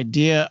think the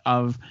idea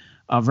of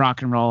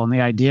rock and roll and the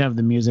idea of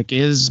the music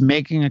is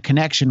making a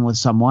connection with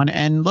someone.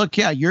 And look,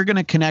 yeah, you're going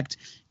to connect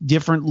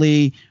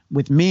differently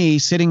with me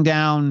sitting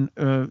down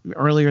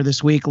earlier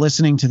this week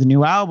listening to the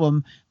new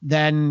album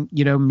than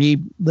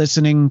me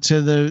listening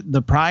to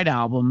the Pride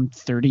album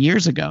 30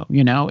 years ago.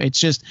 It's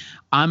just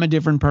I'm a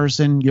different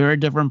person, you're a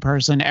different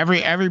person.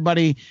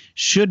 Everybody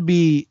should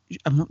be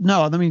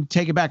no, let me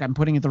take it back, I'm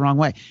putting it the wrong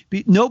way.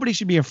 Nobody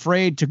should be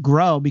afraid to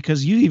grow,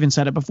 because you even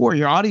said it before,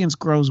 your audience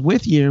grows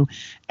with you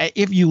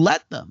if you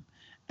let them.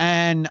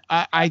 And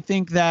I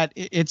think that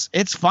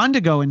it's fun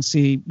to go and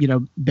see,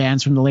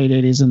 bands from the late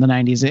 80s and the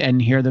 90s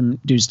and hear them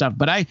do stuff.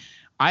 But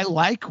I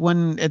like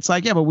when it's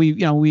like, yeah, but we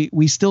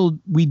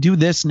do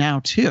this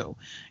now too.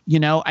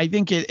 I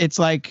think it's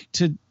like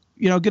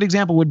a good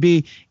example would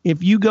be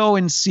if you go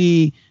and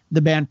see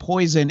the band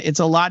Poison,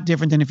 it's a lot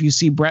different than if you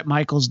see Bret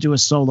Michaels do a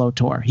solo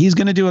tour. He's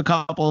going to do a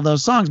couple of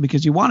those songs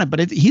because you want it,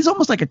 but he's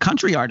almost like a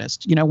country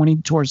artist, when he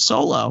tours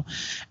solo.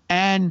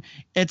 And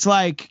it's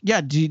like,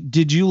 yeah,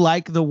 did you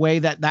like the way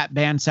that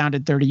band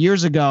sounded 30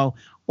 years ago?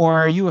 Or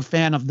are you a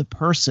fan of the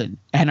person,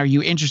 and are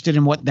you interested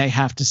in what they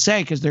have to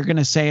say? Because they're going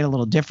to say it a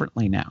little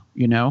differently now,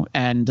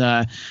 And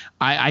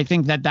I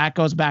think that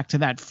goes back to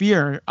that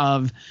fear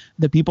of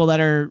the people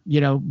that are,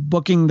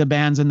 booking the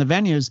bands and the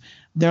venues.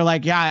 They're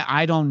like, yeah,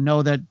 I don't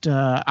know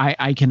that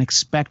I can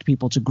expect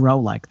people to grow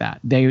like that.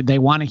 They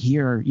want to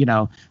hear,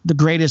 the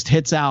greatest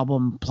hits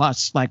album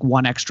plus like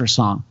one extra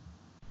song.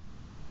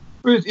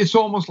 It's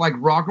almost like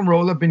rock and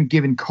roll have been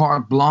given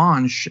carte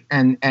blanche,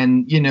 and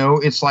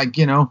it's like,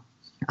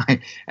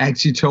 I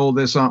actually told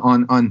this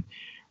on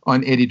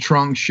Eddie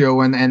Trunk's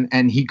show,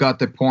 and he got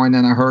the point,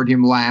 and I heard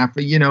him laugh.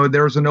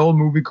 There's an old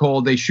movie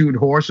called They Shoot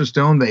Horses,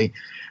 Don't They?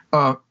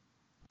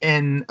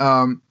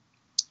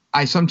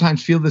 I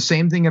sometimes feel the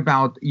same thing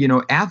about,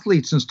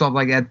 athletes and stuff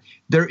like that.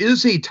 There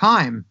is a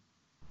time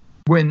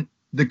when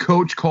the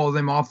coach calls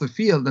them off the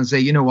field and say,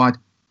 you know what,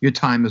 your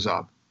time is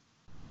up.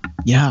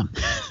 Yeah.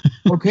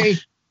 Okay.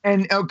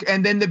 And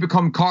then they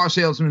become car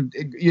salesmen,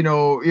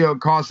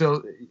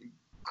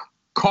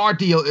 car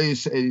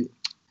dealerships,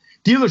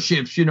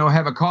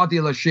 have a car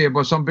dealership,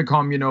 or some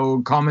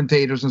become,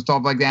 commentators and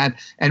stuff like that.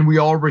 And we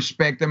all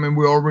respect them, and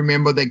we all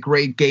remember that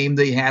great game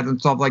they had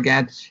and stuff like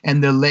that.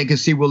 And the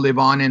legacy will live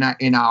on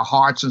in our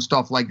hearts and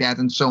stuff like that,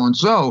 and so and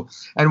so.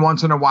 And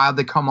once in a while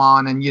they come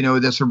on, and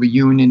there's a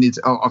reunion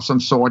of some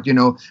sort,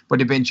 but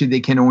eventually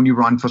they can only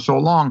run for so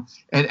long.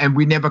 And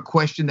we never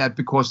question that,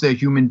 because they're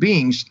human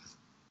beings.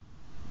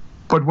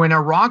 But when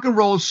a rock and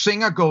roll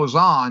singer goes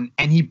on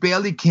and he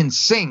barely can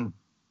sing,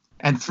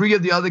 and three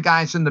of the other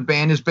guys in the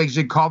band is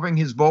basically covering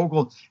his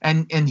vocal,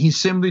 and he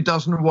simply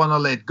doesn't want to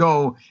let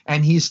go,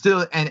 and he's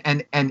still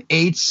an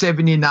age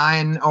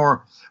 79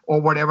 or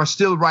whatever,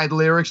 still write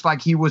lyrics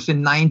like he was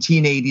in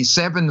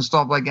 1987 and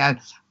stuff like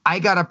that, I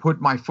gotta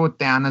put my foot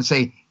down and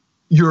say,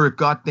 you're a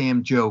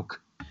goddamn joke.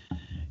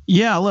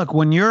 Yeah, look,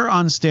 when you're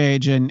on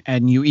stage and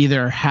you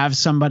either have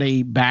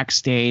somebody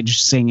backstage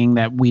singing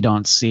that we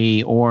don't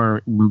see,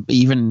 or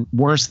even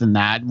worse than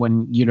that,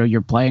 when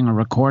you're playing a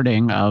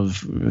recording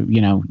of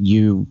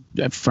you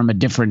from a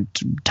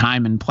different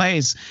time and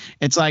place,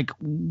 it's like,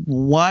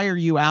 why are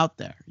you out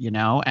there?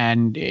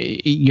 And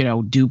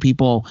do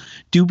people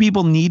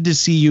need to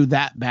see you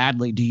that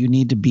badly? Do you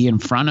need to be in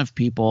front of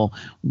people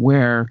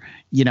where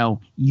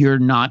you're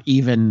not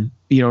even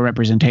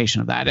representation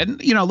of that?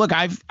 And look,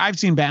 I've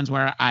seen bands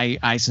where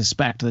I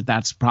suspect that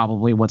that's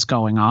probably what's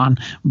going on,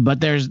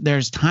 but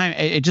there's time.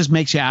 It just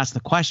makes you ask the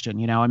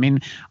question. I mean,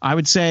 I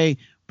would say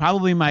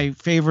probably my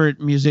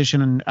favorite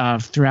musician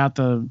throughout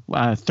the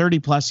 30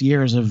 plus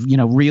years of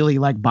really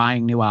like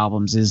buying new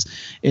albums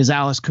is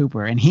Alice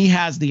Cooper, and he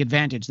has the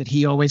advantage that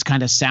he always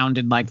kind of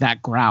sounded like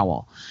that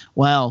growl.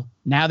 Well,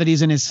 now that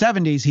he's in his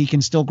 70s, he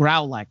can still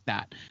growl like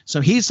that.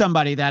 So he's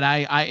somebody that I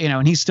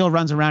and he still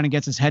runs around and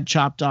gets his head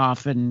chopped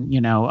off, and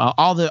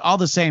all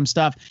the same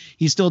stuff.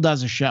 He still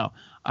does a show.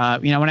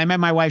 When I met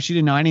my wife, she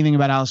didn't know anything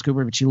about Alice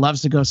Cooper, but she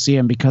loves to go see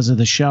him because of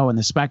the show and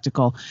the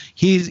spectacle.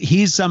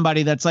 He's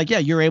somebody that's like, yeah,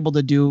 you're able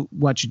to do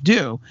what you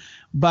do,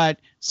 but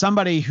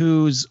somebody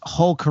whose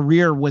whole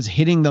career was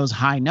hitting those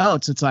high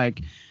notes, it's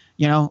like,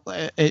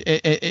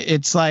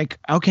 it's like,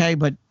 okay,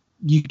 but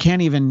you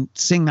can't even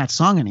sing that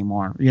song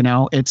anymore.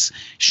 It's,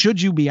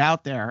 should you be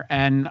out there?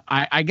 And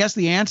I guess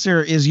the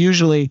answer is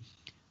usually,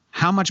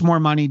 how much more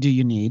money do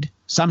you need?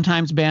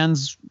 Sometimes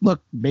bands,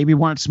 look, maybe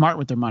weren't smart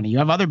with their money. You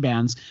have other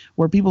bands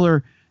where people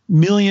are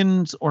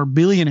millions or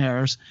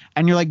billionaires,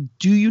 and you're like,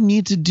 do you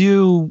need to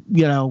do,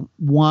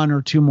 one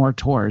or two more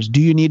tours? Do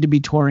you need to be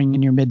touring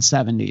in your mid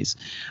 70s?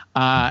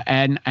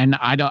 And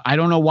I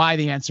don't know why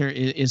the answer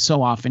is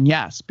so often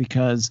yes,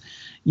 because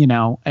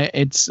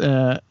it's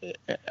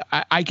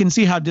I can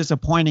see how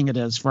disappointing it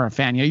is for a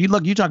fan.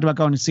 You talked about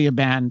going to see a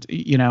band,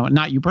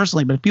 not you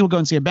personally, but if people go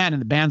and see a band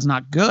and the band's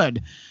not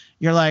good,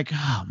 you're like,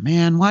 oh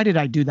man, why did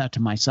I do that to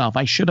myself?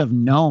 I should have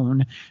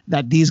known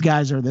that these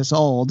guys are this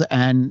old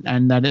and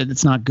that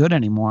it's not good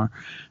anymore.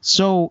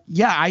 So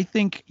yeah, I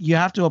think you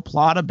have to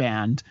applaud a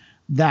band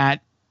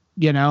that,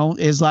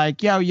 is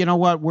like, yeah, you know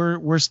what,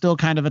 we're still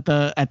kind of at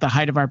the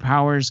height of our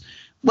powers.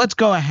 Let's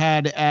go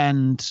ahead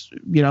and,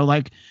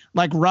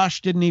 like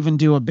Rush didn't even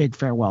do a big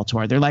farewell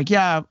tour. They're like,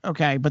 yeah,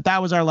 okay, but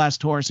that was our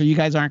last tour, so you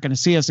guys aren't going to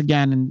see us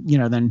again. And,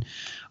 then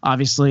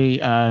obviously,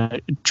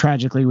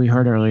 tragically, we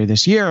heard earlier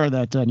this year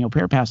that Neil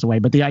Peart passed away.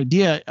 But the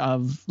idea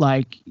of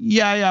like,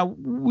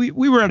 we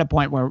were at a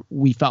point where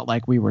we felt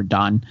like we were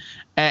done.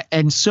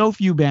 And so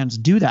few bands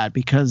do that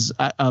because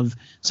of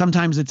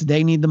sometimes it's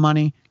they need the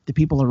money. The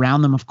people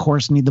around them, of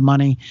course, need the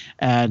money,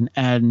 and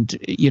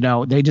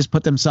they just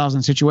put themselves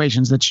in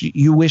situations that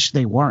you wish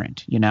they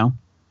weren't.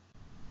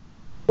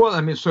 Well,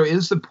 I mean, so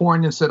is the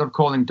point, instead of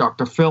calling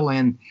Dr. Phil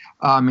in,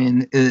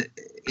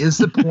 is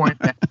the point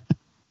that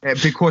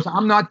because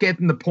I'm not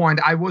getting the point,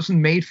 I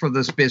wasn't made for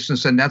this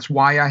business, and that's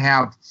why I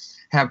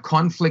have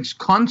conflicts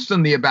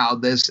constantly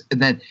about this,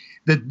 that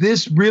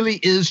this really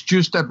is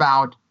just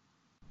about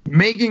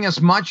making as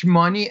much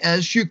money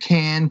as you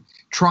can,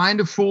 trying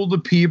to fool the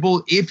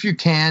people if you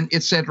can,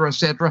 etc.,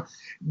 etc.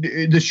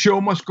 The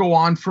show must go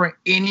on for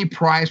any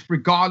price,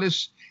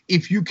 regardless.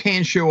 If you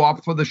can't show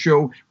up for the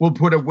show, we'll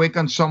put a wig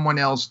on someone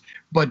else,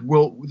 but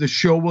the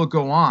show will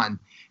go on.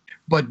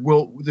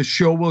 The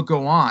show will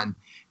go on.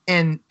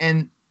 And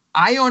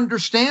I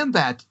understand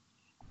that.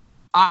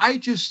 I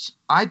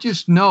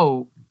just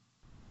know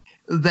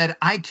that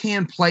I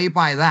can't play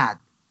by that.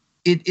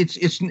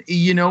 It's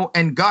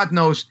and God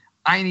knows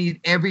I need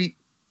every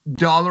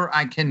dollar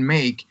I can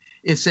make,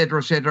 etc.,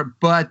 etc.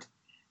 But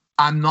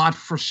I'm not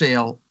for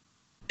sale.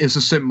 It's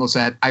as simple as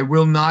that. I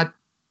will not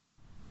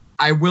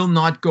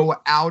go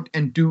out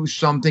and do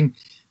something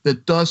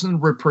that doesn't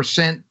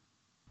represent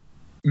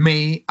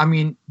me. I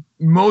mean,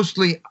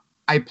 mostly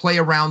I play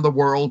around the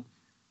world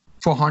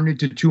for 100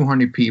 to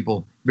 200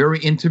 people, very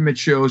intimate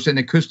shows, and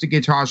acoustic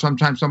guitar.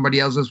 Sometimes somebody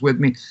else is with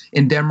me.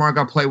 In Denmark,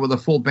 I play with a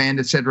full band,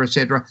 etc.,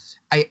 etc.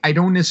 I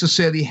don't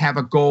necessarily have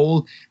a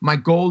goal. My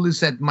goal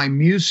is that my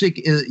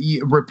music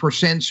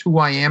represents who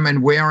I am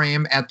and where I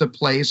am at the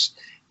place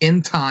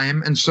in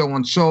time, and so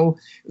on, so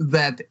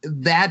that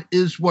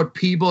is what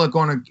people are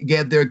going to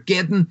get. They're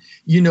getting,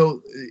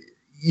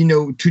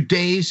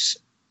 today's,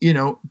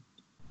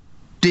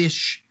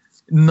 dish,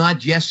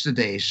 not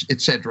yesterday's,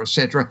 etc.,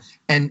 etc.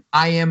 And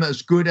I am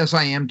as good as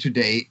I am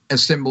today,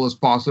 as simple as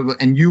possible.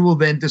 And you will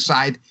then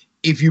decide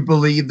if you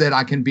believe that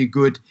I can be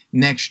good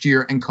next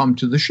year and come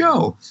to the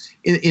show.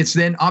 It's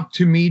then up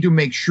to me to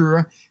make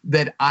sure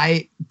that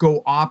I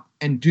go up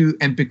and do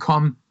and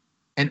become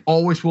and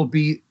always will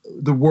be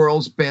the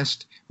world's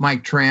best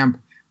Mike Tramp,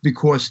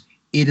 because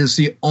it is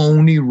the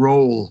only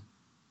role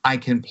I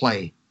can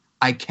play.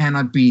 I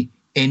cannot be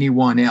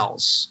anyone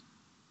else.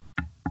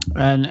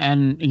 And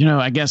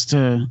I guess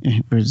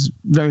it was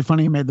very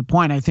funny you made the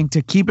point. I think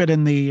to keep it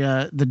in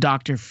the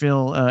Dr.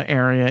 Phil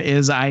area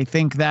is, I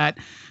think that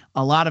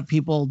a lot of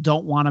people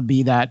don't want to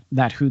be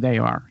that who they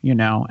are,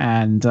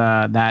 and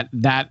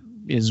that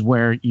is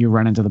where you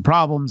run into the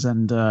problems.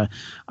 And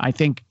I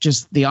think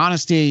just the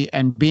honesty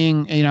and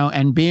being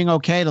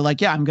okay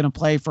to I'm going to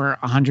play for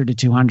 100 to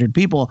 200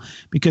 people,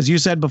 because you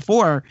said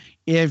before,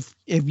 if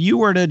you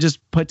were to just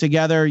put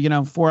together,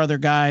 4 other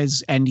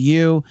guys and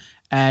you,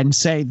 and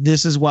say,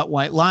 this is what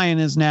White Lion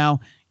is now,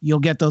 you'll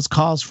get those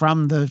calls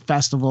from the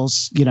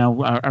festivals,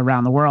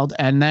 around the world,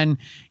 and then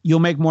you'll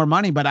make more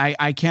money. But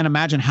I can't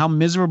imagine how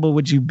miserable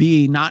would you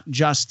be, not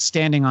just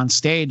standing on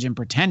stage and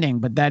pretending,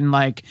 but then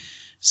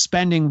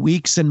spending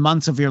weeks and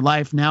months of your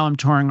life. Now I'm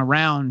touring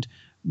around,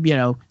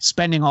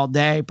 spending all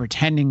day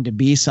pretending to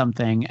be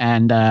something.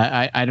 And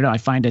I don't know, I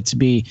find it to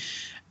be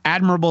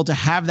admirable to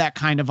have that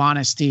kind of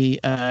honesty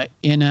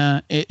in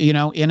a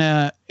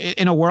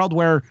world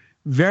where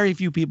very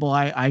few people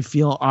I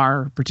feel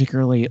are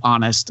particularly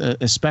honest,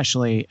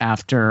 especially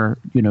after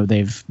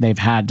they've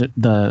had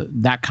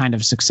that kind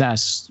of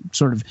success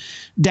sort of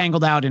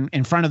dangled out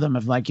in front of them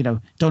of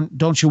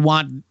don't you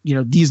want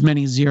these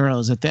many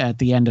zeros at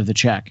the end of the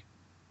check?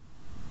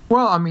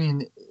 Well, I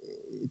mean,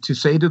 to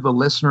say to the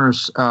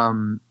listeners,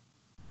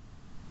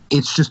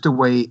 it's just the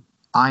way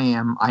I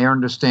am. I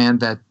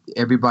understand that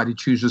everybody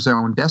chooses their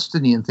own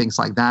destiny and things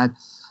like that.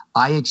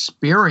 I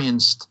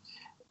experienced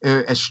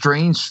a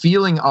strange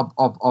feeling of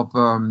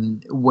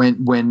when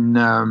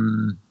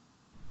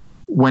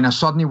I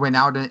suddenly went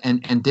out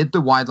and did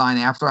the White Lion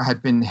after I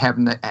had been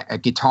having a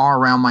guitar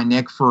around my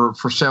neck for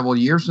several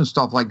years and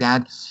stuff like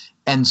that,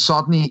 and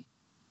suddenly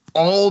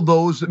all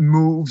those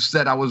moves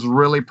that I was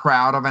really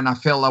proud of and I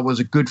felt I was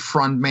a good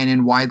frontman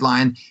in White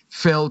Lion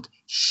felt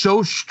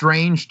so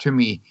strange to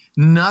me.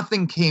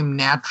 Nothing came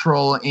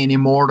natural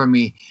anymore to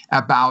me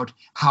about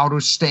how to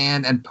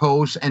stand and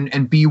pose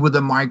and be with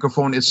the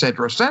microphone,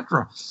 etc.,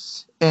 etc.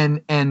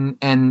 And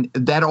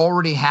that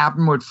already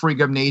happened with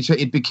Freak of Nature.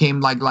 It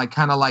became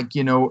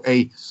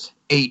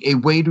a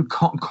way to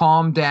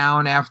calm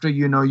down after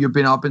you've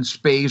been up in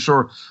space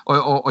or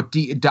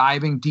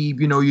diving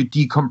deep. You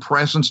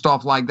decompress and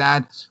stuff like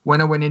that.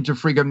 When I went into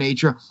Freak of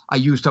Nature, I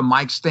used a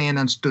mic stand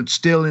and stood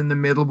still in the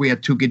middle. We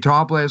had 2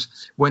 guitar players.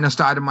 When I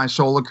started my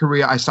solo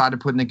career, I started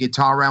putting a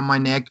guitar around my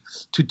neck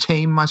to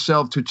tame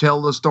myself, to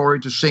tell the story,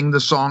 to sing the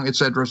song,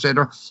 etc.,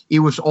 etc. It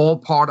was all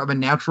part of a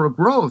natural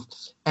growth.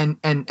 And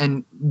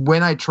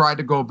when I tried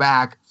to go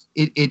back,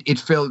 it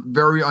felt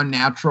very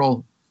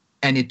unnatural.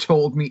 And it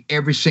told me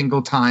every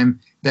single time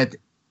that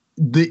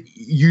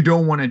you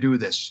don't want to do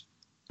this.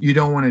 You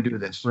don't want to do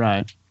this.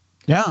 Right.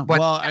 Yeah.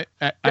 But well,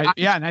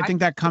 and I think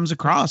that comes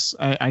across.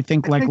 I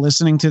think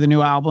listening to the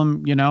new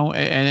album,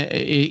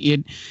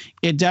 it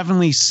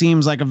definitely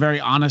seems like a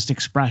very honest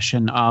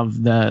expression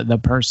of the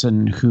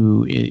person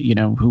who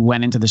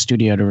went into the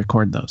studio to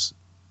record those.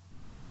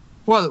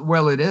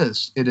 Well, it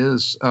is. It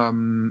is.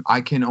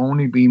 I can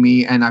only be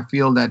me, and I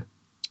feel that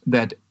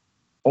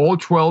all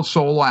 12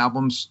 solo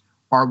albums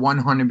are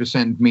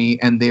 100% me,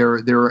 and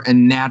they're a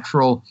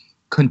natural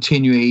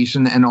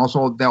continuation, and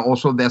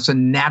there's a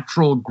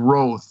natural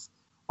growth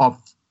of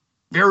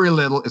very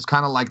little. It's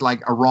kind of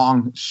like a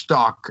wrong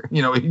stock,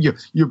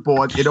 you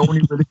bought it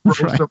only really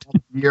grows right. up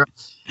a year,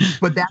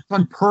 but that's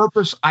on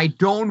purpose. I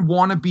don't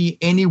want to be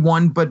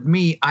anyone but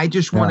me. I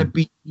just want to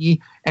be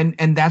me,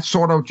 and that's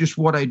sort of just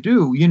what I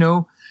do,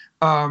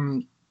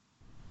 and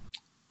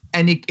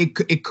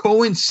it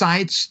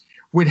coincides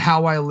with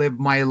how I live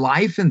my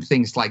life and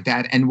things like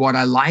that, and what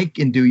I like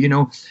and do.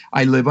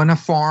 I live on a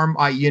farm.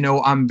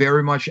 I'm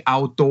very much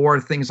outdoor,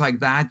 things like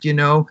that.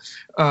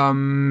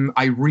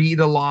 I read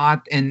a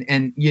lot,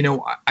 and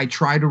I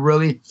try to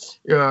really,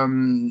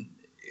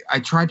 I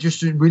try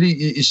just to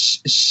really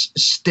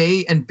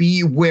stay and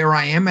be where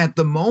I am at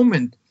the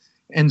moment,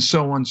 and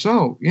so on.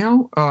 So yeah.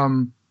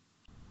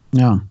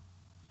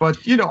 But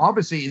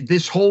obviously,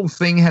 this whole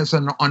thing has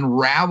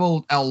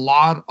unraveled a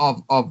lot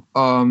of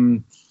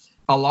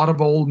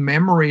old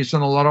memories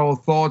and a lot of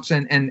old thoughts,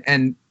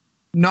 and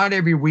not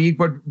every week,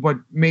 but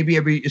maybe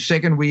every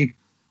second week,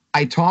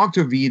 I talk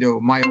to Vito,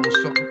 my old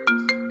song.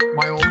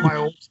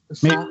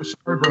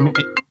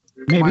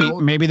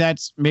 Maybe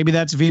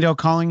that's Vito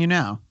calling you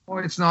now. Oh,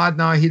 it's not.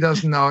 No, he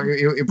doesn't know.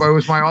 It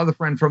was my other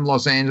friend from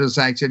Los Angeles,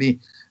 actually.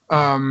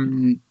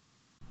 We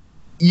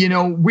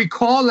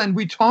call and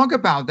we talk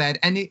about that,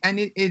 and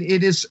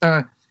it is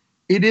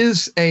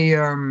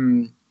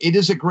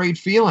a great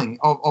feeling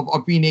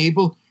of being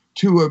able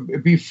to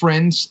be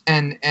friends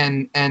and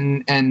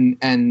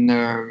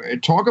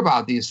talk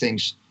about these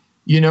things,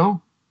 Yeah.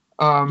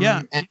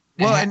 and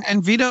Well,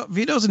 and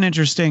Vito's an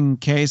interesting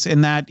case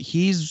in that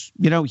he's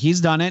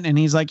done it and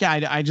he's like,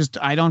 yeah,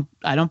 I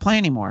don't play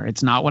anymore.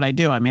 It's not what I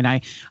do. I mean,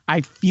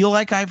 I feel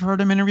like I've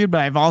heard him interviewed,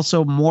 but I've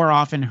also more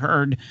often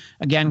heard,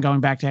 again, going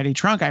back to Eddie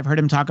Trunk, I've heard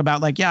him talk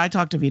about like, yeah, I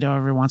talk to Vito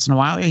every once in a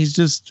while.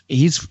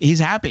 He's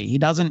happy. He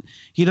doesn't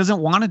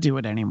want to do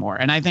it anymore.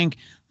 And I think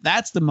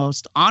that's the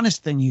most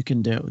honest thing you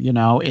can do,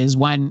 is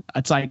when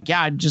it's like,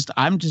 yeah,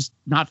 I'm just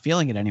not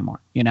feeling it anymore.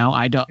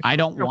 I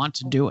don't want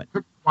to do it.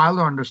 While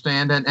to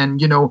understand and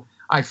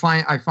I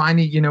find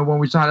it, when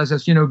we started, I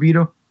says,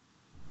 Vito,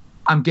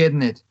 I'm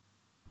getting it.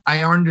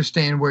 I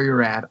understand where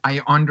you're at.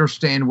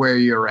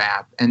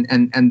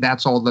 And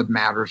that's all that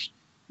matters,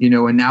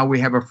 and now we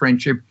have a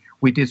friendship.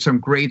 We did some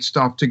great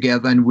stuff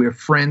together and we're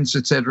friends,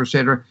 et cetera, et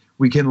cetera.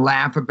 We can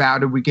laugh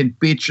about it. We can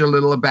bitch a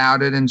little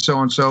about it and so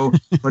on. So,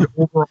 but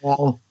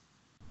overall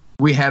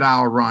we had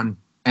our run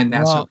and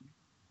that's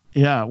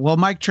yeah. Well,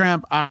 Mike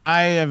Tramp,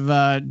 I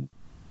have,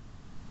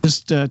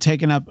 just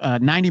taken up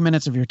 90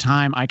 minutes of your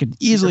time. I could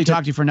easily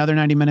talk to you for another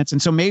 90 minutes. And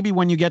so maybe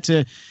when you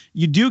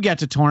do get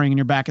to touring and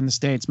you're back in the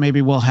States,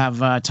 maybe we'll have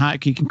time.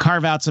 You can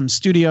carve out some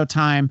studio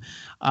time.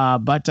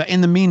 But in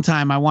the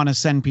meantime, I want to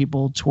send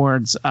people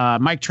towards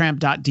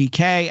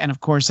miketramp.dk. And of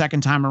course,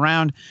 second time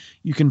around,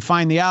 you can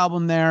find the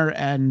album there.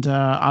 And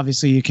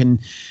obviously you can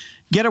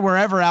get it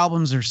wherever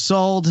albums are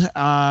sold,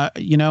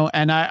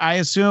 and I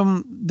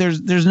assume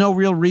there's no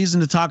real reason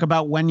to talk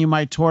about when you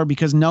might tour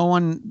because no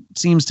one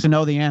seems to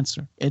know the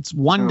answer. It's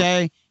one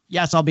day.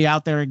 Yes, I'll be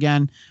out there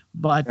again,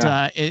 but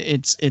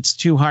it's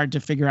too hard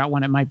to figure out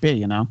when it might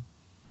be,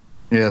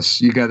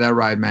 Yes, you got that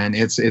right, man.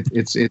 It's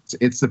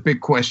the big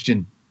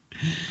question.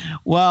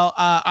 Well,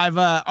 I've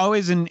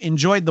always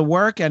enjoyed the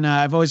work, and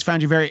I've always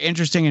found you very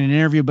interesting in an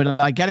interview.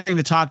 But getting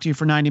to talk to you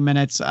for 90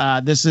 minutes,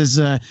 this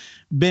has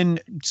been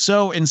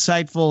so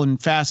insightful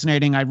and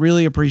fascinating. I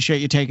really appreciate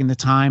you taking the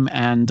time,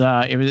 and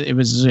it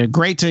was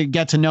great to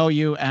get to know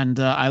you. And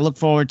I look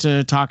forward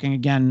to talking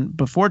again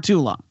before too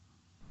long.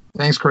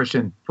 Thanks,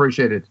 Christian.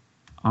 Appreciate it.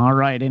 All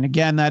right. And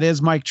again, that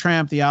is Mike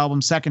Tramp, the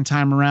album Second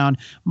Time Around,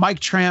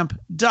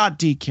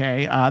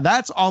 miketramp.dk.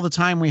 That's all the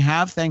time we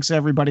have. Thanks,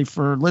 everybody,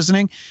 for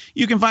listening.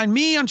 You can find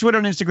me on Twitter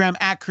and Instagram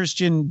at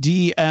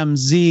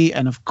ChristianDMZ.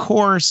 And, of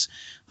course,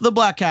 the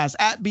Bladtcast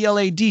at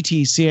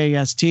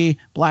BLADTCAST,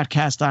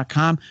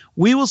 Bladtcast.com.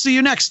 We will see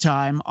you next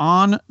time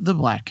on the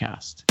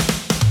Bladtcast.